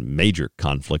a major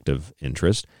conflict of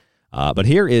interest. But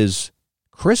here is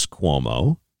Chris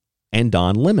Cuomo and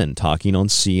Don Lemon talking on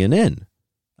CNN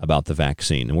about the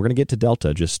vaccine. And we're going to get to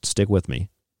Delta. Just stick with me.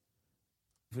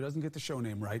 If he doesn't get the show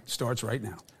name right, starts right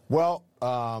now. Well,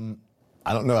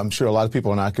 I don't know. I'm sure a lot of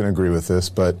people are not going to agree with this,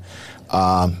 but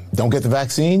don't get the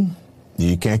vaccine,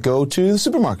 you can't go to the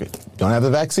supermarket. Don't have the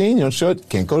vaccine, you don't show it,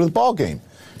 can't go to the ball game.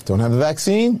 Don't have the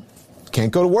vaccine,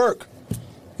 can't go to work.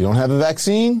 You don't have the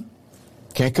vaccine,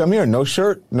 can't come here. No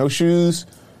shirt, no shoes,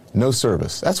 no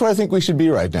service. That's where I think we should be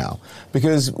right now,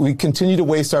 because we continue to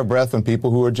waste our breath on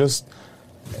people who are just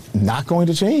not going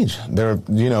to change. They're,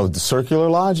 the circular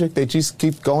logic. They just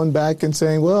keep going back and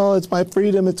saying, well, it's my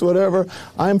freedom, it's whatever.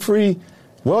 I'm free.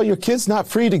 Well, your kid's not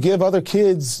free to give other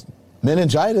kids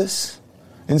meningitis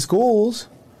in schools.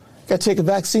 You got to take a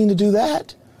vaccine to do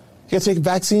that. You got to take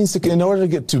vaccines in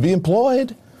order to be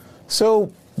employed. So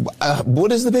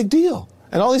what is the big deal?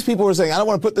 And all these people were saying, I don't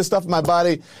want to put this stuff in my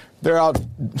body. They're out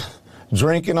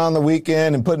drinking on the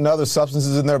weekend and putting other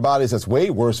substances in their bodies. That's way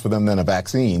worse for them than a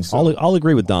vaccine. So I'll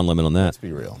agree with Don Lemon on that. Let's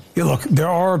be real. Yeah, look, there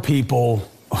are people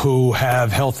who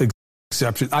have health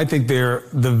exceptions. I think they're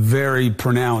the very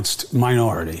pronounced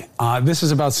minority. This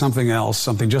is about something else,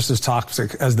 something just as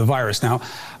toxic as the virus. Now,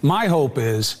 my hope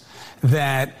is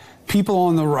that people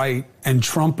on the right and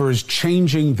Trumpers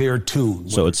changing their tune.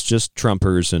 So it's just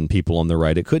Trumpers and people on the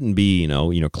right. It couldn't be,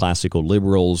 classical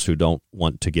liberals who don't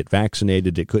want to get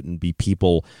vaccinated. It couldn't be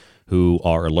people who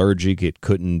are allergic. It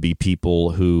couldn't be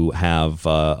people who have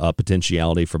a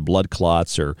potentiality for blood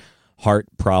clots or heart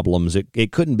problems.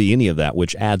 It couldn't be any of that,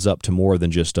 which adds up to more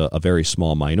than just a very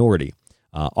small minority.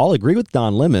 I'll agree with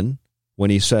Don Lemon when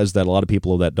he says that a lot of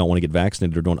people that don't want to get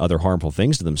vaccinated are doing other harmful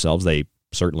things to themselves. They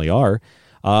certainly are.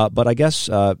 But I guess,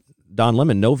 Don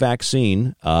Lemon, no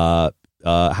vaccine. How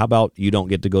about you don't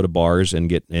get to go to bars and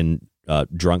get in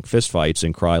drunk fistfights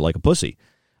and cry like a pussy?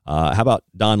 How about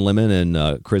Don Lemon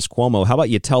and Chris Cuomo? How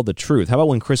about you tell the truth? How about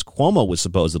when Chris Cuomo was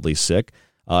supposedly sick?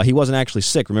 He wasn't actually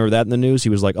sick. Remember that in the news? He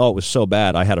was like, oh, it was so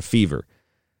bad, I had a fever.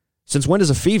 Since when is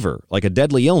a fever like a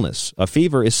deadly illness? A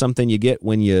fever is something you get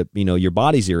when your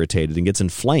body's irritated and gets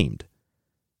inflamed.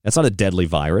 That's not a deadly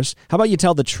virus. How about you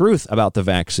tell the truth about the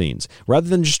vaccines rather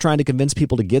than just trying to convince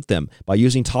people to get them by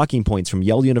using talking points from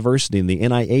Yale University and the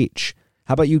NIH?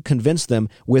 How about you convince them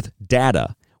with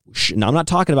data? Now, I'm not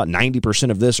talking about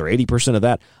 90% of this or 80% of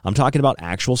that. I'm talking about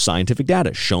actual scientific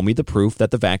data. Show me the proof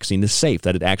that the vaccine is safe,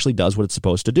 that it actually does what it's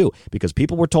supposed to do. Because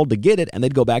people were told to get it and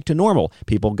they'd go back to normal.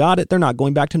 People got it. They're not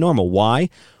going back to normal. Why?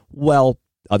 Well,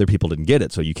 other people didn't get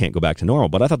it, so you can't go back to normal.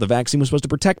 But I thought the vaccine was supposed to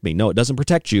protect me. No, it doesn't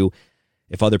protect you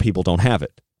if other people don't have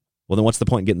it. Well, then what's the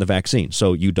point in getting the vaccine?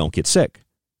 So you don't get sick.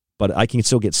 But I can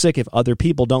still get sick if other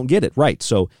people don't get it. Right.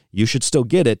 So you should still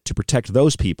get it to protect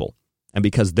those people. And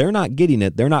because they're not getting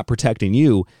it, they're not protecting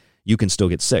you, you can still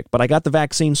get sick. But I got the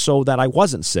vaccine so that I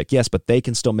wasn't sick. Yes, but they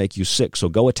can still make you sick. So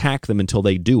go attack them until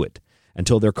they do it,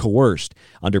 until they're coerced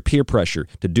under peer pressure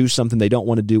to do something they don't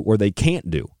want to do or they can't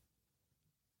do.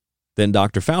 Then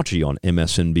Dr. Fauci on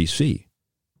MSNBC.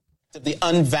 The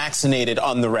unvaccinated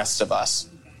on the rest of us?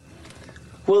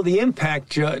 Well, the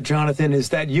impact, Jonathan, is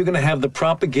that you're going to have the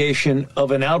propagation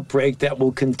of an outbreak that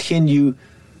will continue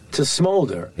to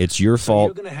smolder. It's your fault.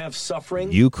 You're going to have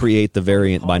suffering. You create the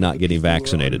variant by not getting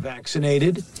vaccinated.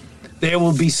 There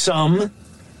will be some,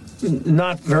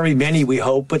 not very many we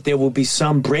hope, but there will be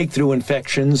some breakthrough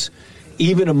infections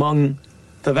even among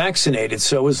the vaccinated.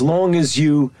 So as long as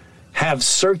you have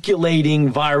circulating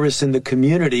virus in the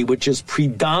community, which is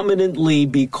predominantly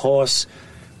because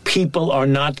people are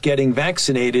not getting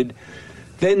vaccinated,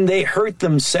 then they hurt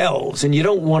themselves. And you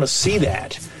don't want to see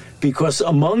that, because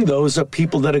among those are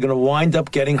people that are going to wind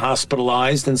up getting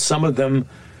hospitalized, and some of them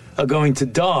are going to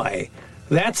die.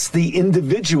 That's the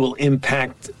individual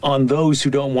impact on those who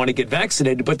don't want to get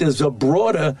vaccinated. But there's a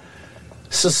broader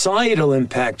societal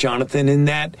impact, Jonathan, in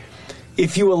that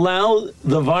if you allow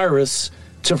the virus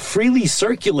to freely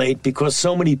circulate because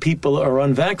so many people are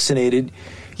unvaccinated,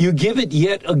 you give it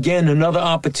yet again another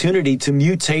opportunity to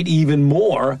mutate even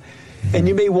more, and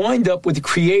you may wind up with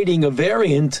creating a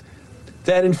variant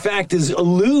that in fact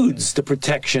eludes the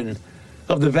protection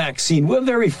of the vaccine. We're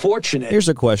very fortunate. Here's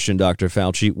a question, Dr.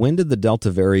 Fauci. When did the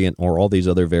Delta variant or all these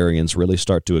other variants really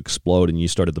start to explode and you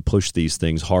started to push these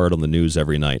things hard on the news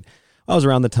every night? That was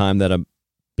around the time that a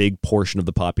big portion of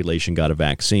the population got a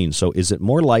vaccine. So is it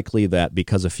more likely that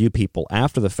because a few people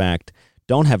after the fact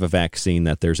don't have a vaccine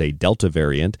that there's a Delta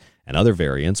variant and other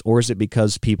variants, or is it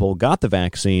because people got the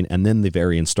vaccine and then the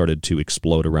variants started to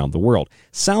explode around the world?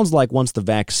 Sounds like once the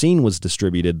vaccine was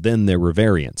distributed, then there were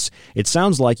variants. It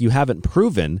sounds like you haven't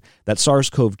proven that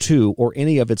SARS-CoV-2 or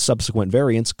any of its subsequent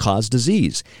variants cause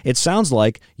disease. It sounds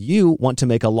like you want to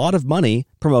make a lot of money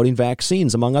promoting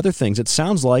vaccines, among other things. It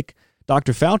sounds like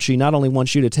Dr. Fauci not only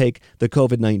wants you to take the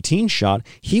COVID-19 shot,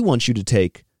 he wants you to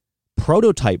take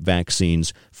prototype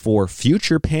vaccines for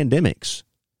future pandemics.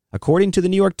 According to the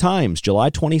New York Times, July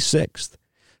 26th,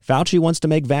 Fauci wants to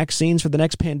make vaccines for the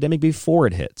next pandemic before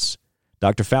it hits.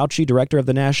 Dr. Fauci, director of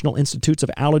the National Institutes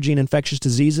of Allergy and Infectious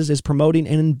Diseases, is promoting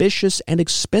an ambitious and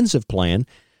expensive plan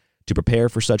to prepare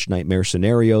for such nightmare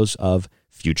scenarios of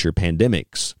future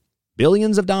pandemics.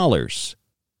 Billions of dollars.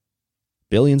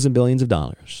 Billions and billions of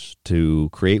dollars to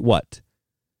create what?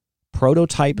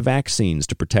 Prototype vaccines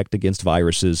to protect against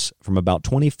viruses from about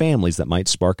 20 families that might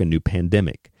spark a new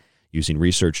pandemic. Using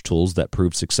research tools that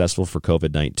proved successful for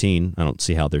COVID-19. I don't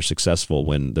see how they're successful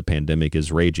when the pandemic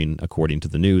is raging, according to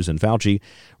the news and Fauci.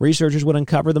 Researchers would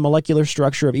uncover the molecular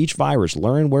structure of each virus,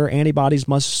 learn where antibodies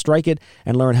must strike it,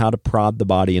 and learn how to prod the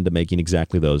body into making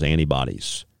exactly those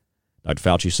antibodies. Dr.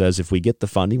 Fauci says if we get the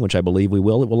funding, which I believe we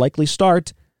will, it will likely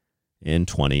start in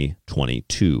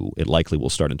 2022. It likely will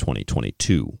start in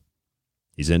 2022.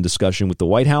 He's in discussion with the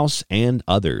White House and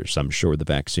others, I'm sure, the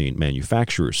vaccine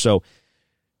manufacturers. So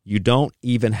you don't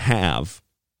even have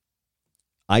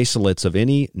isolates of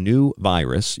any new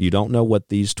virus. You don't know what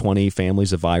these 20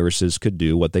 families of viruses could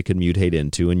do, what they could mutate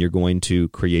into, and you're going to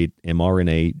create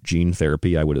mRNA gene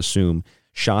therapy, I would assume,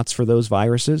 shots for those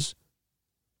viruses.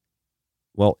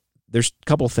 Well, there's a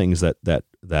couple things that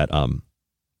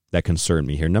concern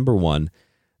me here. Number one,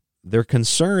 they're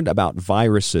concerned about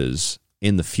viruses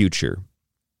in the future,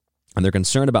 and they're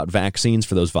concerned about vaccines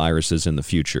for those viruses in the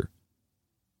future.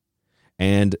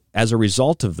 And as a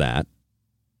result of that,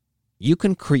 you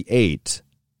can create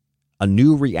a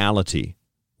new reality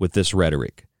with this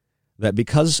rhetoric that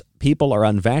because people are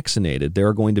unvaccinated, there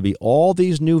are going to be all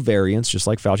these new variants, just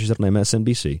like Fauci said on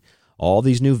MSNBC, all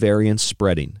these new variants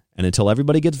spreading. And until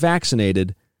everybody gets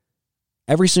vaccinated,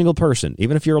 every single person,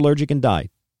 even if you're allergic and die,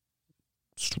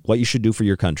 it's what you should do for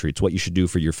your country. It's what you should do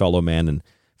for your fellow man and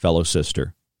fellow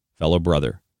sister, fellow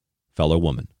brother, fellow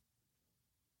woman.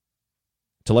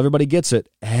 Till everybody gets it,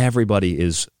 everybody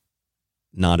is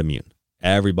not immune.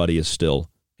 Everybody is still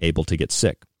able to get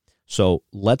sick. So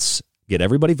let's get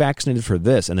everybody vaccinated for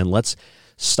this, and then let's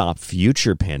stop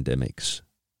future pandemics,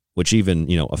 which even,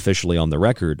 officially on the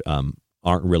record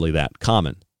aren't really that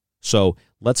common. So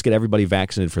let's get everybody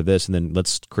vaccinated for this, and then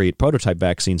let's create prototype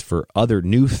vaccines for other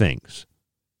new things.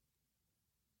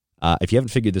 If you haven't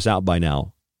figured this out by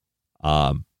now,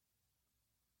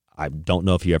 I don't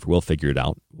know if you ever will figure it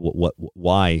out.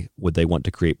 Why would they want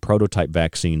to create prototype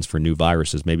vaccines for new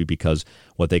viruses? Maybe because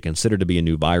what they consider to be a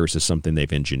new virus is something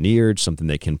they've engineered, something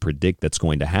they can predict that's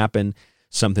going to happen,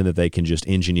 something that they can just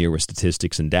engineer with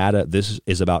statistics and data. This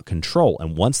is about control.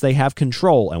 And once they have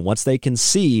control, and once they can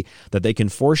see that they can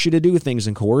force you to do things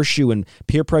and coerce you and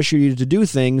peer pressure you to do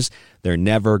things, they're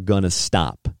never going to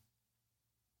stop.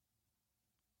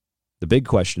 The big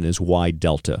question is, why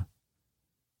Delta?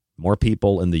 More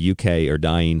people in the UK are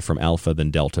dying from Alpha than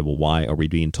Delta. Well, why are we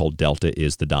being told Delta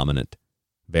is the dominant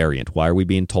variant? Why are we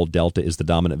being told Delta is the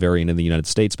dominant variant in the United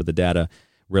States, but the data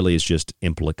really is just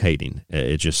implicating?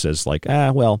 It just says like,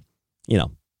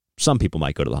 some people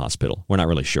might go to the hospital. We're not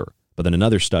really sure. But then in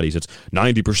other studies, it's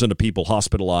 90% of people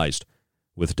hospitalized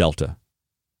with Delta.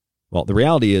 Well, the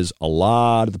reality is a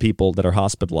lot of the people that are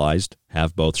hospitalized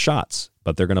have both shots,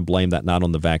 but they're going to blame that not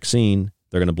on the vaccine.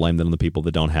 They're going to blame that on the people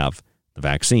that don't have the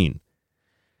vaccine.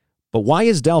 But why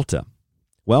is Delta?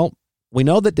 Well, we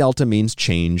know that Delta means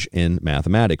change in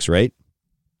mathematics, right?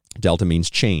 Delta means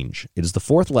change. It is the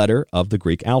fourth letter of the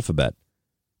Greek alphabet.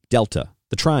 Delta,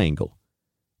 the triangle.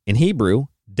 In Hebrew,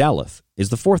 Daleth is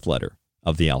the fourth letter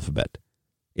of the alphabet.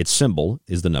 Its symbol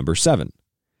is the number 7.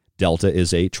 Delta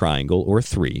is a triangle, or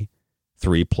 3.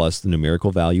 3 plus the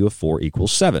numerical value of 4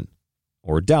 equals 7,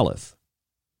 or Daleth.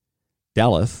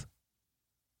 Daleth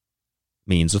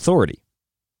means authority.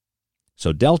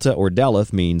 So Delta or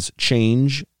Daleth means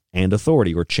change and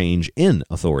authority, or change in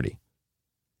authority.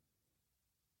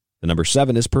 The number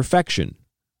 7 is perfection.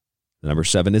 The number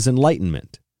 7 is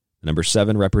enlightenment. The number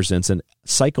 7 represents a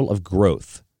cycle of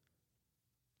growth.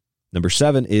 Number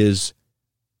 7 is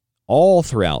all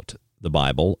throughout the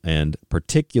Bible, and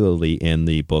particularly in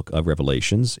the book of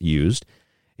Revelations used.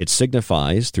 It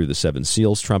signifies, through the seven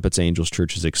seals, trumpets, angels,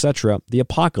 churches, etc., the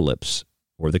apocalypse,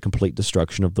 or the complete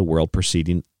destruction of the world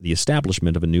preceding the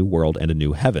establishment of a new world and a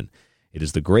new heaven. It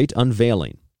is the great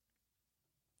unveiling.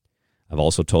 I've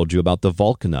also told you about the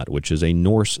Vulcanut, which is a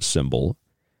Norse symbol,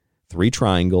 3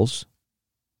 triangles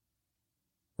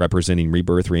representing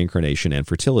rebirth, reincarnation, and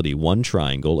fertility. One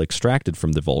triangle extracted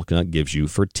from the Vulcanut gives you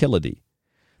fertility.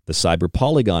 The cyber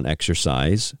polygon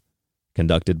exercise as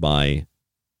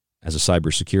a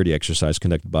cybersecurity exercise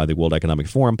conducted by the World Economic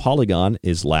Forum, polygon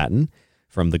is Latin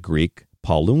from the Greek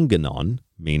polungenon,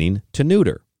 meaning to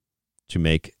neuter, to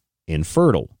make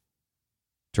infertile,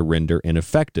 to render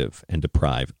ineffective, and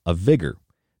deprive of vigor.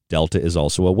 Delta is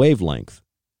also a wavelength.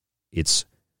 It's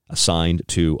assigned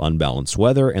to unbalanced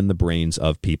weather and the brains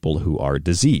of people who are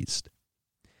diseased.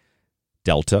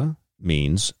 Delta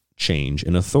means change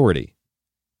in authority.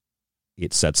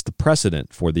 It sets the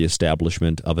precedent for the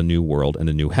establishment of a new world and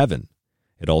a new heaven.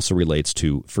 It also relates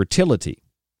to fertility.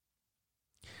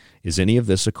 Is any of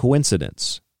this a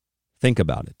coincidence? Think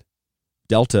about it.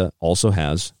 Delta also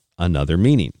has another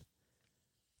meaning.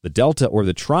 The delta, or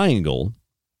the triangle,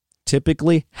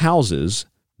 typically houses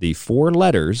the 4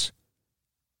 letters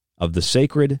of the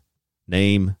sacred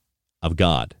name of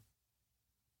God.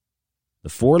 The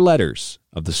 4 letters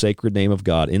of the sacred name of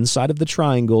God inside of the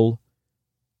triangle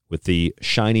with the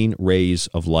shining rays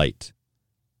of light.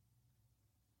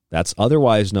 That's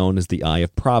otherwise known as the eye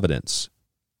of providence.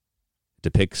 It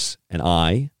depicts an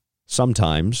eye,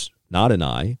 sometimes not an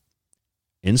eye,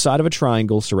 inside of a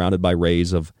triangle surrounded by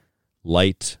rays of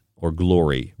light or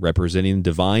glory, representing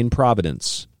divine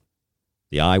providence.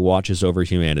 The eye watches over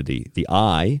humanity. The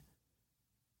eye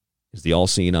is the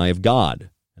all-seeing eye of God.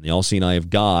 And the all-seeing eye of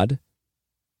God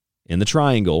in the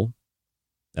triangle,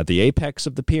 at the apex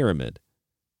of the pyramid,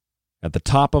 at the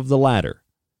top of the ladder,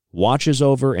 watches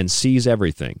over and sees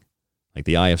everything, like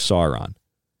the eye of Sauron.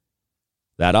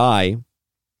 That eye,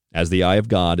 as the eye of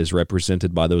God, is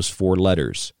represented by those 4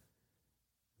 letters.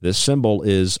 This symbol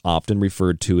is often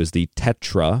referred to as the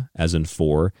tetra, as in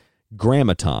 4,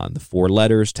 grammaton, the 4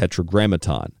 letters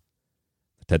tetragrammaton.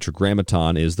 The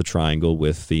tetragrammaton is the triangle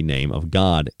with the name of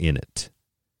God in it.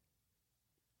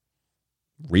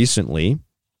 Recently,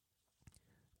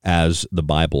 as the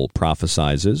Bible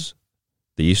prophesizes,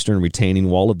 the eastern retaining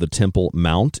wall of the Temple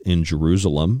Mount in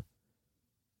Jerusalem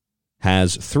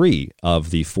has 3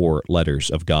 of the 4 letters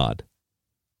of God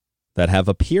that have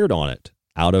appeared on it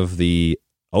out of the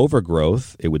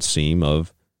overgrowth, it would seem,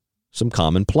 of some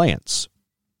common plants.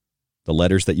 The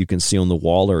letters that you can see on the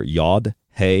wall are Yod,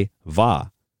 He,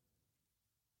 Va.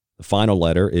 The final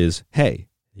letter is He,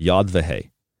 Yod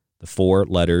Vehe, the 4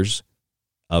 letters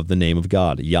of the name of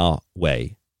God, Yahweh,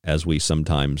 as we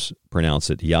sometimes pronounce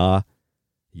it, Yod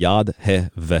He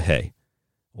Vehe,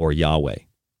 or Yahweh.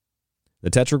 The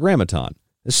tetragrammaton.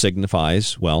 This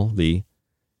signifies, the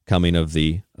coming of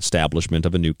the establishment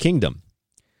of a new kingdom.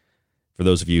 For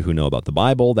those of you who know about the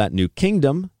Bible, that new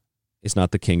kingdom is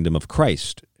not the kingdom of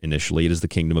Christ. Initially, it is the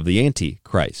kingdom of the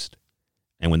Antichrist.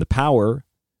 And when the power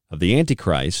of the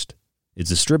Antichrist is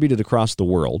distributed across the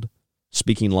world,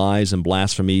 speaking lies and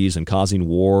blasphemies and causing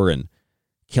war and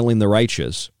killing the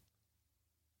righteous,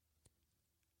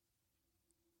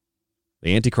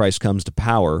 the Antichrist comes to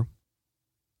power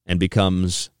and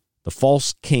becomes the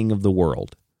false king of the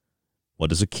world. What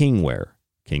does a king wear?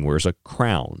 King wears a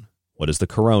crown. What is the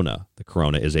corona? The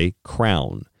corona is a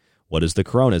crown. What is the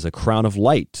corona? It's a crown of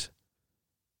light,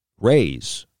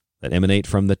 rays that emanate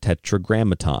from the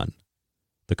tetragrammaton.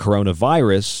 The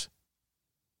coronavirus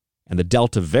and the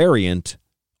Delta variant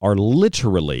are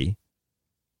literally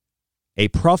a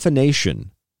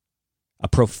profanation, a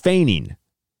profaning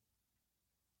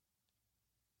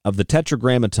of the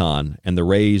tetragrammaton and the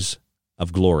rays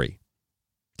of glory.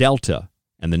 Delta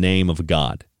and the name of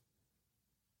God.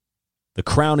 The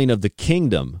crowning of the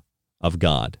kingdom of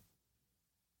God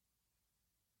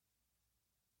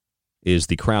is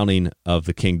the crowning of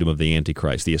the kingdom of the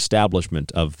Antichrist, the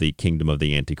establishment of the kingdom of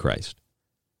the Antichrist.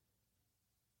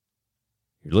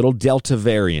 Your little Delta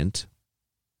variant,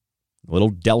 little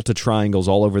Delta triangles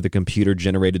all over the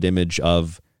computer-generated image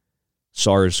of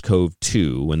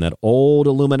SARS-CoV-2 and that old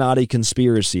Illuminati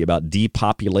conspiracy about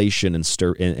depopulation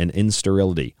and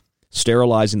insterility,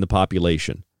 sterilizing the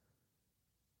population,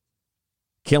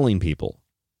 killing people.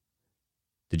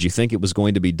 Did you think it was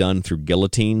going to be done through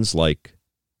guillotines like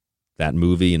that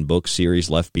movie and book series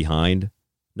Left Behind?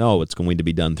 No, it's going to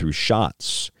be done through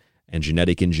shots and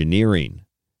genetic engineering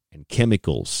and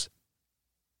chemicals,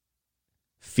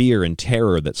 fear and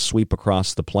terror that sweep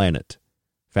across the planet,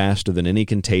 faster than any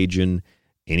contagion,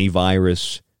 any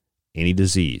virus, any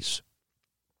disease.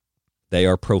 They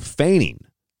are profaning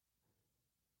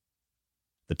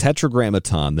the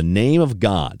tetragrammaton, the name of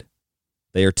God.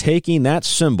 They are taking that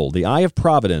symbol, the eye of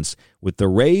providence, with the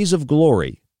rays of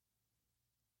glory,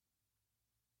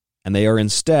 and they are,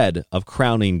 instead of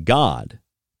crowning God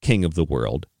king of the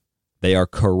world, they are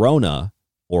corona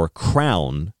or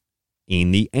crown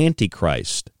in the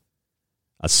Antichrist,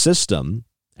 a system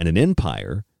and an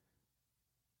empire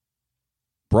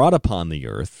brought upon the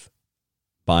earth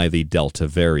by the Delta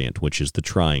variant, which is the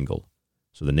triangle.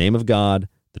 So the name of God,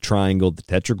 the triangle, the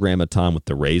tetragrammaton with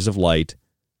the rays of light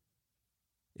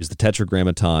is the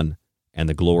tetragrammaton and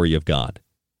the glory of God.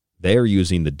 They are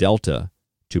using the Delta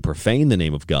to profane the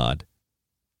name of God,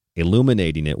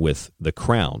 illuminating it with the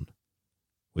crown,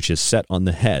 which is set on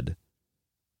the head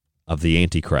of the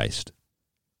Antichrist.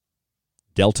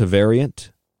 Delta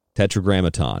variant,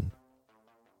 tetragrammaton.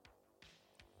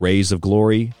 Rays of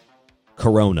glory,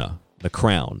 corona, the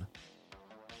crown.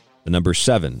 The number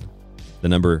 7, the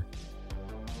number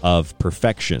of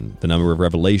perfection, the number of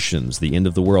revelations, the end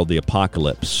of the world, the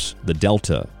apocalypse, the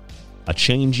Delta, a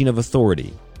changing of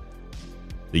authority,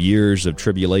 the years of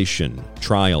tribulation,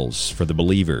 trials for the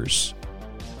believers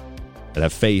that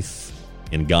have faith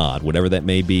in God, whatever that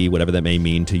may be, whatever that may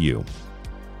mean to you.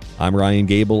 I'm Ryan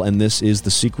Gable, and this is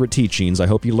The Secret Teachings. I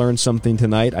hope you learned something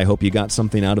tonight. I hope you got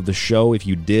something out of the show. If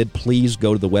you did, please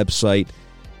go to the website,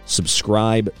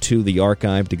 subscribe to the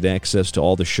archive to get access to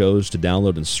all the shows, to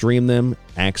download and stream them,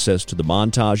 access to the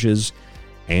montages,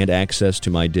 and access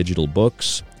to my digital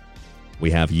books.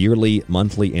 We have yearly,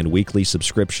 monthly, and weekly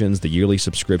subscriptions. The yearly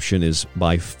subscription is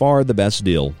by far the best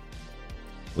deal.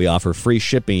 We offer free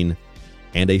shipping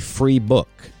and a free book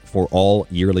for all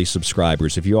yearly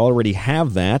subscribers. If you already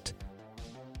have that,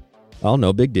 well,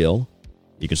 no big deal.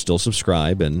 You can still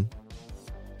subscribe and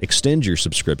extend your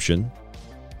subscription.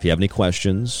 If you have any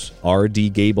questions,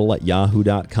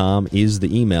 rdgable@yahoo.com is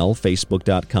the email,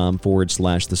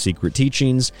 facebook.com/The Secret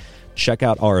Teachings. Check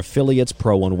out our affiliates,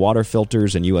 Pro One Water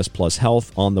Filters and US Plus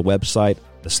Health, on the website,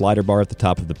 the slider bar at the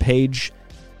top of the page.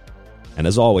 And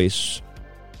as always,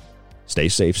 stay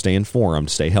safe, stay informed,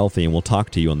 stay healthy, and we'll talk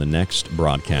to you on the next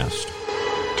broadcast.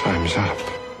 Time's up.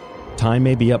 Time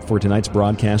may be up for tonight's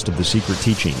broadcast of The Secret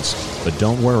Teachings, but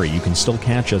don't worry, you can still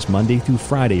catch us Monday through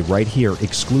Friday right here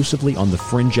exclusively on the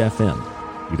Fringe FM.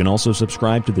 You can also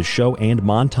subscribe to the show and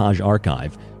montage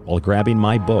archive while grabbing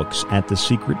my books at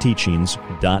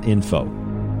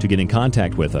thesecretteachings.info. To get in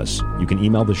contact with us, you can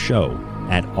email the show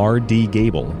at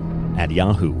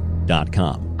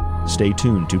rdgable@yahoo.com. Stay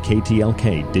tuned to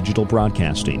KTLK Digital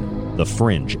Broadcasting, The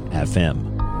Fringe FM.